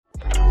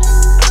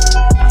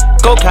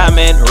Go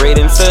comment, rate,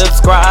 and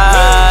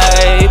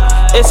subscribe.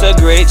 It's a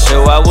great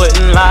show, I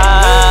wouldn't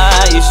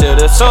lie. You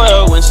should've saw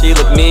her when she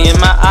looked me in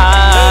my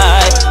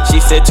eye. She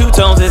said Two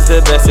Tones is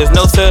the best, there's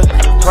no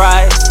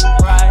surprise.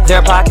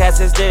 Their podcast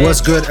is dead.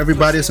 What's good,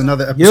 everybody? It's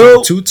another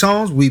episode of Two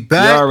Tones. We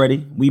back.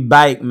 We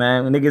bike,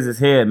 man. Niggas is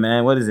here,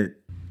 man. What is it?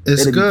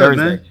 It's good,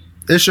 man.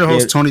 It's your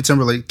host, Tony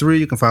Timberlake 3.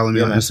 You can follow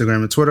me on Instagram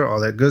and Twitter, all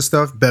that good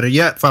stuff. Better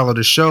yet, follow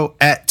the show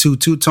at Two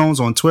Tones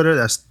on Twitter.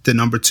 That's the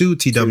number 2,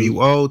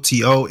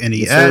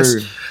 TWOTONES.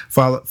 Yes,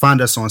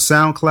 Find us on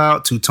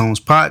SoundCloud, Two Tones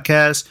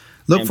Podcast.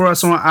 Look for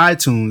us on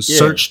iTunes. Yeah.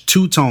 Search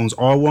Two Tones,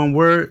 all one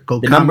word.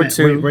 Go comment,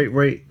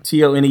 rate.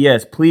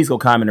 TONES. Please go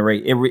comment and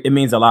rate. It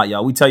means a lot,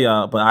 y'all. We tell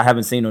y'all, but I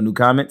haven't seen no new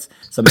comments,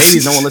 so maybe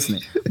there's no one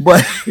listening.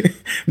 But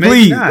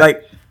please,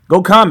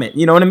 go comment,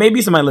 and there may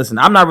be somebody listening.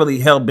 I'm not really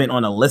hell-bent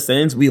on the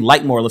listens. We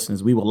like more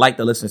listeners. We would like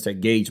the listeners to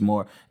engage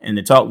more and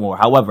to talk more.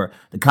 However,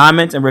 the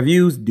comments and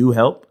reviews do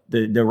help.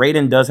 The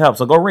rating does help.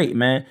 So go rate,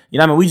 man. You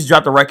know what I mean? We just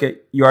dropped a record.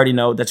 You already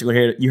know that you're going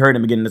to hear. You heard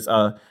in the beginning of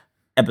this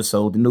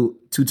episode, the new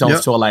Two Tones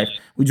to a Life.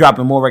 We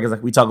dropping more records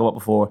like we talked about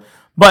before.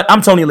 But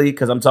I'm Tony Lee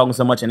because I'm talking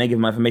so much and they give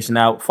my information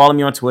out. Follow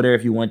me on Twitter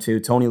if you want to.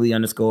 Tony Lee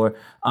 _.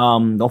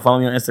 Don't follow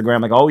me on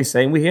Instagram like I always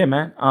say. We here,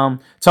 man.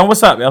 Tone,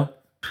 what's up, yo?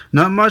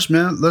 Not much,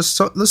 man. Let's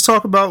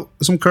talk about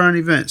some current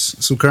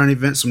events,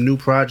 some new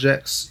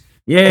projects.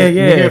 Yeah.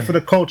 We're here for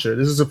the culture.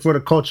 This is a for the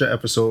culture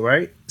episode,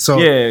 right? So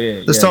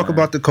let's talk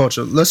about the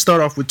culture. Let's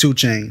start off with 2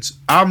 Chainz.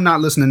 I'm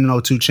not listening to no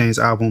 2 Chainz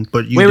album,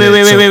 but you wait.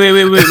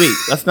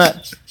 Let's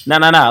not. No.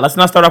 Let's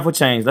not start off with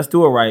Chainz. Let's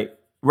do it right.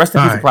 Rest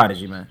in peace to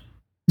Prodigy, man.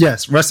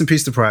 Yes, rest in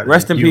peace to Prodigy.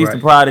 Rest in peace to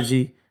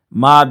Prodigy.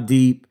 Mobb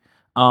Deep.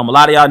 A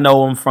lot of y'all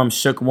know him from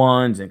Shook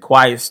Ones and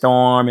Quiet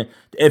Storm and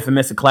the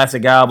infamous and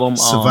classic album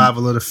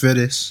Survival of the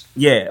Fittest.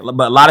 Yeah,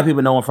 but a lot of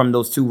people know him from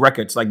those 2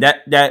 records. Like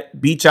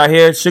that beat y'all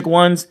hear, Shook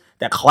Ones,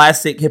 that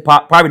classic hip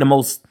hop, probably the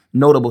most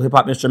notable hip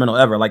hop instrumental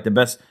ever. Like the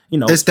best,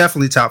 It's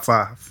definitely top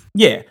 5.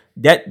 Yeah,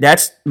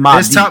 that's Mobb Deep.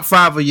 It's top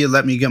 5 of you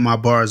let me get my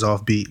bars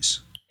off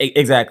beats.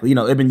 Exactly.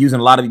 They've been using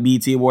a lot of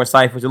BET Award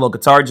ciphers, a little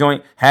guitar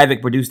joint.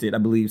 Havoc produced it, I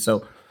believe.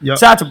 So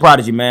shout out to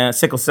Prodigy, man.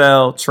 Sickle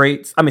cell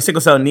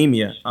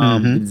anemia,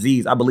 the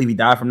disease. I believe he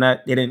died from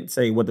that. They didn't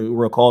say what the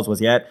real cause was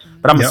yet,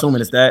 but I'm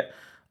assuming it's that.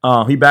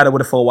 He battled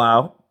with it for a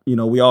while.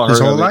 We all heard his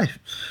whole of it. life.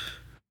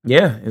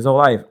 Yeah, his whole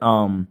life.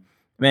 Man,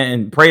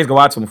 and praise go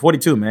out to him.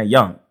 42, man.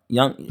 Young,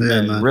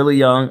 man. Really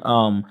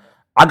young.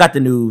 I got the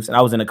news, and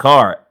I was in the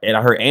car, and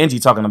I heard Angie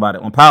talking about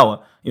it on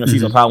Power.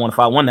 She's on Power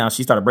 151 now.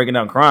 She started breaking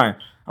down crying.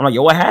 I'm like,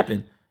 yo, what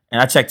happened?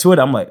 And I checked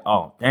Twitter. I'm like,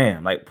 oh,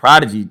 damn, like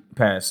Prodigy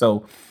passed.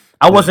 So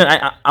I wasn't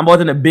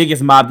the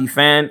biggest Mobb Deep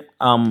fan,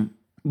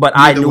 but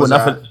I knew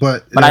enough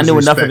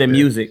of their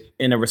music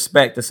and the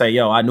respect to say,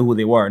 yo, I knew who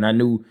they were, and I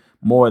knew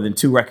more than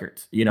 2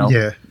 records,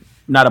 Yeah.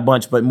 Not a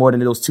bunch, but more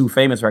than those 2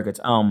 famous records.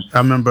 I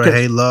remember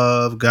Hey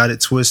Love, Got It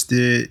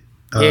Twisted,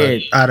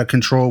 Out of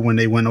Control when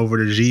they went over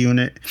to G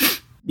Unit.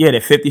 Yeah, the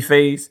 50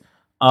 phase.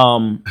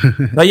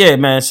 But yeah,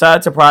 man, shout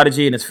out to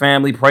Prodigy and his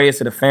family. Prayers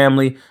to the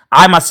family.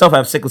 I myself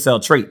have sickle cell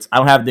traits. I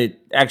don't have the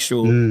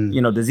actual,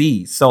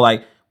 disease. So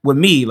like with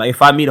me, like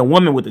if I meet a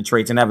woman with the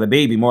traits and have a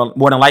baby, more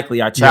than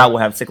likely our child will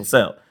have sickle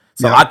cell.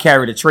 So I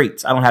carry the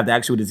traits. I don't have the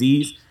actual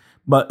disease.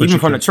 But even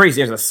from the traits,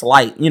 there's a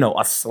slight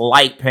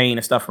pain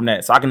and stuff from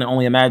that. So I can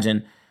only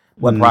imagine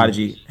what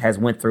Prodigy has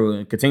went through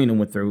and continue to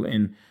went through.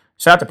 And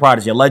shout out to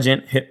Prodigy, a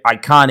legend,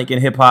 iconic in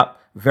hip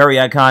hop, very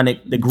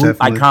iconic. The group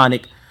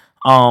iconic.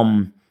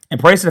 And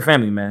praise to the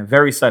family, man.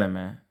 Very sudden,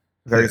 man.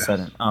 Very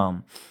sudden.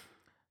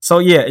 So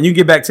yeah, and you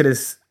get back to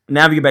this.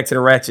 Now we get back to the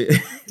ratchet.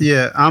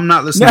 Yeah, I'm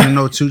not listening to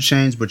no 2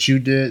 Chainz, but you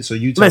did, so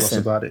you tell us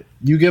about it.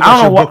 You give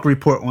us your book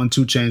report on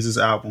 2 Chainz'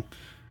 album.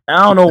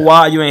 I don't know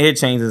why you ain't hit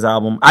Chainz'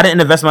 album. I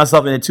didn't invest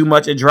myself in it too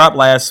much. It dropped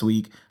last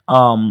week.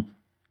 The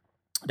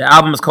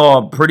album is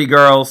called Pretty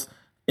Girls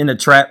in the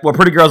Trap. Well,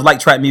 Pretty Girls like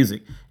trap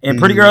music. And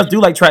pretty girls do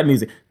like trap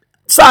music.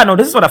 Side note,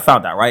 this is what I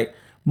found out, right?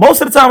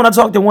 Most of the time when I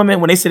talk to women,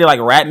 when they say they like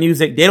rap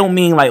music, they don't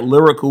mean like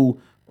lyrical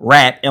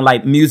rap and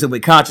like music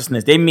with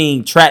consciousness. They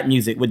mean trap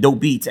music with dope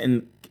beats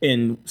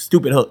and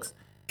stupid hooks.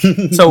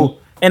 So,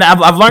 and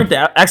I've learned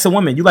that. Ask a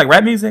woman, you like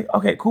rap music?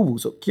 Okay, cool.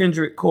 So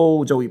Kendrick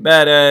Cole, Joey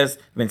Badass,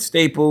 Vince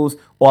Staples,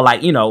 or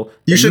like, You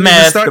shouldn't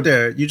even start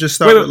there. You just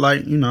start with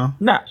like, Nah,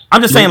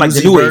 I'm just saying like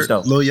the new age though.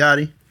 Lil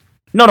Yachty.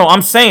 No,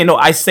 I'm saying,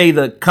 I say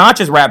the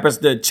conscious rappers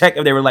to check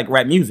if they were like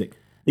rap music.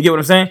 You get what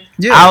I'm saying?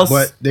 Yeah,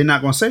 but they're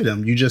not going to say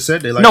them. You just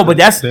said they like. No, but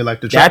that's they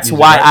like the that's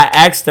music, why right?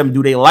 I asked them.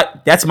 Do they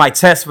like? That's my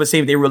test for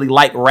saying if they really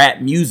like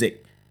rap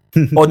music,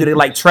 or do they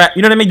like trap?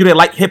 You know what I mean? Do they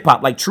like hip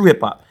hop, like true hip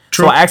hop?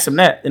 So I asked them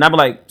that, and I'd be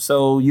like,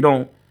 so you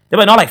don't? They're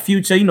like, no, I like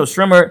Future,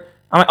 Strimmer.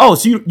 I'm like, oh,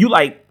 so you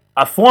like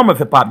a form of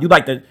hip hop? You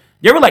like you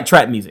ever like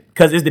trap music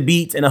because it's the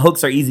beats and the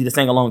hooks are easy to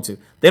sing along to.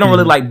 They don't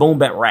really like boom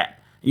bap rap.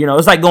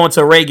 It's like going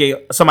to a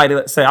reggae.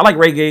 Somebody say I like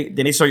reggae,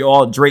 then they show you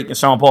all Drake and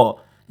Sean Paul.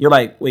 You're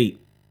like, wait.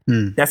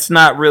 That's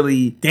not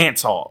really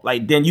dance hall.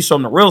 Like then you show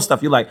them the real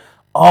stuff. You're like,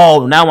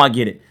 oh, now I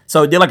get it.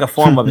 So they're like a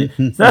form of it.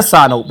 So that's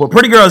side note. But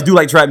pretty girls do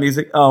like trap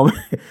music.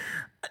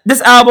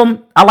 This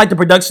album, I like the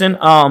production.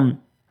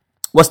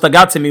 what stuck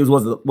out to me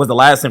was the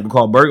last single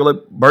called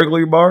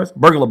Burglary Bars.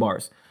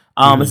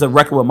 It's a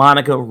record with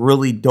Monica,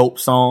 really dope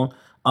song.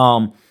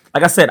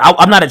 Like I said,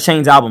 I'm not a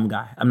Chainz album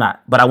guy. I'm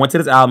not, but I went to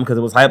this album because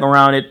it was hype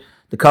around it.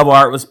 The cover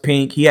art was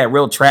pink. He had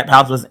real trap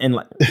houses and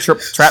like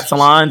trap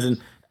salons,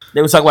 and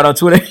they was talking about it on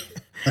Twitter.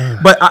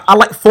 But I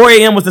like 4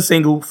 a.m. was the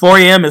single. 4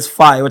 a.m. is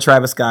fire with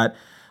Travis Scott.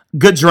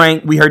 Good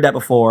Drink, we heard that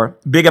before.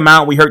 Big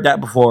Amount, we heard that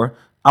before.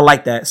 I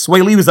like that.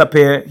 Sway Lee was up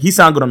here. He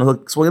sounded good on the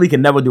hook. Sway Lee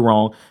can never do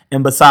wrong.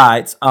 And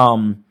besides,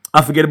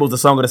 Unforgettable is the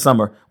song of the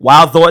summer.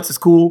 Wild Thoughts is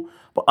cool,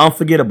 but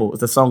Unforgettable is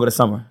the song of the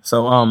summer.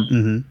 So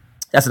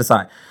that's to the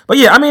side. But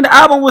yeah, I mean, the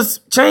album was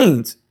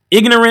Chainz.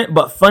 Ignorant,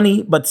 but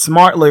funny, but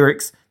smart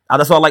lyrics.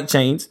 That's why I like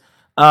Chainz.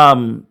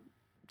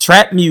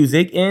 Trap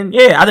music. And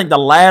yeah, I think the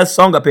last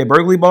song up here,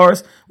 Burglary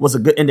Bars, was a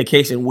good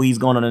indication where he's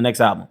going on the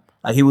next album.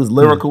 Like, he was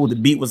lyrical. The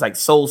beat was like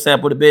soul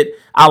sampled a bit.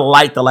 I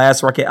like the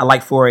last record. I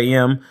like 4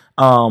 a.m.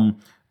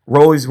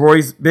 Roy's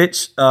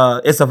Bitch.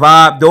 It's a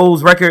Vibe.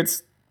 Those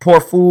records,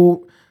 Poor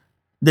Food.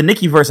 The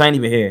Nicki verse I ain't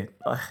even hear.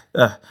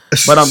 But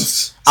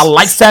I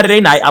like Saturday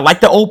Night. I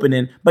like the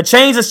opening. But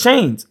Chainz is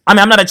Chainz. I mean,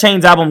 I'm not a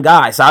Chainz album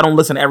guy, so I don't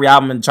listen to every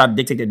album and try to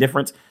dictate the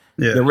difference.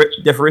 Yeah.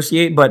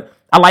 Differentiate. But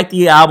I like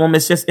the album.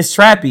 It's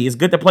trappy. It's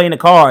good to play in the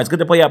car. It's good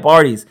to play at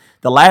parties.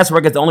 The last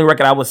record is the only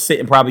record I would sit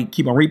and probably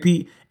keep on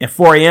repeat. And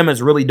 4 a.m.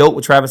 is really dope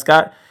with Travis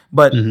Scott.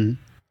 But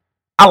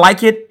I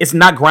like it. It's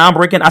not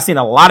groundbreaking. I've seen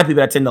a lot of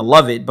people that tend to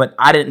love it, but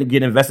I didn't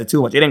get invested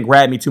too much. It didn't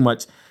grab me too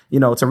much,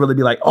 to really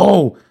be like,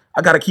 oh,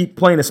 I got to keep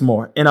playing this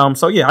more. And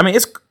so, yeah, I mean,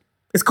 it's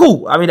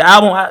cool. I mean, the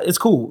album is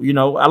cool.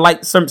 I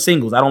like some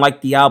singles. I don't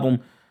like the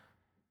album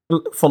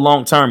for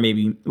long term,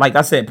 maybe. Like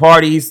I said,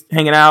 parties,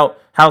 hanging out,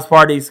 house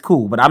parties,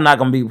 cool. But I'm not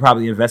going to be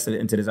probably invested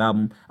into this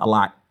album a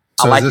lot.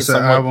 So is this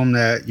an album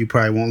that you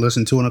probably won't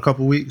listen to in a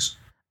couple weeks?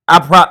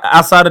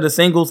 Outside of the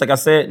singles, like I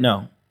said,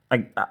 no.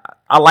 Like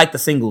I like the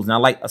singles and I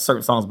like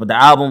certain songs, but the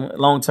album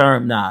long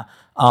term, nah.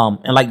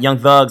 And like Young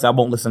Thugs, I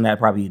won't listen to that.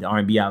 Probably the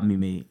R&B album he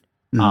made.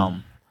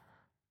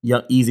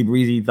 Young Easy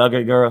Breezy,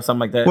 Thugger Girl, something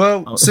like that.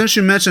 Well, since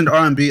you mentioned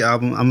R&B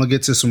album, I'm gonna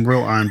get to some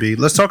real R&B.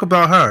 Let's talk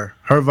about her.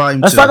 Her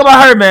volume. Let's talk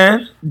about her,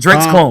 man.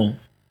 Drake's clone,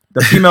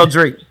 the female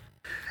Drake.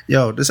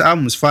 Yo, this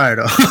album is fire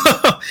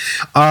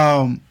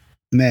though.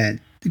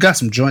 Man, you got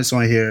some joints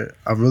on here.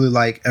 I really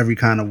like Every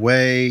Kind of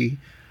Way.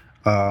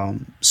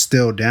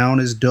 Still Down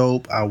is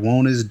dope. I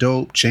Won't is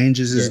dope.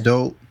 Changes is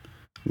dope.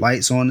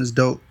 Lights On is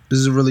dope. This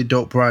is a really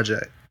dope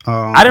project.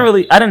 I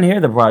didn't hear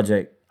the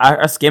project.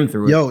 I skimmed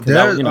through it. Yo,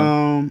 there's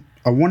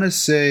I want to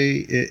say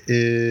it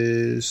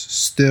is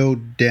Still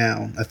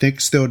Down. I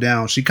think Still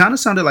Down. She kind of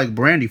sounded like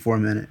Brandy for a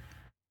minute.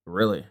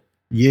 Really?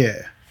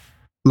 Yeah.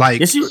 Like,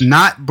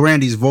 not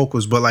Brandy's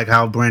vocals, but like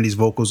how Brandy's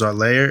vocals are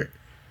layered.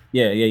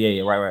 Yeah.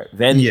 Right.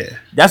 Then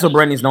that's what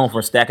Brandy's known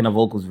for, stacking the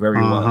vocals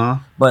very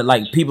well. But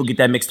like, people get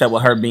that mixed up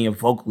with her being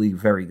vocally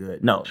very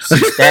good. No, she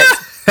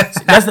stacks.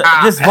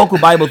 This vocal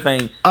Bible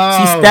thing. She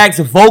stacks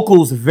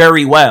vocals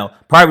very well.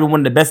 Probably one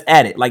of the best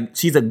at it. Like,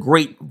 she's a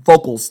great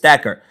vocal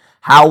stacker.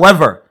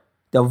 However,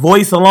 the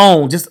voice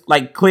alone, just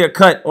like clear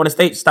cut on the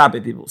stage, stop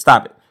it, people.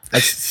 Stop it.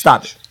 Like,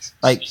 stop it.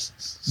 Like,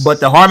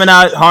 but the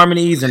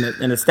harmonies and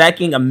the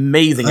stacking,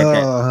 amazing at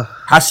that.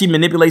 How she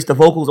manipulates the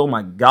vocals, oh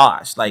my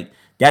gosh. Like,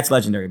 that's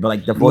legendary. But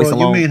like the voice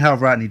alone. You mean how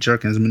Rodney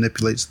Jerkins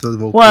manipulates the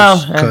vocals? Well,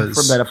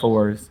 for better, for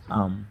worse.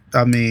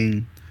 I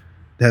mean,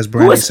 has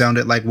Brandy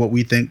sounded like what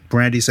we think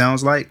Brandy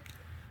sounds like?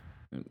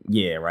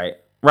 Yeah, right.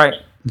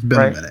 It's been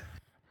a minute.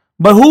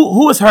 But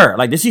who is her?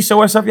 Like, did she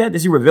show herself yet?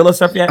 Did she reveal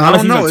herself yet? I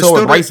don't know.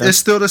 It's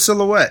still the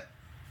silhouette.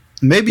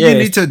 Maybe you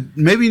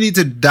need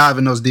to dive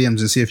in those DMs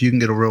and see if you can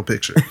get a real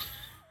picture.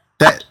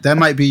 that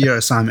might be your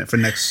assignment for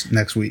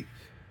next week.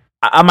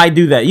 I might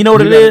do that. You know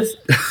what it is?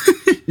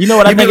 You know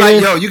what I think it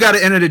is? Yo, you got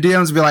to enter the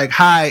DMs and be like,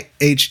 hi,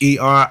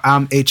 HER,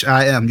 I'm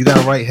HIM. You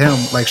got to write him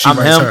like she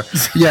writes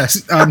her.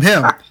 Yes, I'm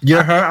him.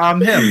 You're her,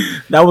 I'm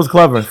him. That was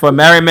clever. For a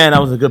married man,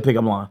 that was a good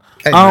pickup line.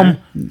 Hey,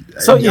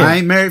 so yeah. I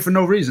ain't married for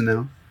no reason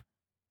now.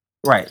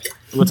 Right.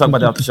 We'll talk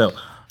about that after the show.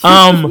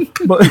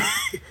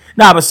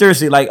 But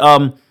seriously, like,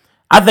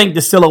 I think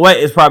the silhouette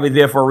is probably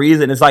there for a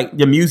reason. It's like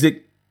the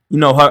music,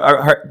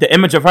 her the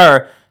image of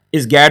her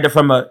is gathered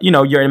from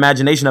your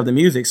imagination of the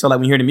music. So like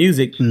when you hear the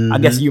music, I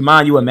guess in your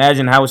mind you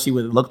imagine how she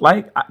would look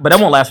like. But that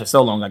won't last for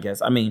so long, I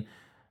guess. I mean,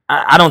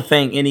 I don't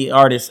think any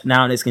artist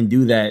nowadays can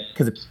do that,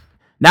 because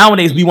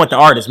nowadays we want the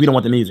artist, we don't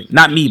want the music.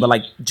 Not me, but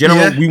like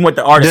generally we want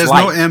the artist.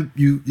 There's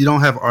you don't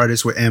have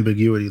artists with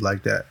ambiguity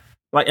like that.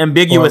 Like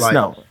ambiguous,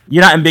 no,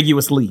 you're not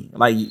ambiguously.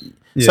 Like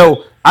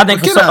so, I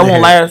think it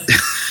won't last.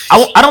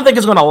 I don't think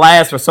it's gonna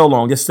last for so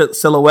long. Just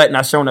silhouette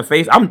not showing the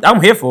face.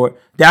 I'm here for it.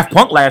 Daft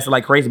Punk lasted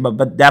like crazy,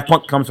 but Daft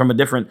Punk comes from a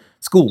different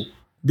school,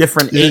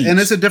 different age, and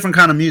it's a different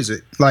kind of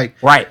music. Like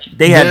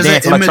they have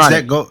dance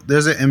electronic.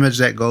 There's an image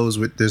that goes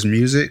with this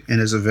music, and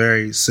it's a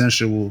very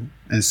sensual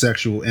and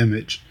sexual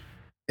image,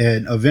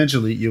 and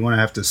eventually you're gonna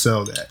have to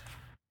sell that.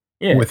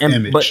 Yeah, with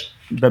image.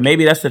 But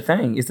maybe that's the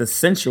thing. It's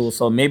essential.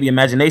 So maybe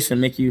imagination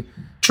make you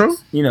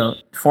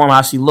form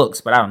how she looks.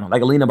 But I don't know.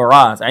 Like Alina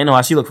Baraz, I didn't know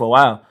how she looked for a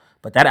while.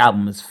 But that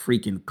album is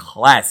freaking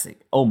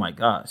classic. Oh my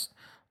gosh.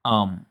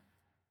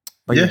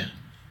 But Yeah.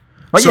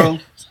 But So yeah.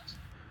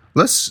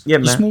 let's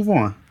man. move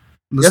on.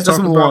 Let's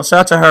just move on. Shout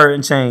out to Her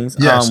in Chains.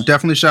 Yes,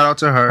 definitely shout out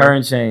to her. Her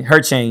in Chains. Her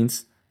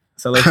Chains.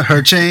 So let's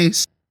Her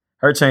Chains.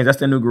 Her Chains. That's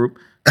the new group.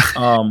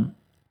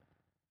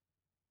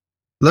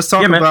 Let's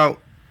talk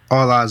about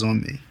All Eyes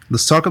on Me.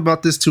 Let's talk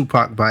about this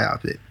Tupac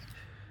biopic.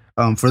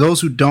 For those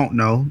who don't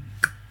know,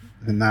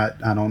 and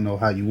I don't know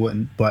how you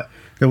wouldn't, but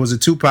there was a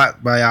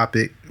Tupac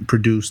biopic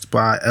produced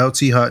by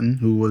L.T. Hutton,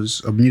 who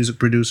was a music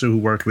producer who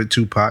worked with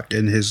Tupac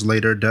in his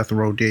later Death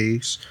Row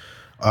days,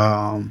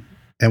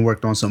 and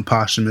worked on some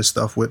posthumous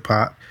stuff with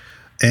Pac,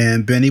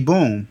 and Benny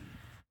Boone,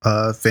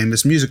 a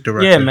famous music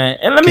director. Yeah, man.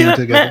 And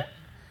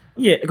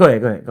go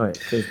ahead.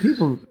 'Cause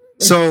people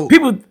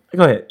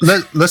go ahead.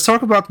 Let's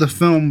talk about the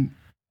film.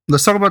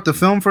 Let's talk about the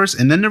film first,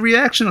 and then the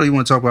reaction, or you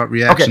want to talk about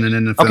reaction and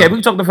then the film? Okay, we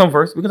can talk about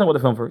the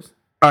film first.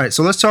 All right,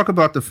 so let's talk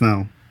about the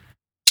film.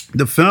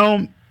 The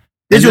film.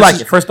 Did you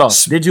like it? First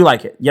off, did you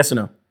like it? Yes or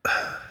no?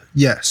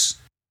 Yes.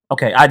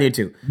 Okay, I did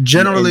too.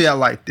 Generally, I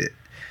liked it.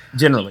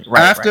 Generally,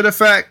 right. After the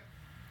fact,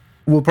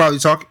 we'll probably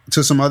talk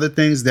to some other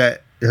things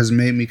that has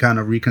made me kind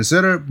of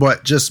reconsider,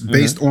 but just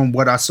based on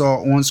what I saw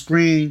on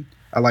screen,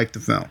 I liked the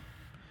film.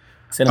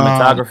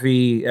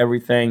 Cinematography,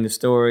 everything, the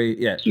story,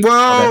 yeah.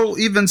 Well,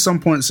 even some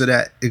points of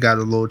that, it got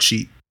a little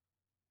cheap.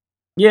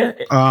 Yeah,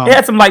 it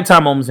had some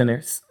Lifetime moments in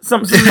there.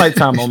 Some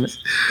Lifetime moments.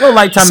 A little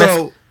Lifetime.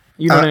 So,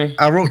 you know what I mean?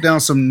 I wrote down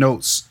some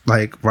notes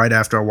like right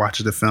after I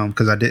watched the film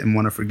because I didn't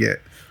want to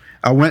forget.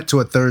 I went to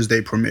a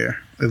Thursday premiere.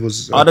 It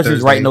was. I thought you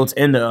was writing notes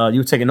in the.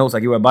 You were taking notes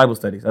like you were at Bible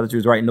studies. I thought you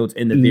was writing notes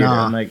in the theater.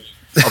 Nah. I'm like,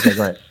 okay,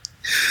 go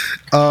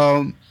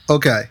ahead.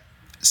 Okay,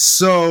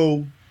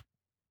 so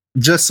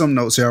just some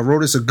notes here. I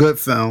wrote it's a good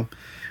film,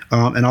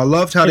 and I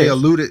loved how they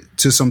alluded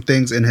to some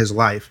things in his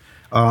life.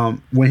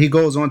 When he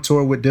goes on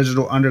tour with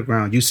Digital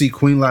Underground, you see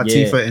Queen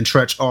Latifah and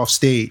Tretch off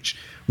stage,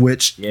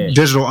 which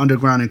Digital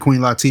Underground and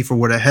Queen Latifah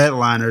were the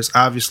headliners.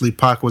 Obviously,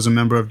 Pac was a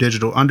member of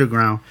Digital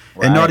Underground,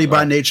 and Naughty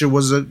by Nature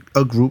was a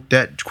group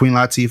that Queen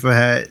Latifah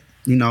had.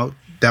 You know,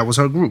 that was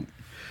her group.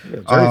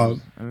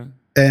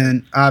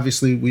 And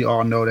obviously, we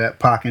all know that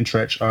Pac and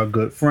Tretch are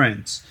good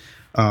friends.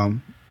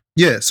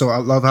 So I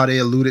love how they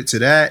alluded to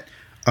that.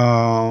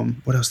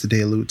 What else did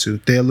they allude to?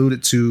 They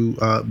alluded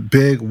to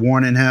Big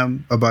warning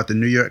him about the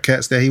New York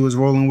cats that he was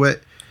rolling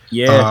with.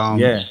 He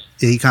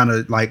kind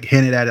of like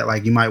hinted at it,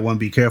 like you might want to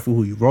be careful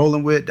who you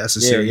rolling with. That's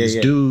a serious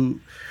dude.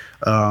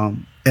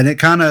 And it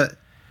kind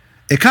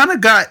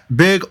of got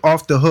Big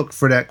off the hook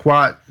for that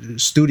Quad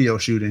studio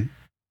shooting.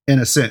 In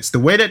a sense, the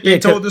way that they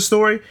told the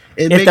story,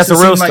 it makes it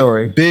seem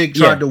like Big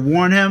tried to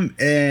warn him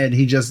and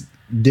he just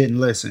didn't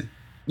listen.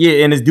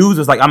 Yeah, and his dudes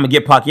was like, I'm gonna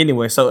get Pac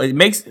anyway. So it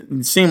makes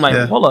it seem like,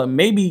 hold up,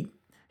 maybe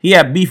he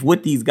had beef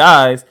with these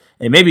guys,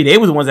 and maybe they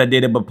was the ones that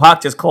did it, but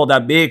Pac just called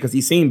out Big because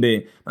he seen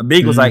Big. But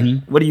Big was like,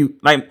 what do you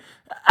like?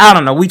 I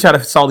don't know. We try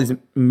to solve these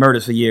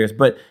murders for years,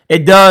 but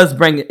it does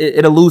bring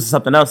it alludes to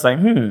something else. Like,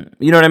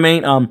 you know what I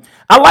mean?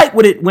 I like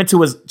what it went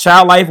to his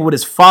child life with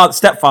his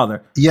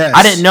stepfather. Yes,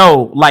 I didn't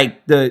know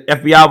like the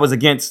FBI was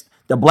against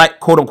the black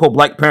quote unquote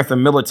Black Panther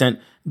militant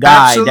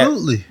guy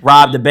that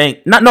robbed the bank.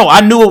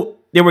 I knew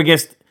they were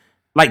against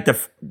like the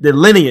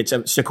lineage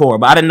of Shakur,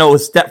 but I didn't know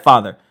his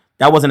stepfather.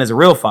 That wasn't his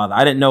real father.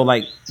 I didn't know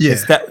like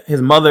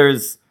his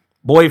mother's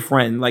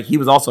boyfriend. Like he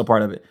was also a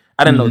part of it.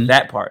 I didn't know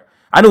that part.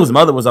 I knew his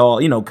mother was all,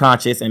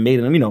 conscious and made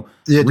him,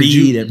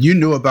 read. You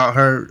knew about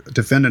her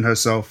defending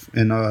herself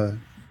in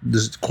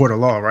this court of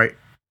law, right?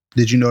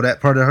 Did you know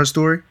that part of her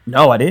story?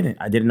 No, I didn't.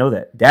 I didn't know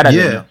that. I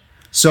didn't know.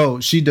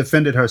 So she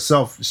defended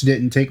herself. She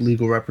didn't take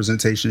legal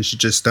representation. She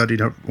just studied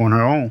on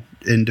her own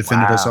and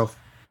defended herself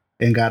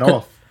and got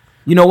off.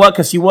 You know what?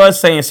 Because she was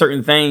saying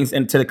certain things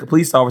to the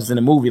police officers in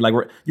the movie, like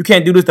you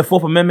can't do this. The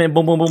Fourth Amendment,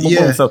 boom, boom, boom, boom,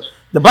 boom. So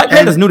the Black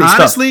Panthers knew this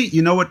stuff. Honestly,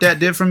 you know what that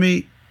did for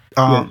me?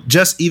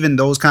 Just even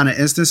those kind of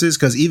instances,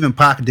 because even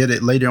Pac did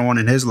it later on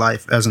in his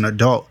life as an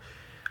adult.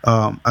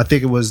 I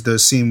think it was the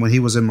scene when he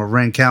was in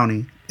Marin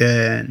County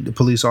and the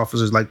police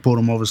officers like pulled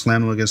him over,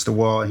 slammed him against the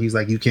wall, and he's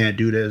like, "You can't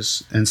do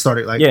this," and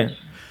started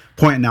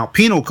pointing out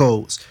penal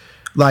codes.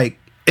 Like,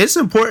 it's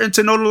important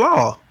to know the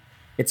law.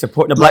 It's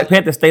important. The Black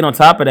Panthers stayed on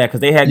top of that because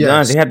they had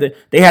guns.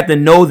 They had to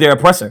know their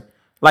oppressor.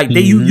 Like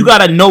you got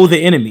to know the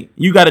enemy.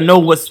 You got to know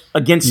what's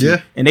against you,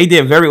 and they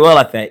did very well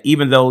at that.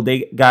 Even though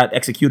they got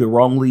executed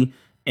wrongly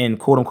and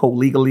quote unquote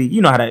legally,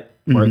 you know how that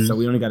works. So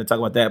we only got to talk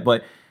about that.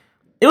 But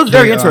it was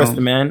very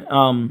interesting, man.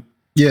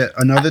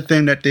 Another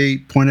thing that they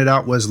pointed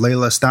out was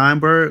Layla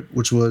Steinberg,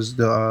 which was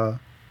the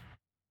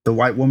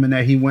white woman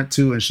that he went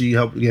to, and she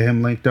helped get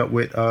him linked up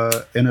with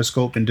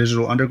Interscope and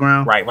Digital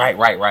Underground.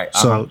 Right.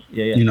 So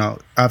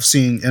I've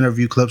seen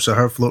interview clips of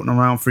her floating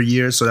around for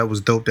years, so that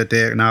was dope that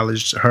they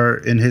acknowledged her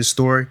in his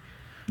story.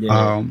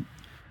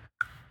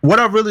 What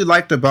I really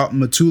liked about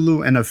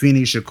Mutulu and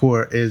Afeni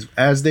Shakur is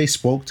as they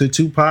spoke to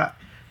Tupac,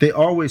 they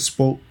always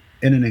spoke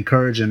in an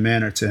encouraging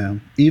manner to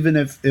him. Even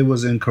if it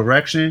was in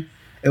correction,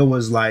 it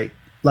was like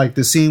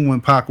the scene when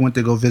Pac went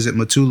to go visit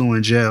Mutulu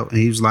in jail, and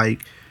he was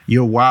like,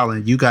 "You're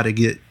wilding. You got to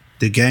get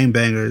the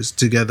gangbangers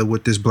together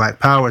with this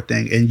Black Power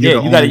thing, and you're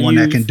Yeah, the only one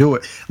that can do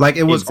it. Like,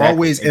 it was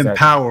always Exactly.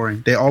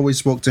 empowering. They always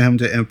spoke to him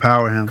to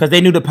empower him. Because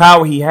they knew the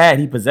power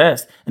he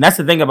possessed. And that's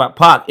the thing about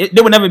Pac.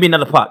 There would never be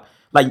another Pac.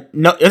 Like,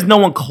 no, there's no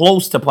one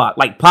close to Pac.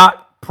 Like, Pac,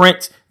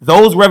 Prince,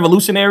 those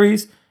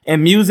revolutionaries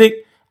in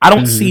music, I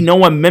don't see no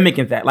one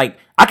mimicking that. Like,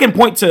 I can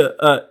point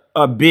to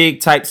a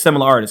Big type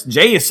similar artist.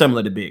 Jay is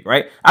similar to Big,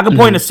 right? I can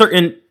point to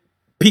certain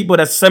people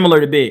that's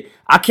similar to Big.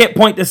 I can't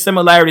point to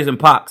similarities in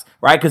Pac's,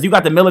 right? Because you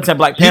got the militant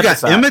Black You Panther got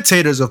side.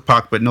 imitators of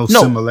Pac, but no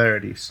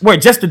similarities. Where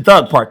just the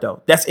thug part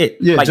though. That's it.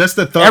 Yeah, like, just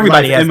the thug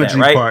everybody life has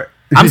imagery that, right? part.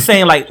 I'm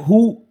saying like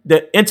who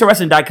the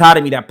interesting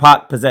dichotomy that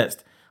Pac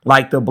possessed.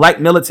 Like the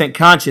Black militant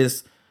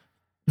conscious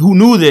who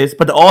knew this,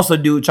 but the also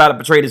dude try to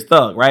portray this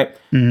thug, right?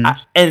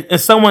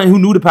 And someone who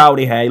knew the power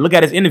they had. Look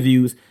at his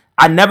interviews.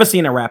 I never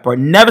seen a rapper,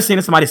 never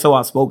seen somebody so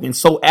outspoken,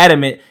 so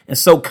adamant, and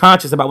so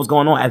conscious about what's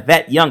going on at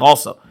that young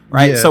also,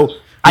 right? Yeah. So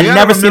I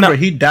never seen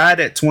he died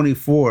at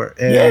 24,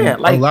 and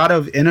a lot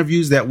of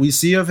interviews that we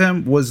see of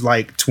him was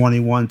like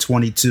 21,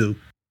 22.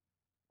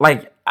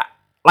 Like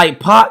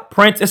Pac,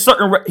 Prince,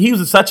 he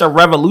was such a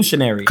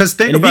revolutionary. Because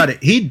think about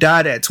it, he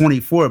died at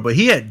 24, but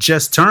he had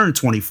just turned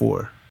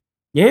 24.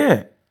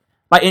 Yeah,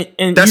 like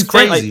and that's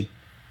crazy. crazy.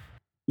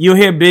 You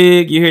hear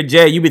Big, you hear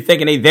Jay, you be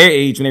thinking they their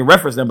age when they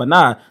reference them, but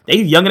nah, they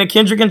younger than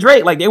Kendrick and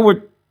Drake. Like they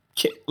were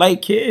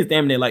like kids,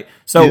 damn near. Like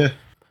so,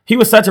 he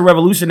was such a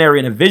revolutionary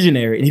and a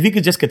visionary. And if he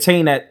could just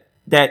contain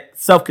that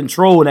self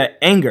control and that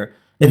anger,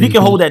 if he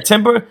could hold that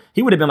temper,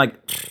 he would have been like,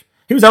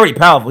 he was already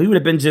powerful. He would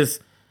have been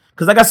just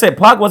because, like I said,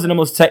 Pac wasn't the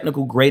most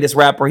technical, greatest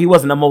rapper. He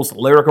wasn't the most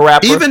lyrical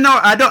rapper. Even though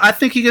I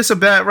think he gets a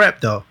bad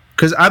rap though,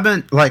 because I've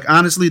been like,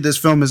 honestly, this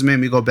film has made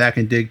me go back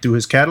and dig through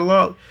his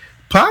catalog.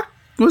 Pac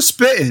was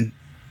spitting.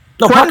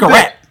 No, Pac can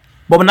rap.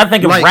 But when I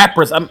think of like,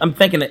 rappers, I'm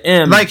thinking of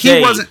M. Like Jay.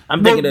 he wasn't.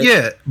 I'm thinking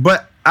of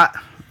but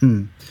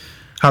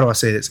how do I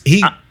say this?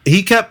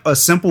 He kept a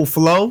simple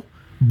flow,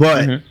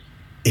 but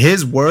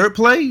his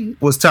wordplay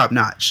was top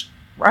notch.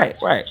 Right.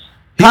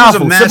 He was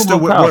a master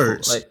with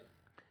words. Like,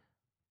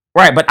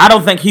 right, but I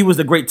don't think he was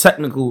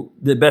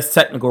the best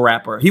technical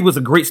rapper. He was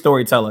a great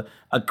storyteller,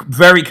 a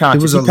very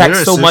conscious. He packed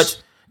so much.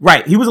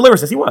 Right, he was a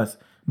lyricist. He was,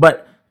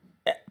 but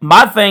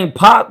my thing,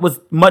 Pac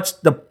was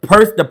much the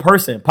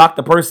person. Pac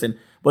the person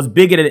was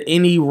bigger than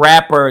any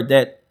rapper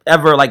that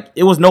ever like.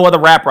 It was no other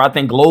rapper I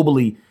think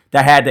globally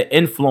that had the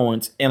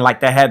influence and like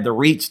that had the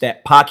reach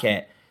that Pac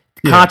had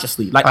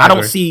consciously. Like I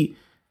don't see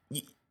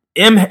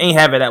M ain't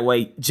have it that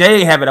way. Jay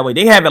ain't have it that way.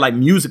 They have it like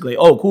musically.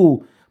 Oh,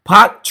 cool.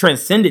 Pac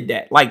transcended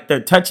that. Like the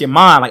touch your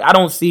mind. Like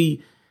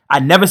I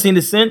never seen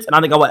this since, and I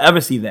don't think I will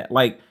ever see that.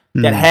 Like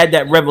that had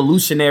that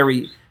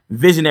revolutionary,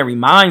 visionary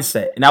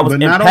mindset, and that was. But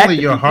not only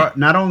your heart,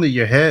 not only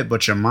your head,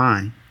 but your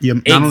mind.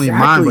 Not only your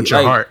mind, but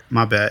your heart.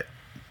 My bad.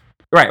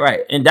 Right,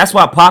 and that's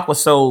why Pac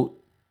was so,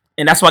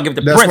 and that's why I give it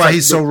to Prince. That's why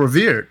he's so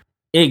revered.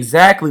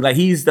 Exactly, like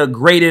he's the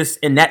greatest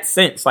in that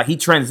sense. Like he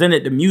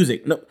transcended the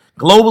music. No,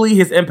 globally,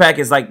 his impact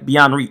is like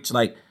beyond reach.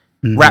 Like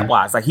rap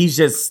wise, like he's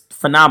just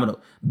phenomenal.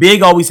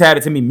 Big always had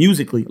it to me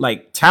musically,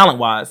 like talent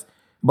wise,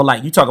 but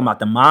like you talking about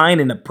the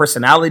mind and the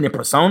personality and the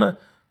persona.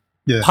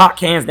 Yeah. Pac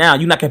hands down.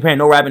 You're not comparing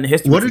no rap in the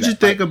history. What did you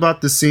think about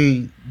the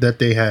scene that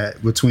they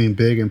had between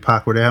Big and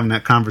Pac, where they're having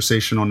that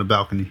conversation on the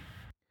balcony?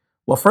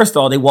 Well, first of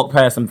all, they walked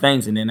past some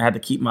things, and then I had to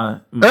keep my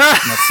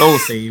soul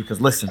saved.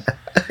 Because listen,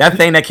 that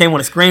thing that came on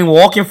the screen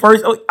walking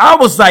first, I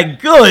was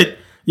like, good.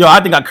 Yo,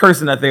 I think I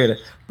cursed in that theater.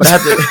 But I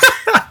had to.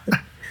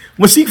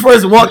 When she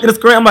first walked to the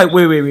screen, I'm like,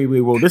 wait,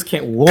 whoa, this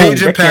can't. Whoa,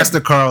 Paging Pastor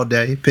Carl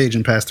Day. Chill,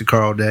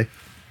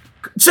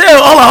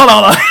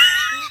 hold on.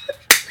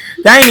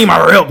 That ain't even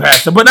my real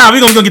pastor, but nah,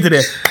 we gonna get to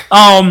that.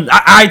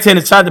 I attend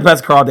the church to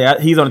Pastor Carl Day.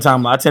 He's on the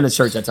timeline. I attend the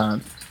church at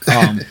times.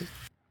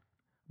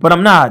 But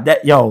I'm not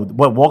that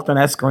what walked on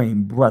that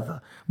screen,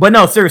 brother. But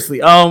no,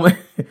 seriously. I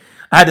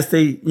had to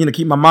stay,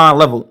 keep my mind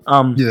level.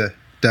 Yeah,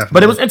 definitely.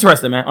 But it was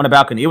interesting, man, on the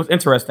balcony. It was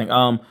interesting.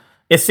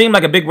 It seemed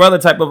like a big brother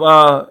type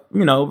of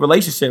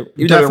relationship.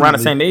 Even though they were around the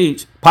same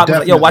age. Pac was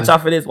like, yo, watch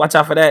out for this, watch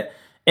out for that.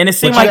 And it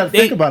seemed like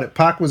think about it.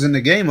 Pac was in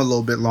the game a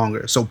little bit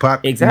longer, so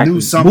Pac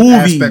knew some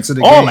movies, aspects of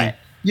the all game. That.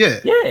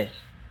 Yeah.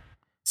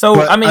 So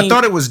but I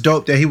thought it was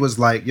dope that he was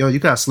like, yo, you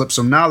gotta slip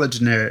some knowledge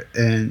in there,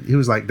 and he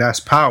was like, that's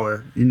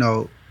power,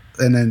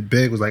 And then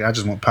Big was like, I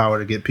just want power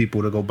to get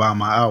people to go buy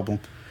my album.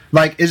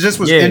 Like it just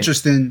was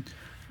interesting,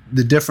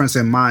 the difference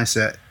in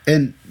mindset,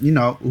 and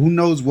who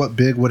knows what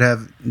Big would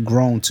have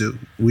grown to?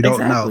 We don't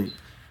know.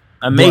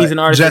 Amazing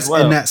artist just as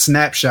well. In that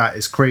snapshot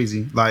is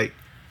crazy. Like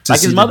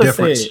his mother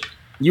said,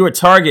 you were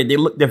Target.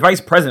 The vice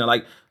president.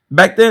 Like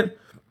back then,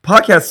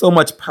 Pac had so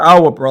much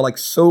power, bro. Like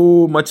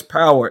so much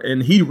power,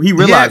 and he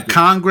realized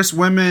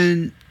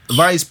congresswomen,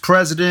 vice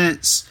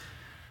presidents,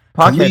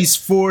 police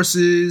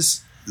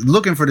forces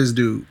looking for this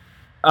dude.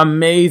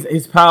 Amazing.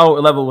 His power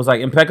level was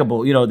like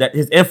impeccable. That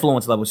his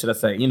influence level, should I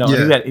say?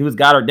 He was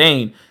God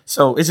ordained.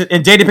 So it's just,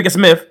 and Jada Pinkett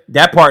Smith,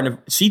 that partner,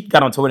 she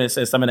got on Twitter and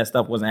said some of that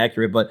stuff wasn't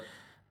accurate, but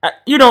I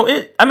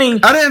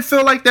didn't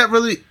feel like that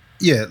really.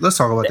 Yeah, let's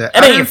talk about that.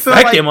 It ain't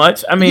affected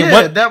much. I mean,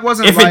 yeah, that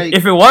wasn't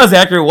if it was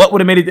accurate, what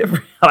would have made it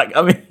different? Like,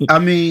 I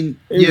mean,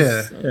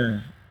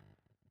 yeah.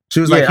 She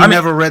was like, he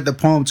never read the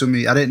poem to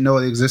me. I didn't know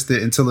it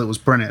existed until it was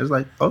printed. It was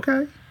like,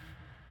 okay.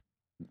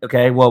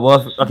 Okay,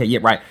 okay, yeah,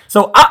 right.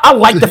 So I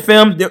like the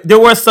film. There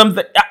was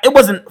something. It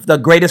wasn't the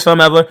greatest film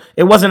ever.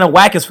 It wasn't the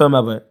wackest film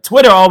ever.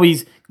 Twitter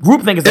always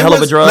groupthink is a hell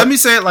of a drug. Let me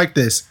say it like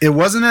this: it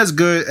wasn't as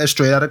good as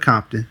Straight Outta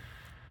Compton.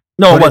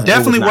 No, it wasn't. It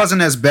definitely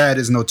wasn't as bad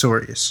as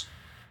Notorious.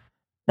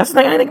 That's the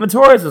thing. I didn't think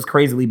Notorious was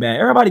crazily bad.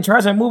 Everybody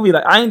trashed that movie.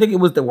 Like, I didn't think it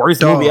was the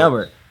worst movie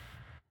ever.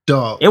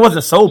 Dog. It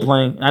wasn't Soul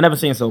Plane. I never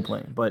seen Soul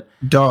Plane, but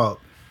dog.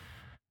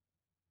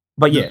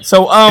 But yeah,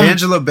 so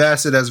Angela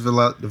Bassett as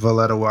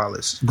Valletta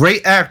Wallace,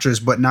 great actress,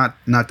 but not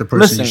the person.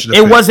 Listen, you should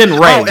have it wasn't Ray.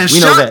 Oh, and we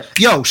know that.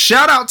 Yo,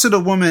 shout out to the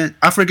woman.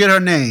 I forget her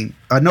name.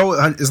 I know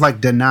it's like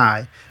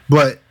Denai,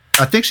 but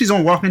I think she's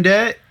on Walking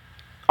Dead.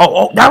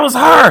 Oh, that was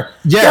her.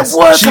 Yes, that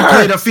was she her.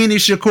 played Afeni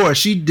Shakur.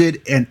 She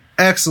did an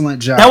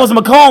excellent job. That was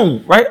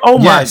McCone, right? Oh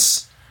my.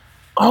 Yes.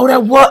 Oh,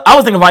 that was. I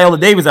was thinking Viola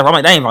Davis. I'm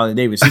like, that ain't Viola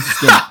Davis. She's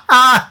skinny.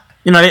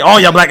 You know, all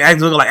y'all black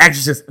actors look like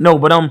actresses. No,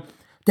 but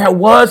that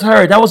was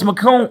her. That was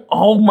McCone.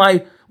 Oh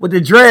my. With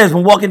the dreads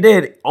from Walking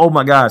Dead. Oh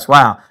my gosh.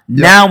 Wow.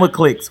 Yep. Now it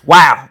clicks.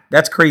 Wow.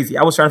 That's crazy.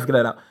 I was trying to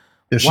figure that out.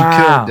 Yeah, she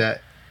killed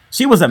that.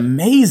 She was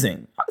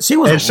amazing. She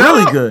was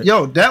really good.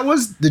 Yo, that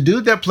was the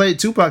dude that played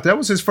Tupac. That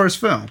was his first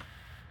film.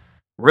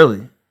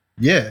 Really?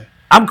 Yeah.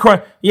 I'm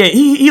crying. Yeah,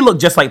 he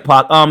looked just like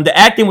Pac. The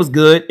acting was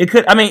good.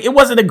 It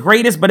wasn't the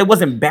greatest, but it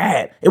wasn't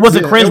bad. It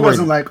wasn't cringe. It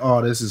wasn't like,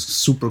 oh, this is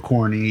super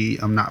corny.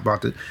 I'm not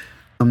about to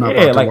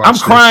watch I'm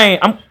crying.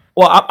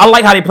 I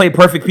like how they played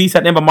Perfect Peace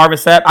at the end of Marvin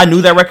Sapp. I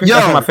knew that record.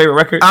 That's one of my favorite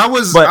records. I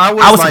was like,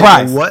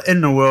 surprised. What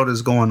in the world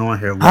is going on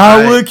here?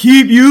 I would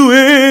keep you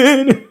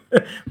in.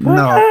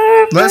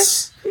 No.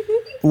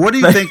 What do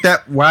you think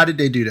why did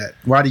they do that?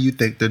 Why do you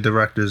think the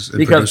directors and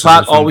because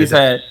Pac always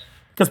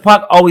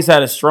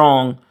had a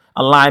strong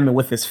alignment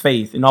with his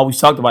faith and always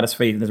talked about his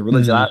faith and his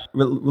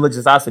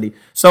religiosity.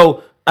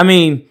 So, I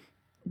mean,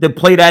 to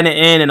play that in the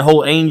end and the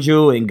whole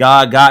angel and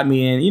God got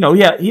me, and he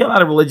had a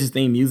lot of religious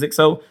themed music.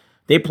 So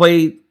they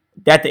played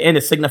at the end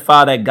to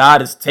signify that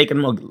God is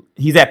taking him.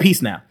 He's at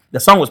peace now. The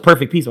song was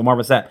Perfect Peace by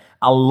Marvin Sapp.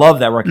 I love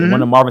that record.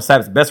 One of Marvin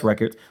Sapp's best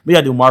records. We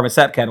gotta do Marvin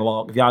Sapp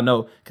catalog if y'all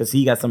know, because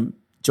he got some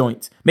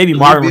joints. Maybe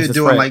Marvin was just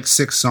doing like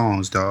 6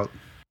 songs, dog.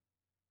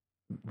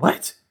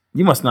 What?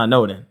 You must not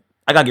know then.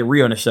 I gotta get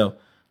Rhea on the show.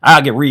 I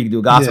gotta get Rhea to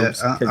do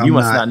gospels because you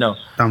must not know.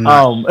 I'm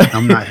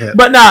not hip.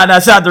 But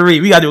shout out to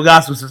Rhea. We gotta do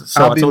gospels.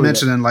 So I'll be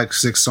mentioning like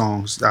 6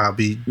 songs. I'll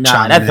be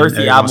that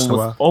Thirsty album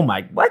was. Oh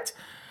my, what?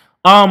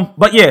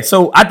 But yeah,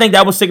 so I think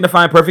that was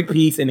signifying perfect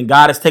peace, and then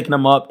God is taking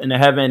them up into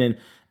heaven, and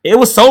it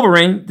was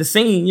sobering. The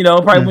scene,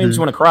 probably made you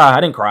want to cry.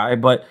 I didn't cry,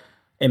 but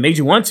it made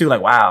you want to.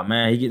 Like, wow,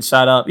 man, he getting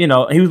shot up. He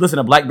was listening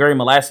to Blackberry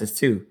Molasses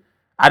too.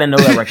 I didn't know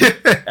that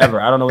record ever.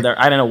 I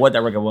didn't know what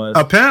that record was.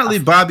 Apparently,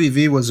 Bobby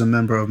V was a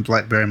member of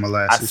Blackberry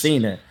Molasses. I've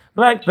seen it.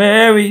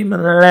 Blackberry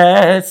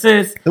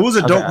Molasses. It was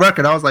a dope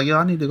record. I was like, yo,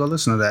 I need to go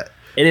listen to that.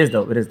 It is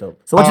dope.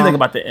 So what you think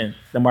about the end?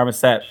 The Marvin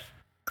Sapp?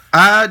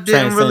 I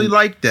didn't really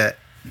like that.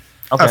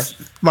 Okay.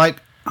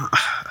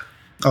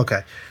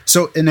 Okay.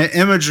 So in an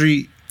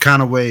imagery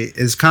kind of way,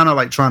 it's kind of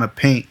like trying to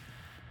paint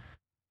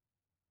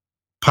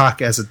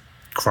Pac as a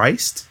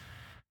Christ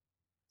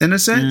in a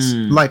sense.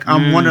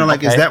 I'm wondering,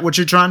 is that what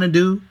you're trying to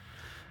do?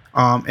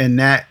 And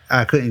that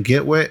I couldn't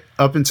get with.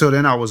 Up until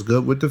then, I was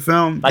good with the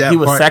film. Like that he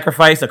was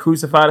sacrificed or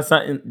crucified or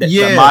something?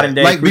 The modern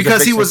day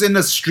because he was in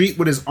the street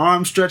with his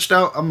arms stretched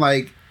out. I'm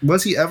like,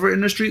 was he ever in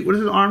the street with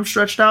his arms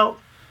stretched out?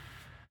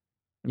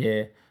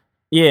 Yeah.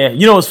 Yeah.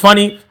 What's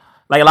funny?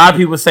 Like, a lot of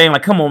people were saying,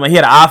 like, come on, man, he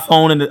had an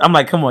iPhone. And I'm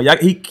like, come on. I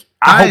hope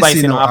I ain't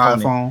seen no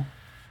iPhone.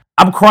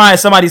 I'm crying.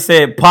 Somebody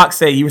said, Pac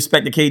said he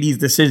respected KD's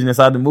decision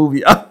inside the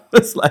movie. I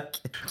was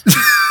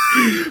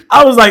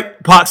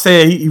like, Pac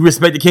said he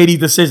respected KD's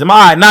decision. All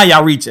right, now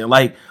y'all reaching.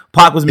 Like,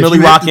 Pac was Millie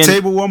rocking. If you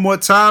hit the table one more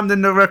time,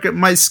 then the record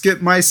might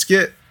skip.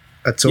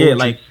 I told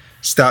you,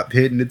 stop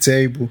hitting the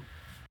table.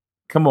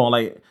 Come on,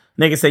 like,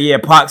 nigga said, yeah,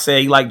 Pac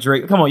said he liked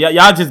Drake. Come on,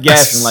 y'all just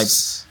gassing. Like,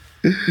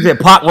 he said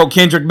Pac wrote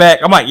Kendrick back.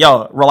 I'm like,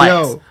 yo, relax.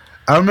 Yo,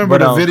 I remember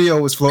the video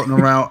was floating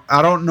around.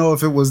 I don't know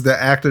if it was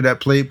the actor that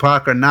played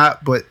Pac or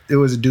not, but it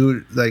was a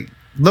dude, like,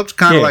 looked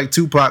kind of like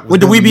Tupac.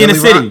 With the We Be in the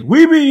City.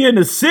 We Be in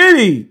the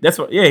City. That's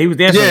what, he was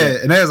dancing. Yeah,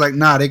 and they was like,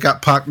 nah, they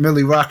got Pac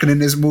Millie rocking in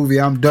this movie.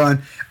 I'm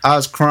done. I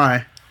was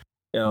crying.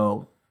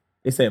 Yo,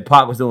 they said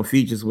Pac was doing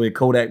features with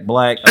Kodak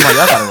Black. I'm like,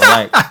 y'all gotta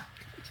relax.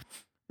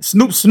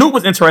 Snoop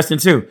was interesting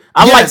too.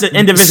 I liked the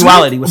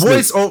individuality with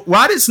Snoop.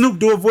 Why did Snoop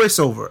do a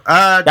voiceover?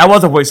 That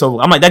was a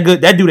voiceover. I'm like,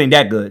 that dude ain't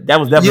that good. That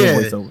was definitely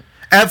a voiceover.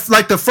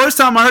 Like the first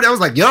time I heard it, I was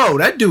like, yo,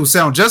 that dude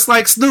sound just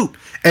like Snoop.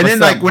 And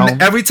then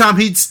every time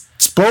he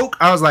spoke,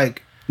 I was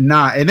like,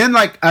 nah. And then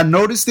I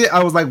noticed it.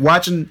 I was like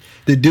watching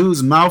the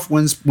dude's mouth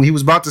when he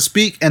was about to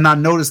speak, and I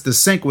noticed the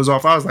sync was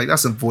off. I was like,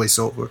 that's a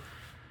voiceover.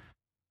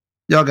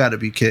 Y'all gotta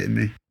be kidding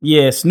me.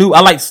 Yeah, Snoop.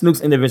 I like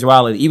Snoop's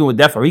individuality. Even with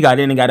Death Row, he got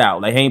in and got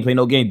out. Like, he ain't play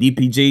no game.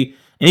 DPG,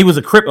 and he was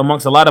a Crip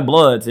amongst a lot of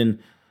Bloods, and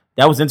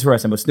that was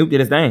interesting. But Snoop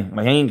did his thing.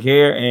 Like, he ain't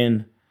care,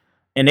 and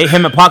and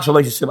him and Pac's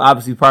relationship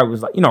obviously probably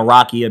was like,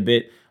 rocky a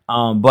bit.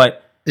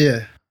 But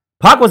Yeah.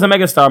 Pac was a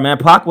megastar, man.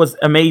 Pac was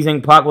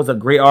amazing. Pac was a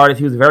great artist.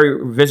 He was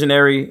very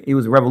visionary. He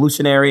was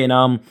revolutionary,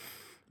 and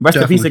rest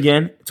in peace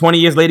again. 20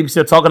 years later, we're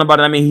still talking about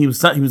it. I mean, he was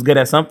good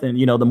at something.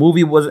 The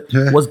movie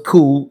was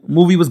cool.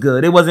 Movie was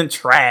good. It wasn't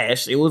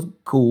trash. It was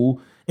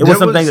cool. It was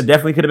something that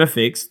definitely could have been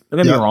fixed.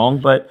 Don't get me wrong,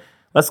 but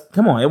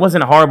come on. It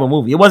wasn't a horrible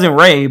movie. It wasn't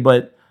Ray,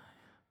 but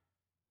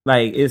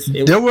like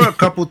there were a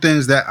couple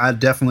things that I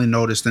definitely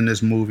noticed in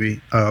this movie,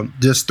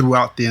 just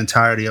throughout the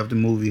entirety of the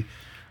movie.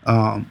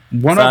 One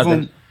of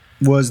them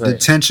was the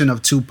tension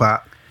of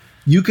Tupac.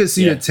 You could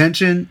see the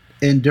tension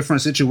in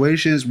different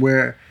situations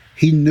where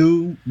he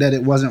knew that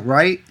it wasn't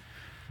right,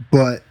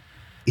 but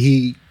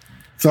he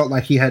felt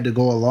like he had to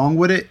go along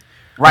with it.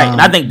 Right,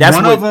 and I think that's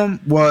one of them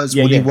was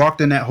when he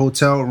walked in that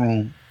hotel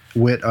room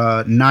with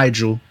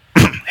Nigel,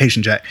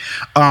 Haitian Jack,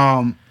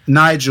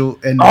 Nigel,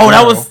 and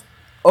that was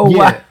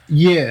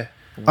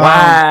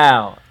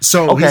wow.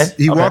 So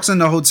he walks in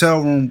the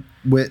hotel room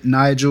with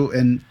Nigel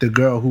and the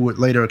girl who would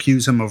later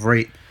accuse him of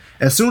rape.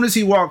 As soon as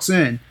he walks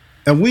in,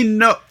 and we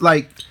know,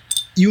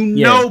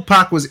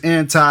 Pac was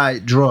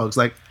anti-drugs,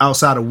 like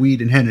outside of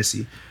weed and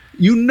Hennessy.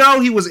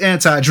 He was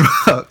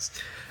anti-drugs.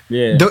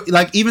 Yeah.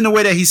 Even the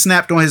way that he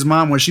snapped on his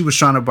mom when she was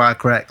trying to buy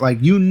crack,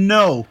 that he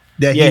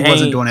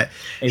wasn't doing that.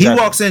 Exactly. He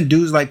walks in,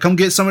 dude's like, come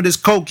get some of this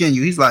coke in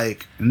you. He's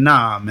like,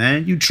 nah,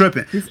 man, you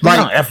tripping.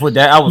 F with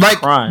that. I was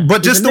crying.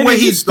 But just the way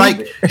he's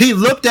he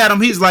looked at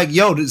him, he's like,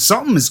 yo,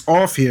 something is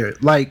off here.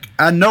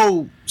 I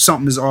know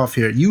something is off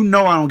here. I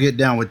don't get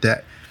down with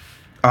that.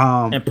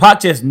 And Pac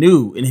just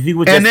knew, and if he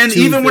would, and then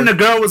even when the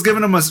girl was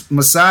giving him a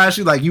massage,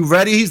 she's like, "You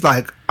ready?" He's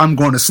like, "I'm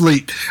going to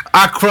sleep."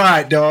 I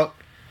cried, dog.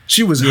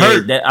 She was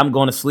hurt. That I'm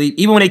going to sleep.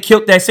 Even when they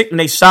killed that sick and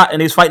they shot and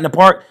they was fighting the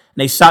park and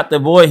they shot the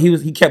boy,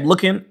 he kept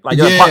looking like,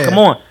 "Yo, Pac, come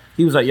on."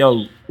 He was like,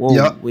 "Yo,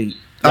 whoa, wait."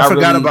 I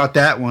forgot about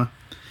that one.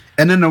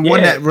 And then the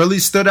one that really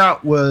stood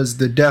out was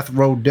the death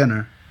row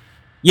dinner.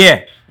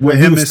 Yeah, with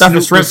him was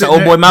stuffing shrimps in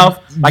old boy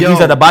mouth, like he was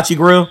at the hibachi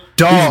grill.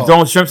 Dog. He was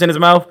throwing shrimps in his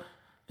mouth.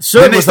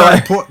 Then they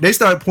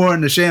started pouring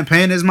the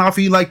champagne in his mouth.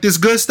 He like, this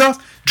good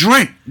stuff?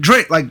 Drink.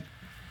 Like,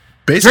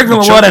 basically.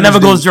 Drink from a well that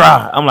never goes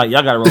dry. I'm like,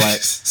 y'all gotta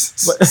relax.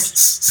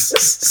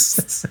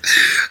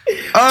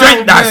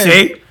 Drink that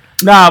shit.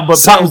 Nah,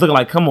 but Pac was looking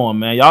like, come on,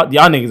 man. Y'all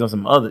niggas on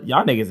some other.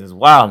 Y'all niggas is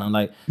wild. And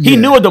like, he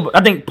knew it. I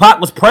think Pac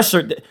was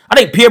pressured. I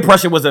think peer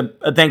pressure was a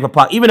thing for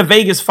Pac. Even the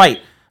Vegas fight.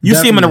 You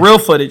see him in the real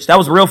footage. That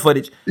was real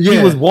footage. Yeah.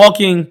 He was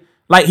walking.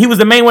 Like, he was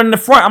the main one in the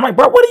front. I'm like,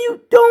 bro, what are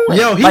you doing?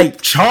 Yo, he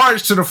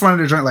charged to the front of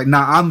the joint. Like,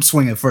 nah, I'm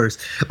swinging first.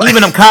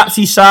 Even them cops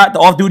he shot, the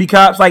off-duty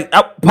cops. Like,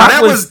 that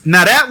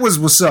was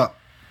what's up,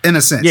 in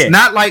a sense. Yeah.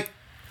 Not like,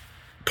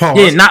 pause.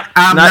 Yeah,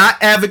 I'm not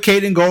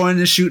advocating going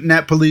and shooting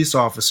at police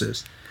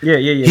officers. Yeah.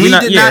 He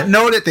did not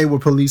know that they were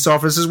police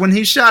officers when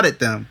he shot at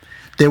them.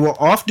 They were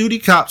off-duty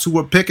cops who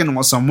were picking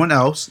on someone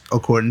else,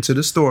 according to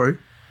the story.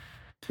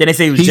 Then they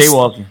say he was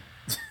jaywalking.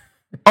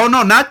 Oh,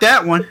 no, not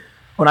that one.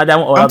 Not that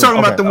one. I'm talking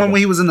about the one when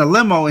he was in the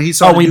limo and he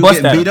saw the dude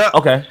getting beat up.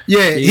 Okay.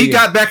 Yeah, he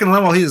got back in the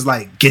limo. He was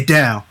like, get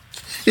down.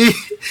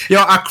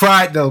 I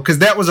cried, though, because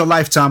that was a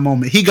lifetime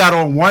moment. He got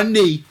on one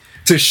knee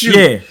to shoot.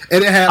 Yeah.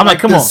 And it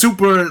had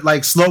super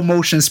slow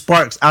motion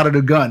sparks out of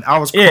the gun. I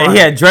was crying. Yeah, he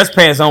had dress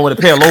pants on with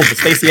a pair of loafers.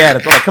 Stacey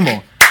Adams. Like, come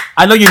on.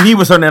 I know your knee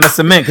was hurting out of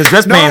cement because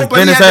dress pants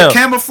thin as hell. He had the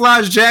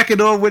camouflage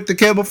jacket on with the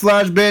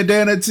camouflage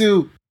bandana,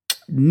 too.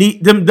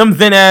 Them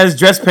thin ass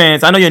dress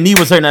pants. I know your knee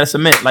was hurting out of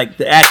cement. Like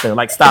the actor.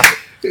 Like, stop it.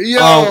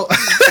 Yo,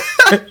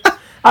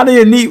 I know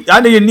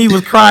your knee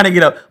was crying to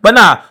get up. But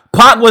nah,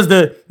 Pac was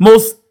the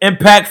most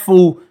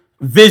impactful,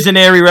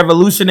 visionary,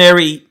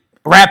 revolutionary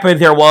rapper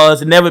there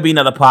was. Never be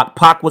another Pac.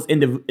 Pac was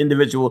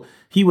individual.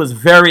 He was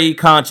very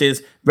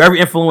conscious, very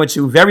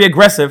influential, very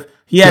aggressive.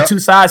 He had two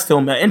sides to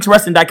him. An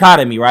interesting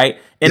dichotomy, right?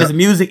 In his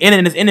music and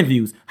in his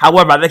interviews.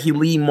 However, I think he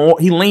leaned more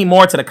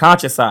to the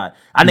conscious side.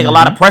 I think a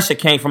lot of pressure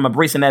came from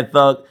embracing that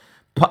thug,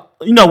 with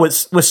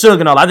Suge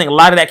and all. I think a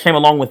lot of that came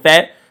along with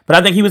that. But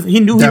I think he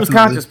knew he was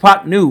conscious.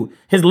 Pac knew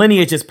his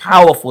lineage is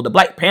powerful. The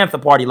Black Panther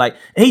Party, and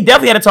he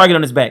definitely had a target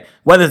on his back.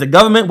 Whether it's the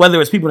government,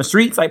 whether it's people in the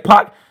streets, like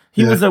Pac,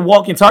 he was a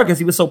walking target because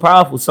he was so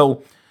powerful.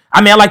 So,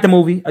 I mean, I like the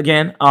movie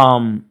again.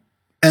 Shout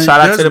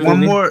out to the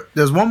movie.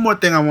 There's one more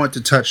thing I want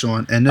to touch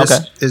on, and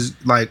this is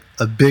like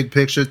a big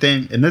picture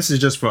thing, and this is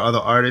just for other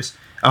artists.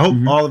 I hope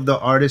all of the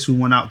artists who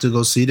went out to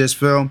go see this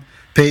film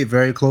paid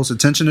very close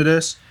attention to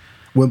this.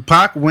 When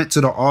Pac went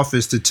to the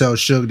office to tell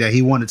Suge that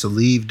he wanted to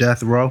leave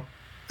Death Row,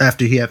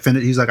 after he had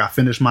finished, he's like, I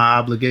finished my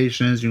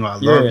obligations. I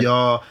love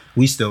y'all.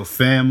 We still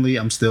family.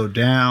 I'm still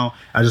down.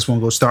 I just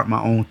want to go start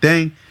my own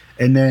thing.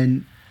 And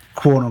then,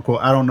 quote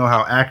unquote, I don't know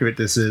how accurate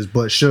this is,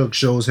 but Suge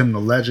shows him the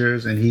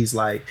ledgers and he's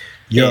like,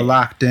 you're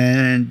locked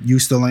in. You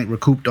still ain't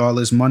recouped all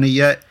this money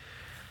yet.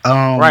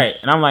 Right.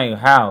 And I'm like,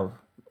 how?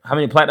 How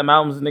many platinum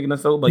albums this nigga done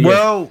sold? But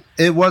well,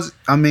 it was,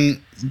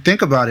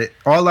 think about it.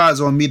 All Eyes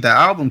on Me, the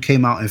album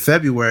came out in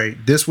February.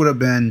 This would have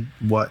been,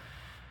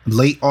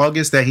 late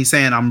August that he's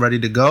saying, I'm ready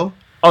to go.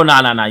 Oh,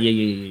 no. Yeah.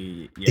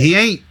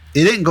 It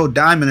didn't go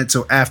diamond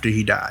until after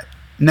he died.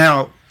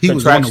 Now, he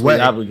was on the Contractually way.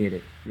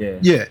 obligated. Yeah.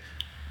 Yeah.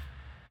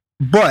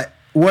 But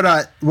what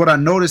I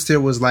noticed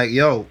here was like,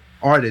 yo,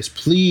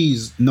 artists,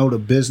 please know the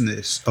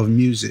business of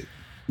music.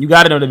 You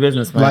got to know the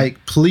business, man.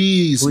 Like,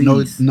 please.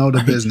 know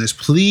the business.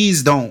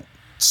 Please don't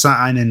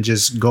sign and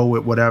just go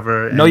with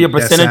whatever. Know your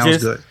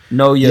percentages.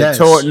 Know your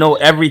tour. Know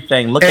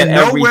everything. Look at everything.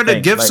 And know where the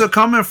gifts are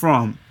coming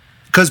from.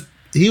 Because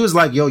he was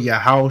like, yo, your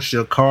house,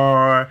 your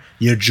car,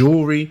 your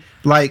jewelry.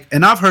 Like,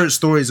 and I've heard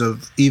stories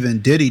of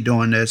even Diddy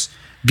doing this,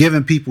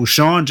 giving people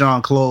Sean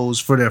John clothes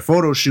for their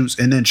photo shoots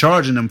and then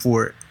charging them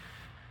for it.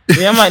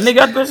 Yeah, I'm like, nigga,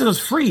 that business was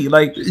free.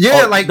 Like,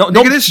 yeah, like, don't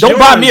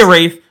buy me a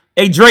Wraith.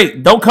 Hey,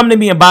 Drake, don't come to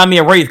me and buy me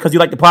a Wraith because you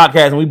like the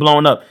podcast and we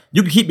blowing up.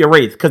 You can keep your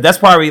Wraith because that's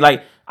probably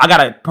like, I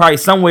gotta probably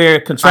somewhere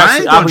contractually. I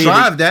ain't gonna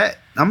drive that.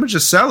 I'm gonna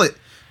just sell it.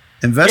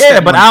 Invest. Yeah,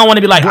 but I don't want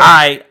to be like, all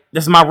right,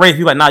 this is my Wraith.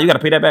 You like, nah, you gotta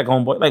pay that back,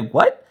 homeboy. Like,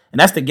 what? And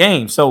that's the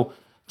game. So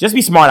just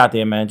be smart out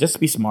there, man. Just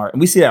be smart.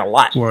 And we see that a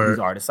lot with these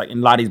artists, like in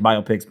a lot of these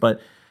biopics.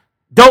 But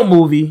dope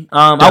movie.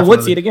 I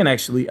would see it again,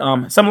 actually.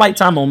 Some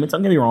Lifetime moments,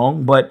 don't get me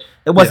wrong, but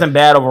it wasn't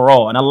bad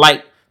overall. And I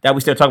like that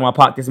we still talking about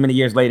Pac this many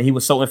years later. He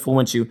was so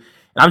influential.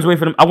 And I'm just waiting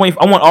for them. I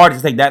want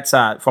artists to take that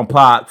side from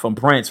Pac, from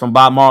Prince, from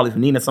Bob Marley,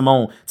 from Nina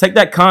Simone. Take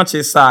that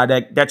conscious side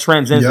that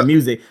transcends the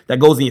music, that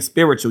goes in your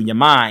spiritual, your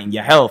mind,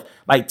 your health.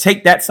 Like,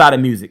 take that side of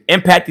music.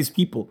 Impact these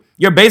people.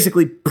 You're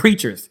basically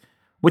preachers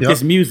with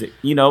this music,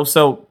 you know?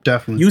 So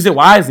definitely use it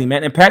wisely,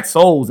 man. Impact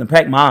souls,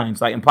 impact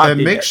minds. Like,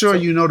 and make sure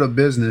you know the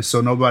business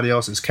so nobody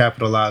else is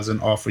capitalizing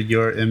off of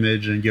your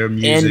image and your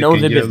music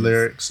and your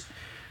lyrics.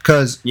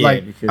 Because,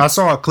 I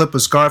saw a clip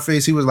of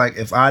Scarface. He was like,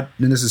 and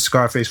this is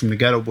Scarface from the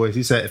Ghetto Boys.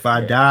 He said, if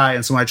I die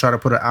and somebody try to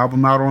put an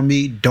album out on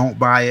me, don't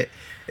buy it.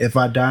 If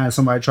I die and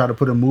somebody try to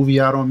put a movie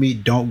out on me,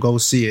 don't go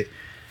see it.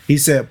 He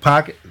said,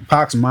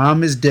 Pac's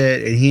mom is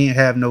dead and he ain't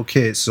have no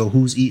kids, so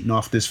who's eating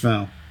off this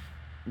film?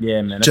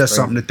 Yeah, man. Just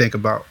something to think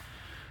about.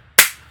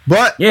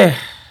 But yeah,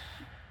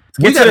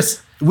 we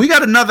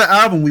got another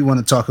album we want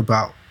to talk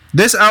about.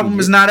 This album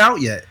is not out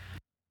yet.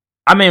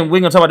 I mean, we're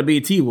going to talk about the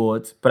BET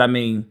Awards, but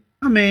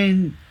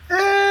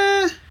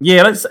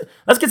yeah, let's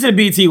get to the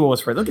BET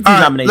Awards first. Let's get to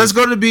the nominations. Let's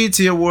go to the BET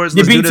Awards.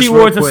 The BET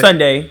Awards is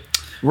Sunday.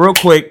 Real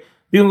quick.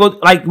 We can go,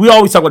 like, we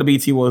always talk about the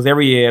BET Awards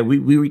every year. We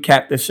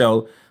recap the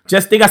show.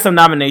 They got some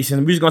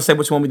nominations. We're just gonna say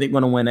which one we think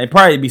going to win. It'd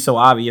probably be so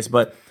obvious,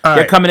 but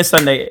they're coming this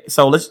Sunday.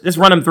 So let's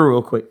run them through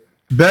real quick.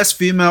 Best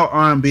Female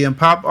R&B and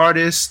Pop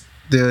Artist.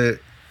 The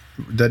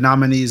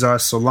nominees are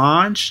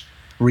Solange,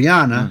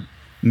 Rihanna,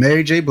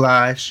 Mary J.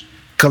 Blige,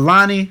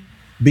 Kehlani,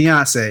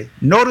 Beyonce.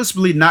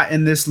 Noticeably not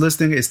in this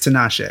listing is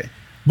Tinashe.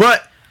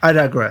 But I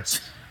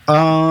digress.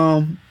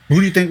 Who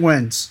do you think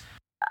wins?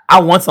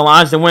 I want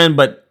Solange to win,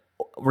 but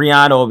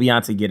Rihanna or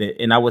Beyonce get it.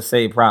 And I would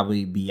say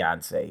probably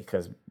Beyonce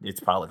because it's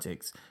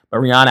politics. But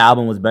Rihanna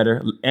album was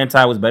better.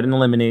 Anti was better than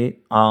Lemonade.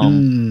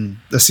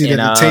 Let's see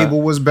that the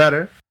table was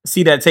better.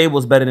 See That Table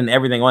was better than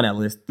everything on that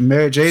list.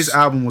 Mary J's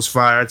album was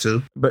fire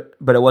too. But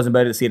it wasn't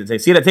better than See That Table.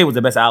 See That Table was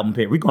the best album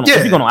period. If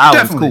we're going on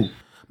albums, cool.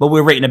 But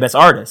we're rating the best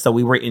artist. So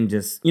we're rating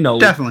just,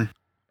 Definitely.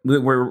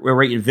 We're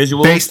rating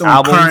visuals, based on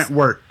albums, current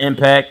work,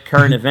 impact,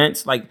 current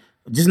events, like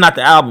just not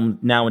the album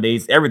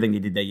nowadays. Everything they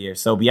did that year.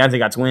 So Beyonce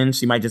got twins.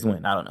 She might just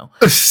win. I don't know.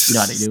 You know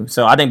how they do.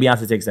 So I think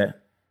Beyonce takes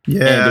that.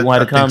 Yeah, and if they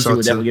wanted to come, she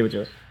would definitely give it to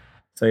her.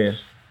 So yeah.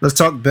 Let's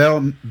talk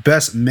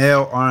best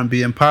male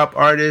R&B and pop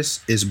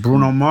artist is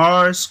Bruno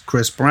Mars,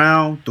 Chris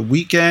Brown, The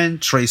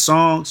Weeknd, Trey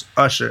Songz,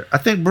 Usher. I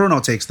think Bruno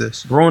takes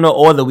this. Bruno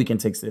or The Weeknd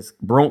takes this.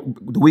 The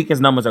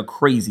Weeknd's numbers are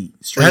crazy.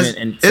 Streaming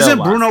and isn't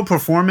Bruno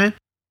performing?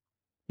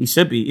 He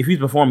should be. If he's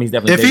performing, he's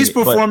definitely. If he's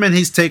performing,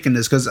 he's taking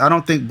this because I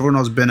don't think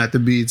Bruno's been at the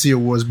BET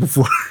Awards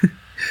before.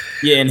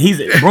 Yeah, and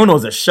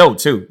Bruno's a show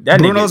too.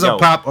 Bruno's a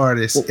pop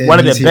artist. One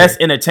of the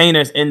best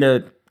entertainers in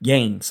the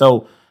game.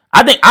 So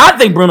I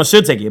think Bruno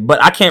should take it,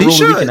 but I can't rule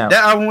The Weeknd out.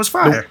 That album was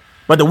fire.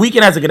 But The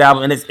Weeknd has a good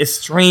album, and it's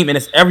streamed and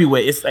it's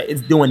everywhere.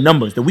 It's doing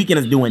numbers. The Weeknd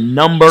is doing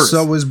numbers.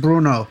 So is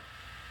Bruno.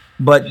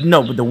 But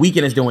The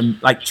Weeknd is doing,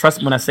 like, trust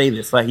me when I say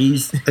this, like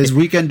is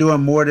Weeknd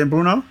doing more than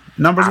Bruno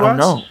numbers wise? I don't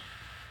know.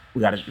 We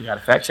gotta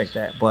fact check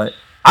that, but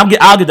I'll get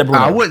the Bruno.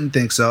 I wouldn't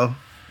think so.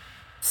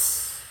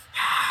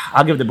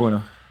 I'll give it to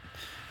Bruno.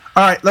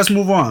 All right, let's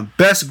move on.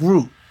 Best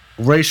group: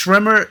 Ray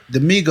Shremmer, The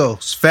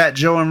Migos, Fat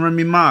Joe and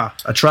Remy Ma,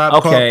 A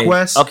Tribe Called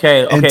Quest,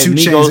 and 2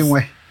 Chainz and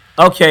Wayne.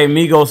 Okay,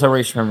 Migos or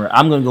Ray Shremmer.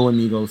 I'm gonna go with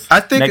Migos. I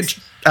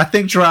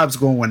think Tribe's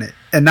gonna win it,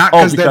 and not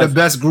because they're the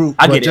best group,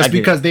 but just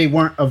because they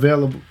weren't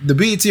available. The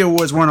BET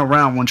Awards weren't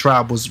around when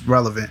Tribe was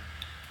relevant,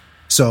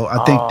 so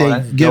I think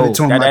they give it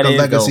to him like a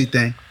legacy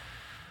thing.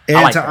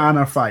 And like to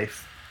honor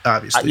Fife,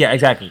 obviously. Yeah,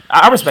 exactly.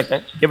 I respect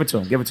that. Give it to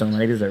him.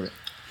 They deserve it.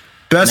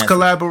 Best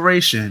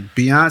collaboration: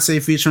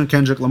 Beyonce featuring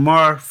Kendrick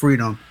Lamar,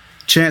 Freedom.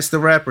 Chance the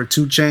Rapper,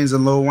 2 Chainz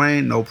and Lil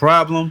Wayne, No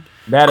Problem.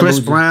 Chris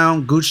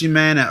Brown, Gucci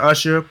Mane and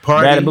Usher,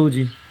 Party.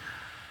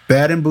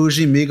 Bad and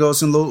Bougie,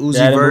 Migos and Lil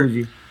Uzi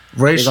Vert.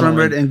 Ray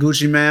Shremmer and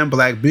Gucci Mane,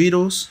 Black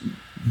Beatles.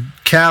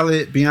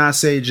 Khaled,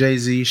 Beyonce,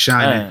 Jay-Z,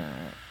 Shining.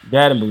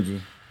 Bad and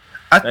Bougie.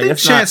 I think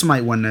Chance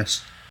might win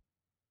this.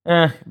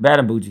 Bad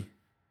and Bougie.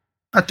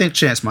 I think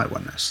Chance might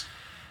win this.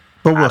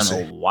 But we'll I don't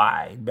see. know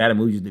why. Bad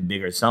Emoji is the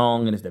bigger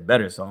song and it's the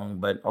better song,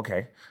 but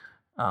okay.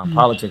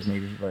 Politics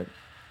maybe, but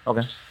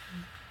okay.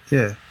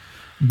 Yeah.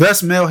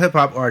 Best male hip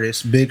hop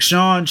artist: Big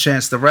Sean,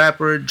 Chance the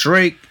Rapper,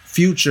 Drake,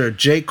 Future,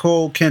 J.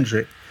 Cole,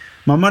 Kendrick.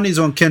 My money's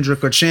on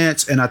Kendrick or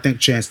Chance, and I think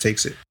Chance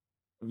takes it.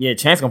 Yeah,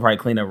 Chance gonna probably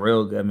clean up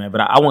real good, man.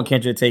 But I want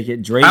Kendrick to take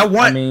it. Drake, I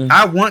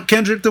want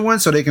Kendrick to win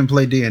so they can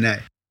play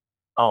DNA.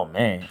 Oh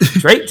man,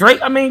 Drake.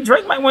 I mean,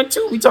 Drake might win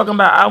too. We talking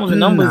about albums and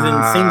numbers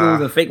and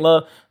singles and fake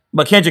love,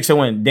 but Kendrick should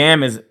win.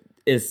 Damn is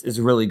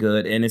really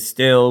good and it's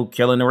still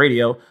killing the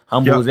radio.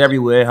 Humble's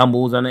everywhere.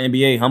 Humble's on the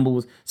NBA.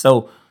 Humble's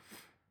so.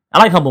 I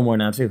like Humble more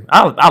now too.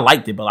 I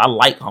liked it, but I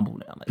like Humble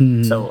now.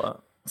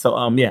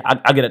 Yeah,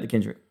 I get it to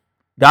Kendrick.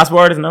 Gospel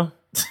artist, no.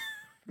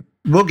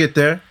 We'll get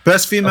there.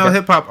 Best female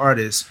hip hop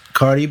artist: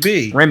 Cardi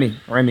B, Remy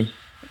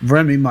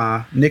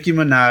Ma, Nicki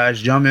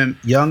Minaj,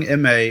 Young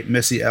M.A.,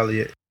 Missy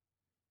Elliott.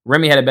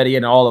 Remy had a better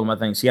year than all of them, I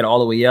think. She had All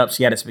the Way Up.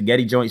 She had a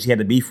spaghetti joint. She had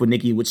the beef with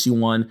Nicki, which she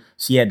won.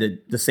 She had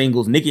the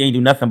singles. Nicki ain't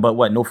do nothing but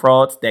what? No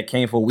Frauds. That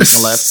came for a week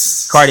and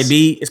left. Cardi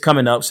B is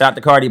coming up. Shout out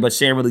to Cardi, but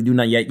she ain't really do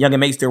nothing yet. Young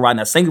M.A. still riding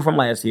a single from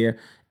last year.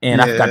 And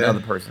I forgot the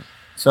other person.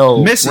 So,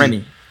 Missy.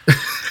 Remy.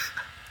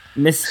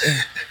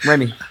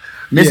 Remy.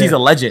 Missy's a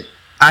legend.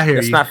 I hear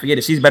Let's you. not forget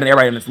it. She's better than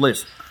everybody on this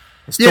list.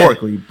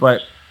 Historically.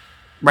 But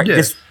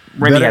this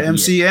Remy better had to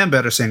MC be it. and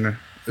better singer.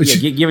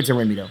 Yeah, give it to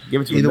Remy, though.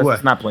 Give it to Either Remy. way.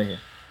 Let's not play here.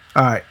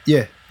 All right,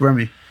 yeah,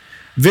 Remy.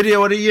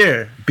 Video of the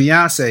year: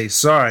 Beyonce,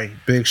 Sorry,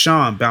 Big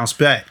Sean, Bounce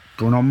Back,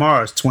 Bruno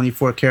Mars,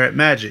 24 Karat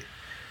Magic,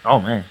 Oh,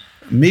 man.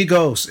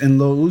 Migos and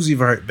Lil Uzi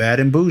Vert, Bad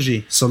and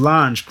Bougie,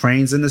 Solange,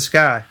 Cranes in the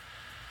Sky.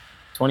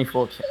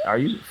 24. Are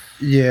you?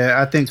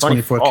 Yeah, I think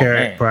 24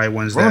 Karat probably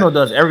wins Bruno that.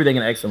 does everything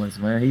in excellence,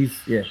 man.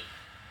 Yeah.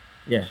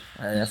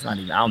 That's not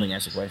even. I don't think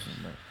that's a question.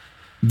 But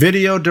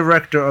Video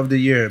Director of the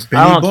Year: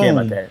 Benny I don't Boom. care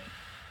about that.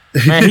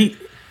 Man, he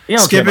don't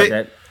Skip care it?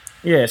 about that.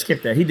 Yeah,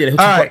 skip that. He did a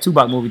right.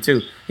 Tupac movie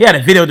too. He had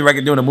a video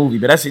director doing a movie,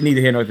 but that's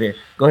neither here nor there.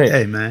 Go ahead.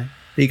 Hey man,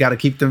 he got to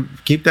keep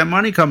that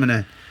money coming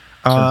in.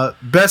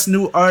 Best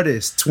New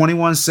Artist: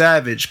 21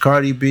 Savage,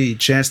 Cardi B,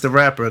 Chance the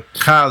Rapper,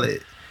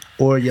 Khaled,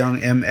 or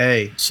Young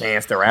M.A.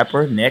 Chance the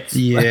Rapper next.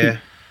 Yeah,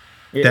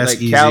 that's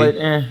like easy.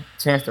 Khaled,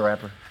 Chance the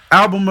Rapper.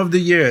 Album of the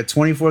Year: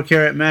 24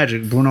 Karat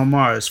Magic, Bruno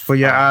Mars, For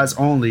Your Eyes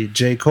Only,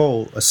 J.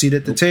 Cole, A Seat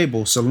at the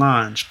Table,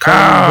 Solange,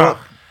 Colin Hook,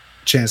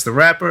 Chance the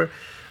Rapper,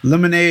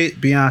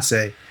 Lemonade,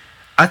 Beyonce.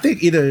 I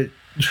think either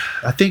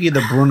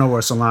Bruno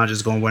or Solange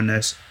is going to win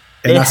this.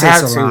 And I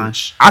say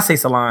Solange. I say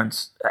Solange.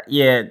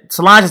 Yeah,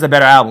 Solange is the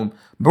better album.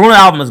 Bruno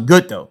album is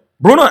good though.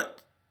 Bruno,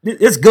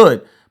 it's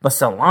good, but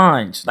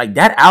Solange, like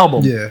that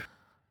album.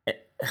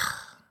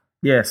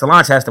 Yeah,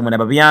 Solange has to win that,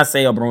 but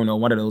Beyonce or Bruno,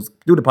 one of those,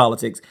 do the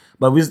politics.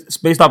 But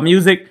based off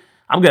music,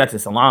 I'm good at the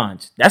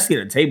Solange. That Seat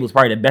at the Table is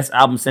probably the best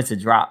album since it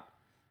dropped.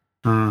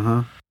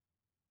 Uh-huh.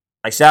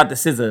 Like, shout out to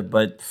SZA,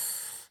 but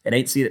it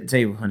ain't Seat at the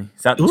Table, honey.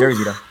 It's out to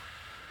Jersey, though.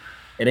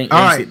 It ain't.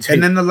 All right,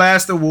 and then the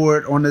last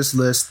award on this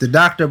list, the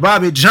Dr.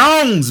 Bobby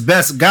Jones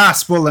Best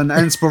Gospel and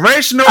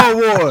Inspirational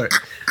Award.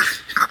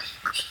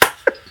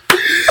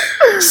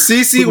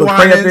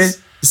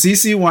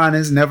 CeCe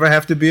Winans, Never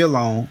Have to Be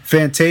Alone.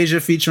 Fantasia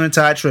featuring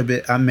Ty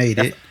Tribbett, I Made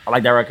It. I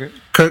like that record.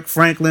 Kirk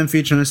Franklin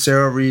featuring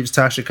Sarah Reeves,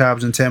 Tasha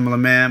Cobbs, and Tamala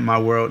Mann, My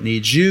World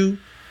Needs You.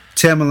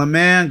 Tamala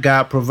Mann,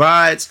 God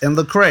Provides. And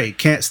Lecrae,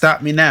 Can't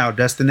Stop Me Now,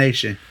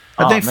 Destination.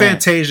 I think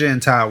Fantasia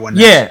and Ty won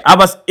that. Yeah,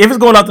 if it's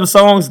going off them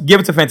songs,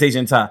 give it to Fantasia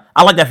and Ty.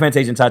 I like that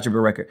Fantasia and Ty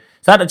Tribbett record.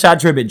 Shout out to Ty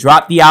Tribbett.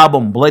 Drop the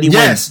album, Bloody Wings.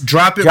 Yes,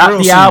 drop it drop real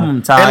the soon.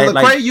 album, Ty. And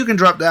Lecrae, you can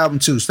drop the album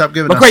too. Stop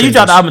giving us Lecrae, you singles.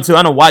 dropped the album too.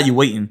 I know why you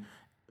waiting.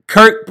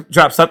 Kirk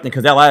dropped something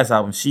because that last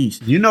album,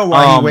 sheesh. You know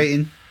why he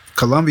waiting.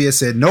 Columbia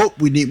said, nope,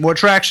 we need more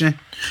traction.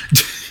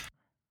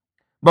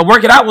 But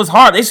Work It Out was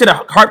hard. They should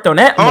have harped on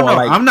that more. No,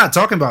 I'm not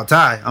talking about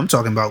Ty. I'm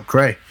talking about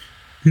Cray.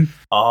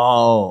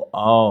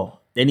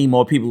 They need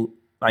more people.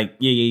 Like,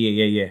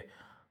 yeah.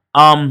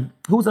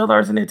 Who's the other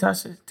artist in there,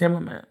 Tasha?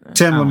 Tamala Mann.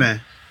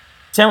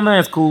 Tamala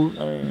Mann's cool.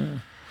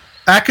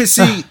 I could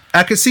see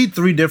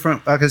three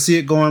different. I could see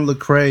it going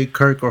Lecrae,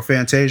 Kirk, or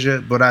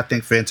Fantasia, but I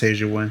think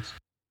Fantasia wins.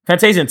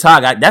 Fantasia and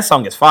Ty, that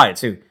song is fire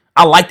too.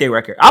 I like their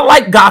record. I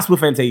like gospel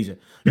Fantasia.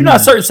 You know how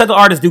certain secular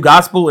artists do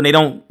gospel and they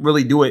don't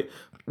really do it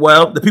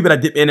well. The people that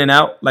dip in and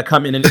out, like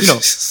come in and like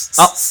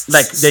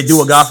they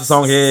do a gospel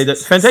song here.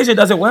 Fantasia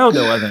does it well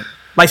though. I think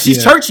like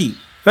she's churchy.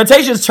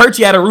 Fantasia's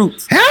churchy at her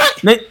roots.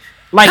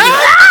 Like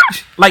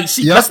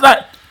she. Let's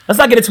not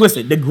get it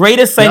twisted. The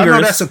greatest singer. I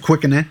know that's a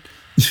quickening.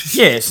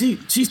 Yeah,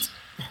 she's.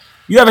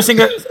 You ever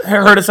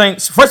heard her sing?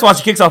 First of all,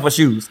 she kicks off her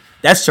shoes.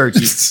 That's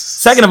churchy.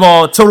 Second of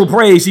all, total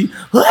praise. She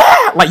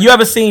like you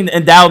ever seen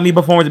Endow Me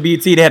performance at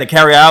BET? They had to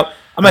carry out.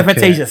 I'm like,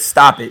 Fantasia,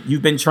 stop it.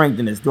 You've been trained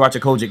in this throughout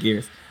your Kojic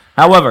years.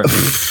 However,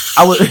 that's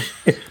how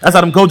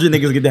them Kojic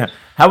niggas get down.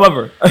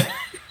 However,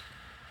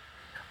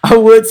 I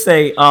would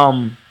say,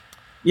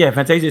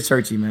 Fantasia is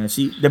churchy, man.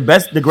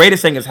 The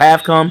greatest singers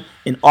have come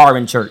and are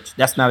in church.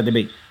 That's not a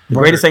debate. The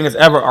greatest singers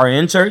ever are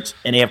in church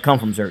and they have come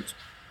from church.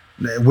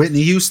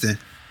 Whitney Houston,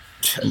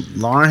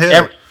 Lauryn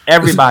Hill,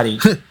 Everybody.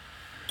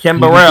 Kim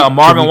Can we Burrell, keep-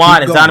 Marvin can we keep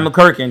Winans, Donnie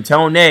going? McClurkin,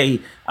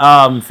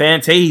 Tone,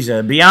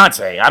 Fantasia,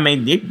 Beyonce. I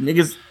mean, they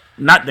niggas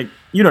not the,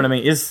 you know what I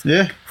mean? It's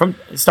Yeah. from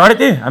started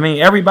there. I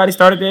mean, everybody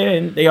started there,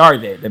 and they are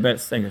there, the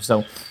best singers.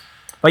 So,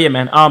 but yeah,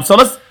 man. So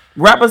let's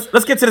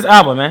let's get to this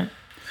album, man.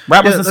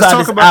 Wrap us Yeah, let's inside talk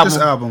this about album.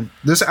 this album.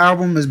 This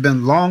album has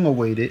been long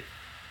awaited.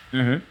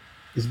 Mm-hmm.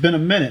 It's been a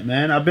minute,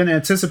 man. I've been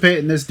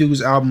anticipating this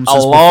dude's album A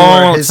since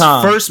long before his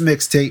time. first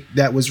mixtape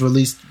that was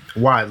released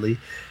widely.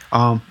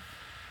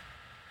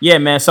 Yeah,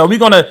 man. So we're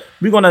gonna flip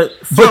But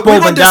we're over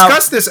going to and down.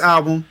 discuss this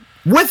album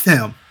with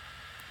him.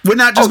 We're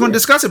not just Oh, going yeah. to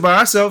discuss it by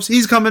ourselves.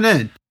 He's coming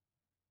in.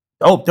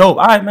 Dope. All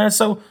right, man.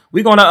 So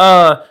we're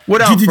gonna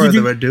Without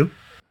further ado,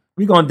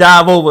 we're gonna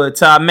dive over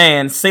to our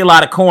man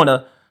Selah the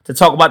Corner to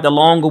talk about the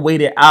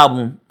long-awaited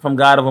album from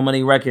God Over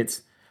Money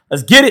Records.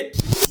 Let's get it.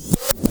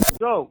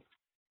 So,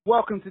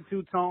 welcome to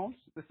Two Tones.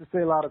 This is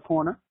Selah the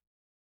Corner.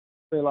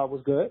 Selah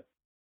was good.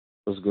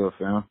 What's good,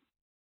 fam?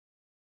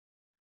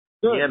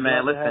 Good. Yeah,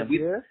 man, Glad to listen, have we-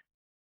 you here.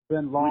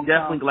 Been long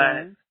definitely time glad.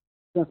 friends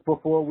since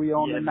before we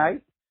owned Yeah. the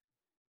night.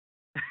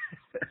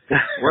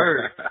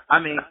 Word. I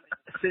mean,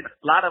 since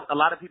a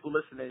lot of people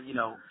listening, you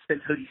know,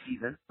 since hoodie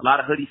season, a lot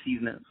of hoodie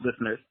season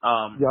listeners.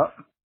 Yup.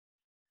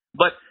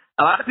 But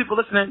a lot of people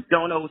listening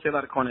don't know who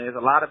Selah the Corner is. A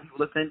lot of people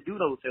listening do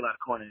know who Selah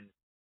the Corner is.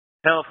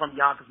 Hell from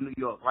Yonkers, New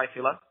York, right,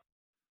 Selah?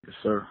 Yes,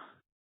 sir.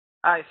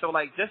 All right, so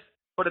like just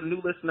for the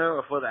new listener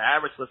or for the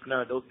average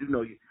listener, those who do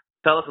know you,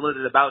 tell us a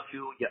little bit about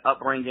you, your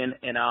upbringing,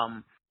 and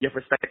your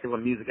perspective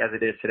on music as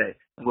it is today,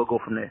 and we'll go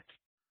from there.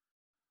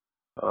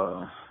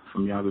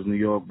 From Yonkers, New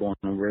York, born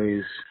and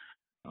raised.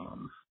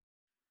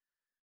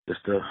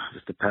 Just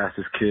a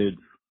pastor's kid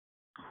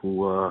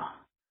who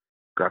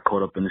got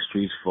caught up in the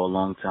streets for a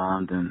long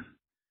time, then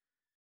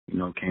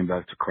came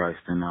back to Christ,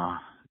 and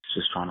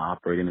just trying to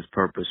operate in His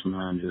purpose,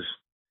 man. Just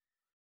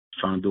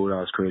trying to do what I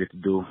was created to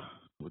do,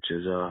 which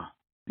is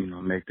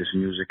make this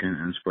music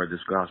and spread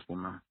this gospel,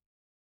 man.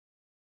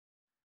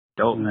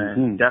 Dope,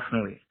 man.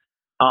 Definitely.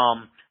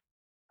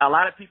 A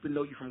lot of people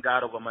know you from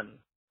God Over Money,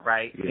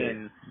 right? Yeah.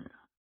 And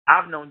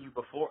I've known you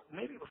before.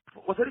 Maybe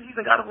before. Was it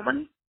even God Over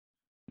Money?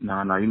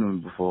 Nah, you knew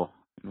me before.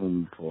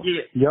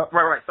 Yeah. Yep.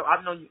 Right. So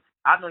I've known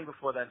you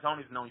before that.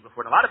 Tony's known you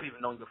before that. A lot of people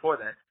have known you before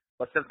that.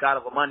 But since God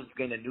Over Money, you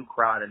gained a new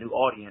crowd, a new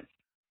audience.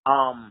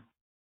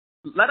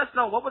 Let us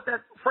know, what was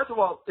that? First of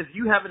all, if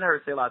you haven't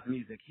heard Selah's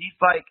music, he's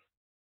like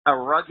a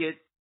rugged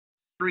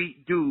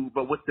street dude,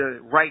 but with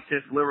the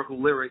righteous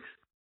lyrical lyrics,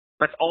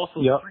 that's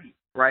also street,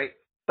 right?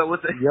 So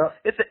it's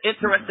an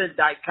interesting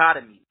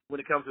dichotomy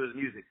when it comes to his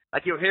music.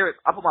 Like, you'll hear it.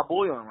 I put my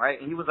boy on, right?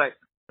 And he was like,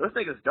 this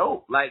nigga's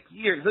dope. Like,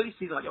 he hears hoodie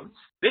season, like, yo, he's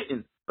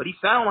spitting. But he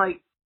sound like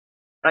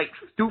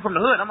dude from the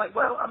hood. I'm like,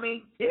 well, I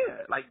mean,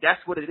 yeah, like,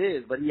 that's what it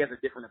is. But he has a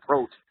different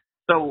approach.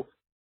 So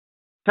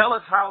tell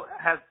us how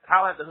has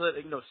the hood,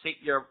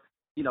 shaped your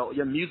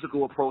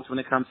musical approach when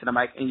it comes to the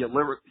mic and your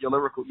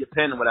lyrical, your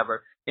pen or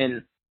whatever.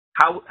 And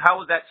how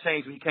has that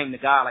changed when you came to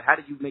God? Like, how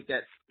did you make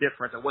that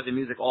difference? Or was your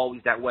music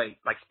always that way,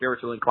 like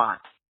spiritual inclined?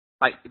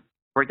 Like,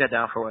 break that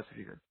down for us if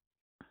you could.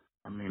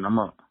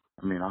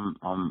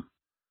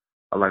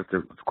 I like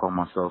to call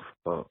myself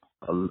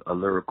a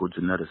lyrical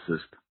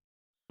geneticist.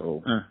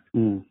 So,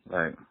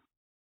 like,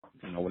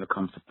 when it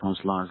comes to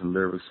punchlines and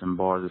lyrics and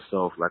bars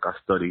itself, like, I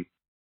study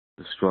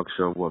the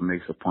structure of what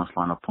makes a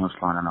punchline,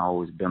 and I've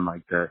always been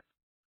like that.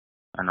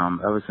 And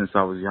ever since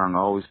I was young, I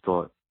always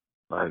thought,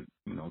 like,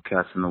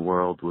 cats in the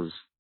world was,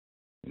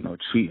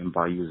 cheating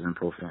by using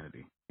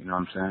profanity. You know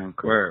what I'm saying?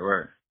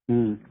 Word.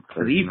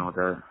 Because,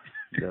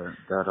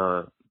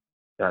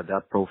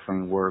 that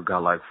profane word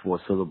got like 4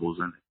 syllables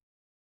in it.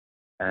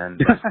 And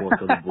that's 4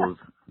 syllables.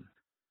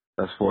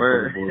 That's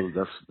 4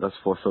 syllables. That's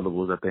 4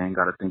 syllables that they ain't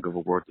got to think of a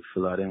word to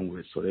fill that in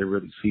with. So they're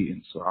really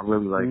cheating. So I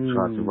really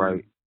tried to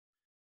write.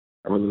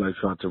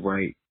 Tried to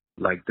write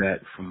like that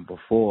from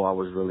before. I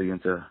was really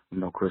into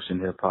Christian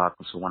hip hop.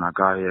 So when I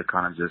got here, it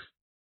kind of just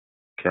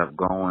kept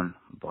going.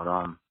 But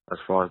as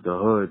far as the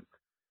hood,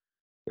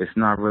 it's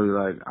not really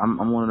like I'm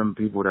one of them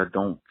people that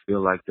don't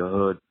feel like the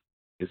hood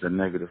is a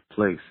negative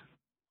place.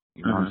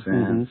 You know what I'm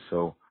saying?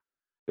 So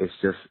it's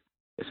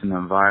an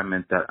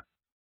environment that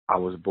I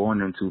was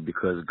born into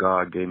because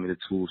God gave me the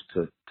tools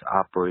to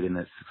operate in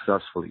it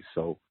successfully.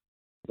 So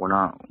when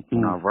I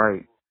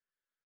write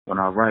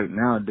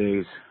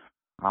nowadays,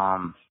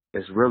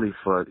 it's really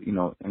for,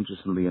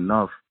 interestingly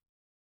enough,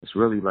 it's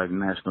really like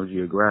National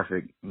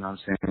Geographic, you know what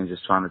I'm saying?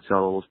 Just trying to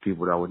tell those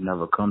people that would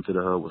never come to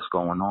the hood what's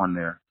going on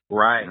there.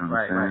 Right, you know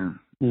what I'm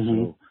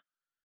saying?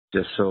 So,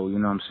 just so, you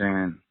know what I'm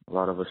saying, a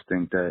lot of us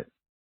think that,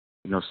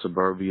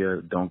 suburbia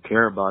don't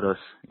care about us,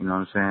 you know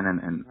what I'm saying?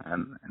 And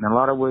in a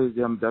lot of ways,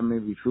 that may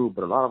be true,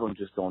 but a lot of them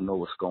just don't know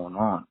what's going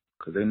on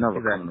because they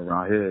never coming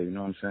around here, you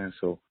know what I'm saying?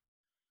 So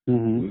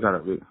we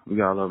gotta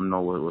let them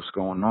know what's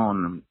going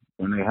on. And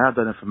when they have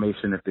that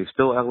information, if they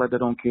still act like they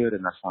don't care,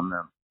 then that's on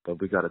them. But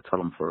we gotta tell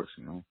them first,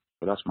 So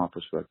that's my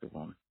perspective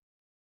on it.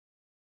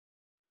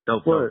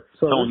 Dope.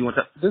 So you want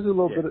to? this is a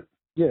little bit.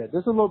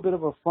 This is a little bit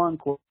of a fun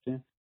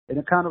question, and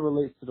it kind of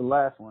relates to the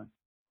last one.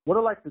 What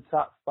are like the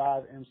top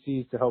 5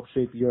 MCs to help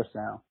shape your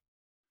sound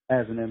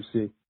as an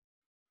MC?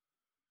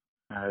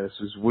 It's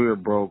just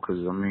weird, bro.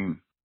 Because I mean,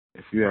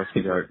 if you asked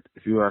me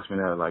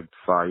that like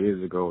 5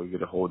 years ago, you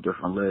get a whole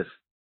different list.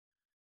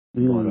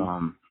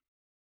 Mm.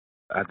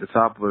 But at the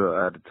top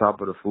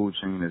of the food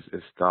chain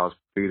is Styles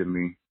P to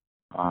me.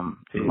 A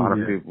lot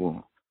of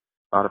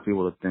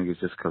people would think it's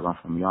just because I'm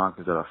from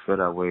Yonkers that I feel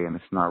that way, and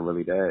it's not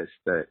really that. It's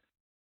that,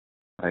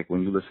 like,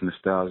 when you listen to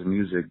Styles'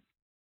 music,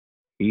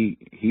 he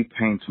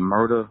paints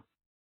murder,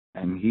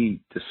 and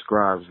he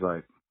describes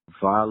like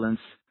violence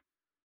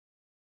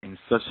in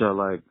such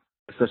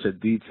a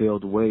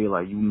detailed way.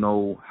 Like, you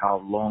know how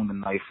long the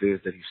knife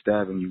is that he's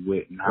stabbing you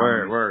with, and how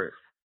Word.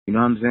 you know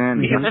what I'm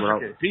saying?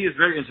 He is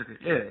very intricate.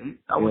 Yeah,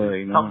 I was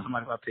talking to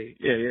somebody about P.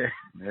 Yeah.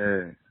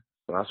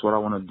 So that's what I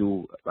want to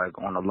do, like,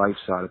 on the life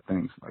side of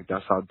things. Like,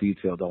 that's how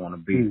detailed I want to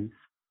be.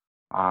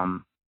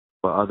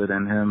 But other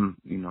than him,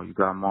 you know, you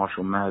got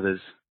Marshall Mathers.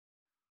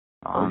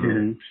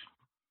 And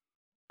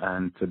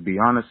to be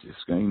honest, it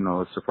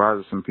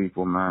surprises some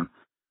people, man.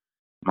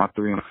 My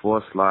 3 and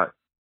 4 slot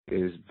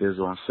is Biz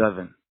on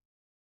 7.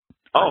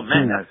 Oh,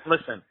 man,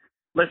 listen.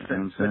 Let me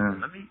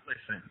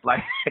listen. Like,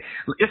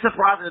 it's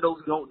surprising to those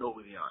who don't know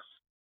who they are.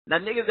 Now,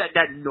 niggas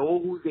that know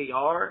who they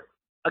are,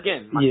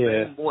 again, my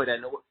same boy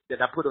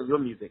that I put on your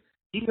music,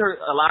 he heard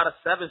a lot of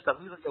 7 stuff.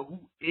 He's like, yo, who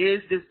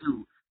is this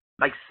dude?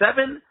 Like,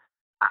 7,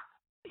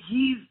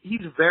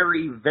 he's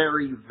very,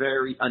 very,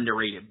 very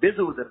underrated.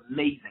 Bizzle was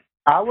amazing.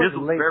 I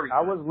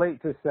was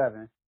late to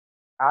 7.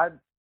 I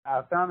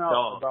found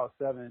out about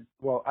 7.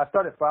 Well, I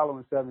started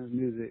following 7's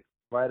music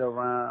right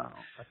around,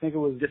 I think it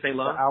was This Ain't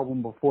Love? the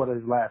album before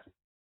his last one.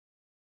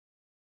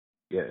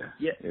 Yeah.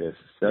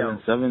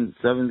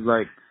 7's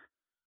like,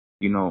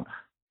 you know,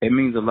 it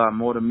means a lot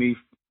more to me,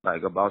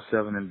 like, about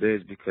 7 and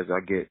Biz, because I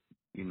get,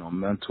 you know,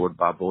 mentored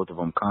by both of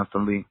them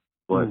constantly.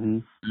 But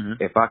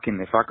if I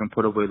can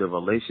put away the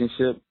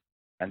relationship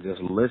and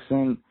just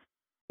listen,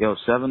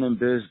 7 and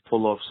Biz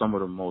pull off some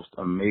of the most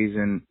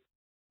amazing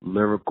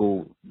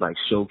lyrical, like,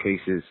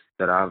 showcases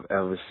that I've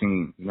ever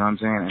seen. You know what I'm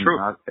saying?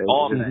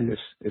 And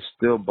it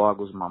still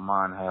boggles my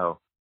mind how,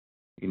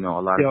 you know,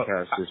 a lot of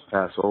cats just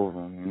pass over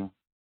them, you know?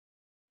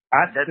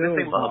 I still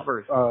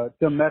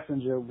The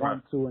Messenger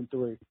 1, 2, and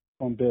 3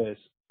 from Biz.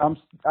 I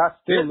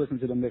still listen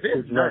to the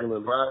mixtapes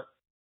regularly. Bro.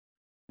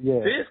 Yeah.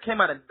 Biz came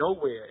out of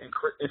nowhere in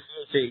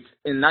CHH,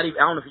 and not even,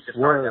 I don't know if he just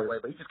started that way,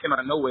 but he just came out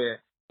of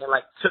nowhere and,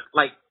 like, took,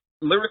 like,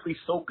 lyrically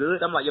so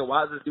good. I'm like, yo,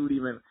 why is this dude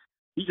even,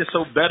 he's just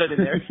so better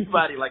than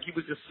everybody. Like, he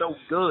was just so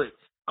good.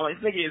 I'm like,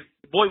 this nigga is,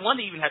 Boy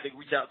Wonder even had to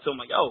reach out to him,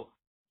 like, yo,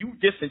 you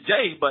dissing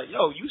Jay, but,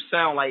 yo, you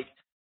sound like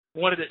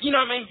one of the, you know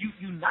what I mean?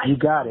 You nice. You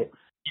got it.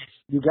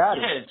 You got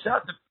it.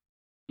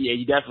 Yeah,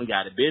 you definitely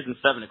got it. Biz and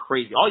 7 are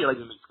crazy. All your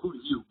ladies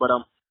including you. But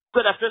who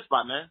that fifth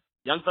spot, man?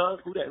 Young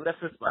Thug? Who that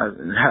fifth spot?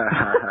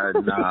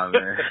 Nah,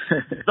 man.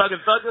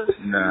 Thugger?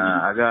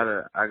 Nah, I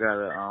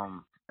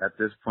gotta at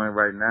this point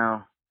right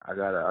now, I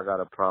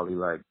gotta probably,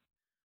 like,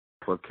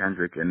 put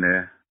Kendrick in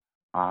there.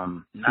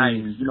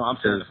 Nice. You know, I'm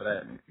saying for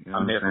that. You know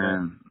I'm here for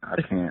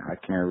that. I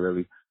can't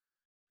really,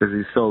 because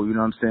he's so, you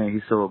know what I'm saying,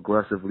 he's so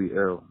aggressively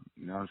ill.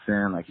 You know what I'm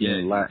saying? Like, he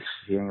ain't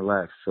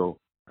lax. So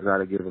I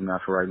gotta give him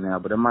that for right now.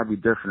 But it might be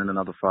different in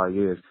another 5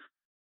 years.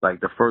 Like,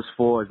 the first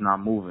 4 is not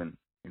moving.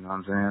 You know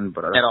what I'm saying?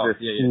 But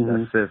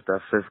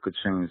that fifth could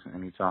change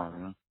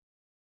anytime,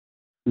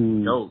 you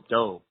know?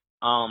 Dope.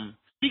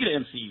 Speaking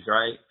of MCs,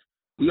 right?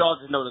 We all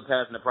just know the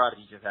Passing the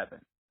Prodigy just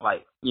happened.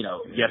 Like, you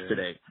know,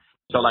 yesterday.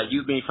 So, like,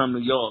 you being from New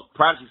York,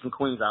 Prodigy's from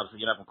Queens, obviously,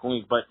 you're not from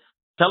Queens, but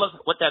tell us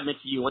what that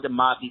meant to you, what did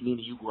Mobb Deep mean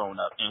to you growing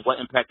up, and what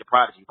impacted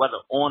Prodigy, whether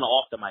on or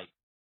off the mic,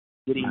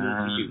 did he mean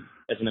to you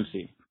as an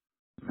MC?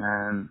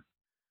 Man,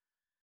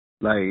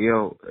 like,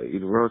 yo,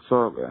 real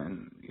talk,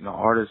 and, you know,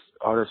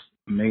 artists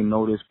may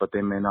know this, but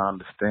they may not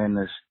understand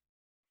this.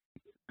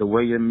 The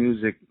way your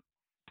music,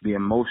 the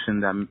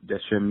emotion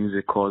that your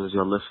music causes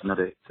your listener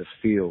to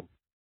feel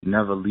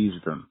never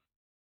leaves them.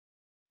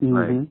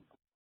 Like,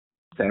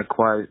 the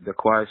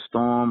quiet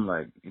storm,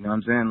 like, you know what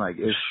I'm saying? Like,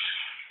 it's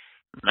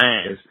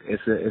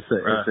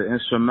an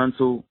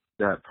instrumental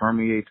that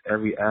permeates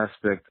every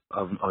aspect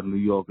of New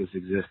York's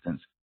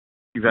existence.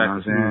 Exactly. You know what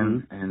I'm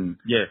saying? And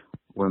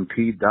when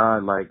P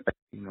died, like,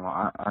 you know,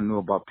 I knew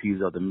about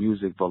P's other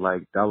music, but,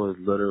 like, that was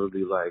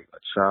literally like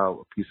a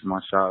piece of my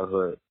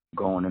childhood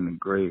going in the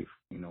grave,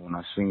 you know, when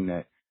I seen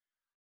that.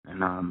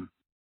 And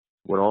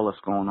with all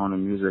that's going on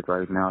in music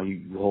right now,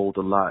 you hold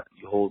a lot.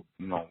 You hold,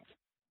 you know,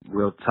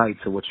 real tight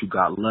to what you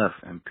got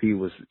left. And P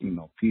was, you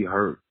know, P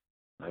hurt.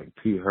 Like,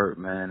 P hurt,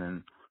 man.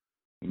 And,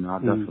 you know,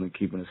 I'm definitely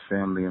keeping his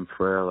family in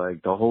prayer.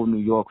 Like, the whole New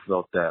York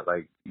felt that.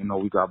 Like, you know,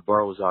 we got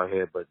boroughs out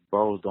here, but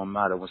boroughs don't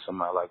matter when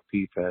somebody like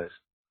P passed.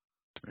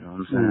 You know what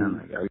I'm saying?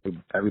 Like,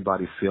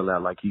 everybody feel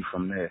that like he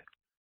from there.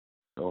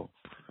 So,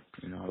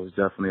 you know, it was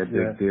definitely a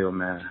big deal,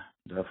 man.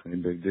 Definitely a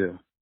big deal.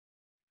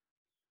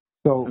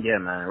 So, yeah,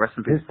 man. Rest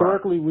in peace.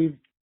 Historically,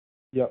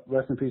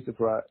 rest in peace to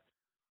Prod.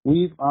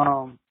 We've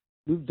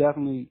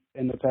definitely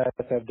in the past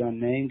have done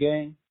name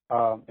game.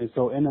 And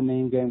so in the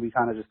name game, we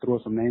kind of just throw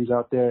some names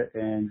out there,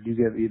 and you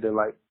give either,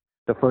 like,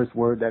 the first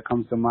word that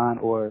comes to mind,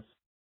 or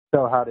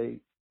tell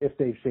if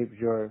they've shaped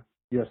your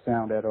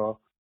sound at all.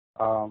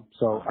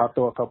 So I'll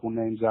throw a couple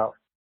names out.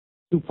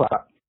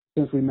 Tupac.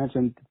 Since we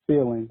mentioned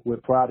feeling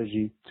with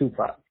Prodigy,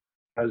 Tupac.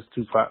 That is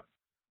Tupac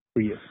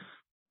for you.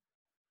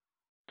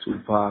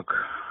 Tupac,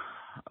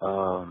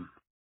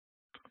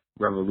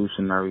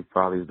 revolutionary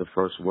probably is the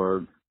first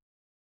word.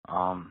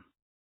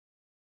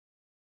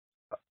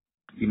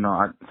 You know,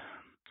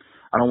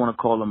 I don't want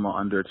to call him an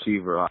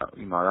underachiever.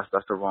 You know,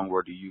 that's the wrong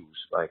word to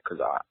use. Like, cause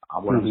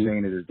what I'm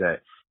saying is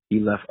that he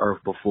left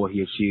Earth before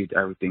he achieved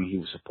everything he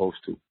was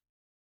supposed to.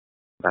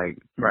 Like,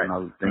 right. when I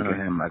was thinking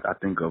him, like I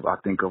think of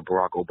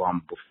Barack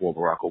Obama before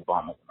Barack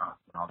Obama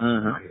when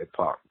I hear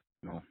Pac.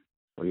 You know,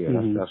 so yeah,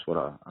 that's what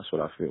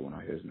I feel when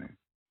I hear his name.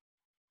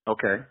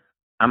 Okay,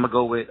 I'm gonna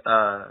go with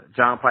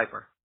John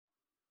Piper.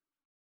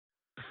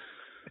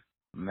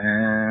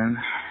 Man.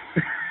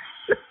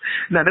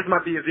 Now this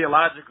might be a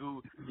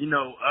theological,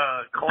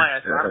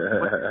 class.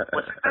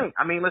 What you think?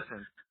 I mean,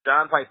 listen,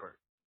 John Piper.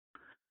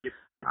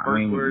 I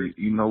mean,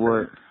 you know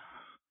what?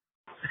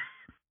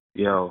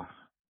 Yo,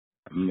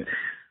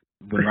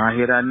 when I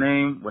hear that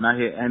name, when I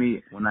hear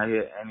any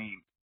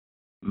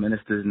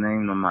minister's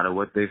name, no matter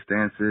what their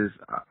stance is,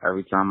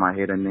 every time I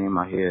hear the name,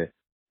 I hear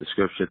the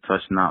scripture,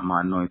 "Touch not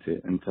my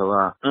anointed."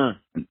 Because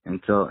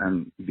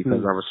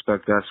I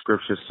respect that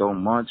scripture so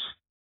much,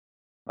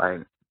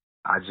 like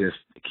I just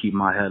keep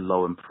my head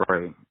low and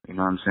pray. You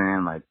know what I'm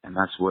saying? Like, and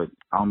that's what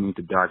I don't mean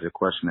to dodge your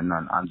question or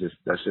nothing.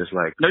 That's just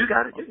like no, you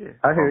got it. Yeah.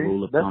 I hear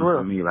you. That's real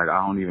for me. Like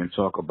I don't even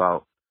talk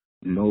about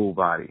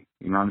nobody.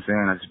 You know what I'm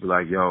saying? I just be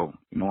like, yo,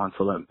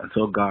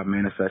 until God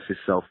manifests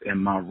Himself in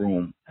my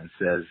room and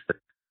says,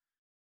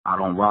 I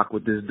don't rock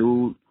with this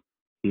dude.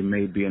 He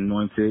may be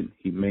anointed,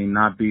 he may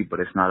not be, but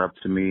it's not up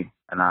to me.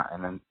 And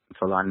then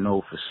until I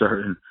know for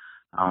certain,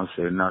 I don't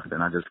say nothing.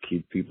 I just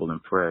keep people in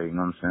prayer. You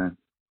know what I'm saying?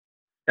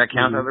 That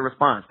counts as a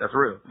response. That's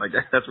real. Like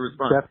that's a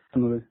response.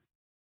 Definitely.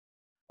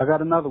 I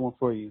got another one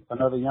for you.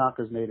 Another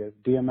Yonkers native,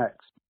 DMX.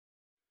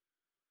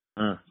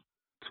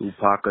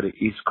 Tupac of the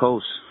East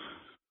Coast.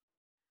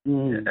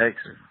 Yeah,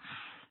 excellent.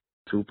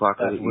 Tupac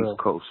of the real.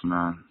 East Coast,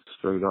 man.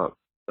 Straight up.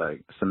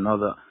 Like it's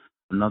another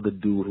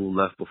dude who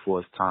left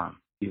before his time,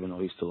 even though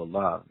he's still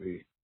alive.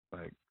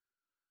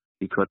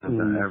 He could have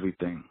done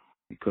everything.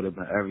 He could have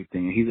been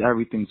everything. And he's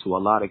everything to a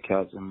lot of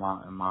cats in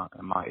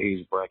my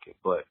age bracket,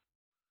 but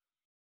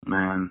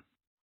man,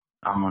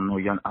 I don't know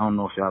if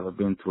y'all ever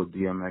been to a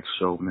DMX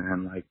show,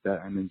 man. Like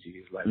that energy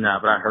is like. Nah,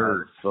 but I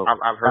heard. So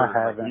I've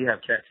heard. Like, you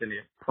have cats in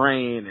there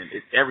praying and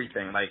it's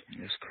everything. Like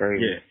it's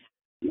crazy.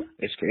 Yeah.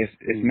 It's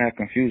not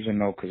confusing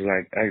though, cause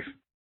like X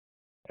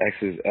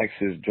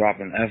is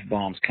dropping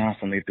F-bombs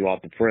constantly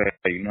throughout the prayer.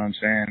 You know what I'm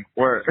saying?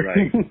 Word.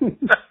 Like,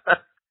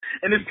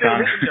 and it's still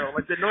hitting though.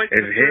 Like the noise is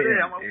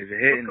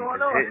hitting.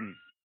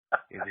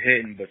 It's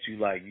hitting, but you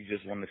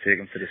just want to take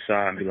him to the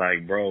side and be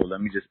like, bro,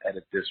 let me just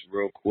edit this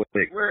real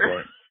quick.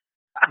 Word.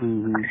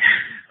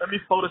 Let me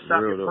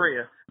Photoshop your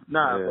prayer.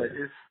 Nah, yeah. but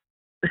it's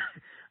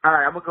all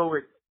right. I'm gonna go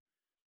with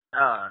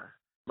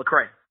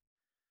Lecrae.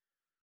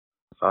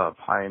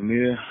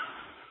 Pioneer.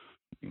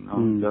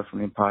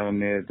 Definitely a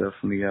pioneer.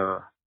 Definitely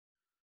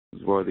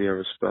is worthy of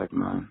respect,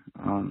 man.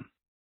 A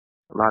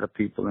lot of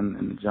people in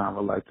the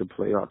genre like to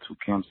play our two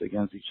camps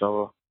against each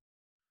other.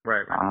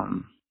 Right.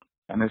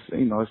 And it's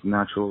it's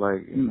natural,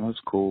 like it's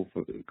cool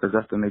because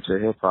that's the nature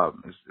of hip hop.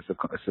 It's a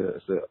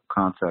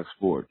contact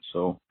sport,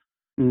 so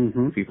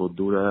people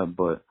do that,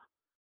 but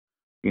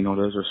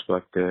there's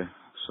respect there.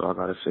 So I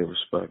gotta say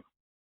respect.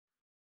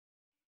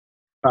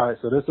 All right,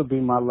 so this will be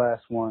my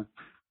last one,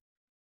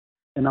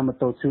 and I'm gonna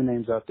throw two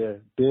names out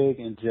there: Big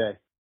and Jay.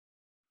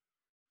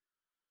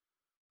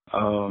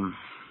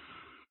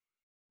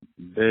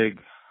 Big,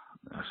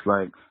 it's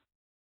like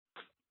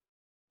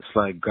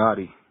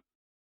Gotti.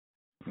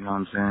 You know what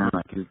I'm saying?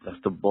 Like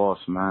that's the boss,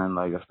 man.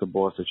 Like that's the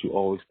boss that you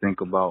always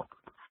think about.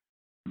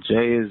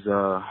 Jay is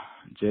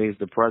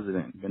the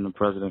president. Been the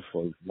president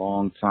for a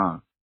long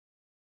time.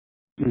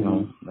 You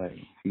know, like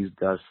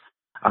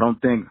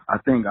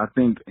I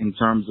think in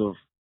terms of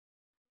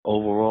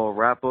overall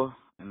rapper,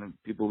 and the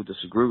people who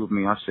disagree with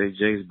me, I say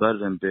Jay's better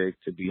than Big,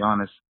 to be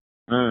honest.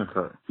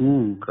 Because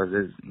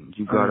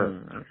you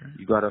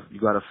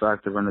gotta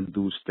factor in the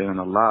dude staying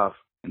alive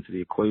into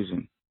the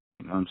equation.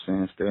 You know what I'm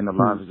saying? Staying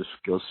alive is a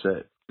skill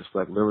set, just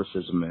like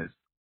lyricism is.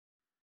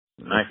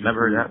 Nice, never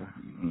heard that.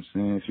 You know what I'm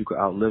saying? If you could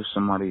outlive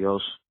somebody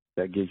else,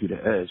 that gives you the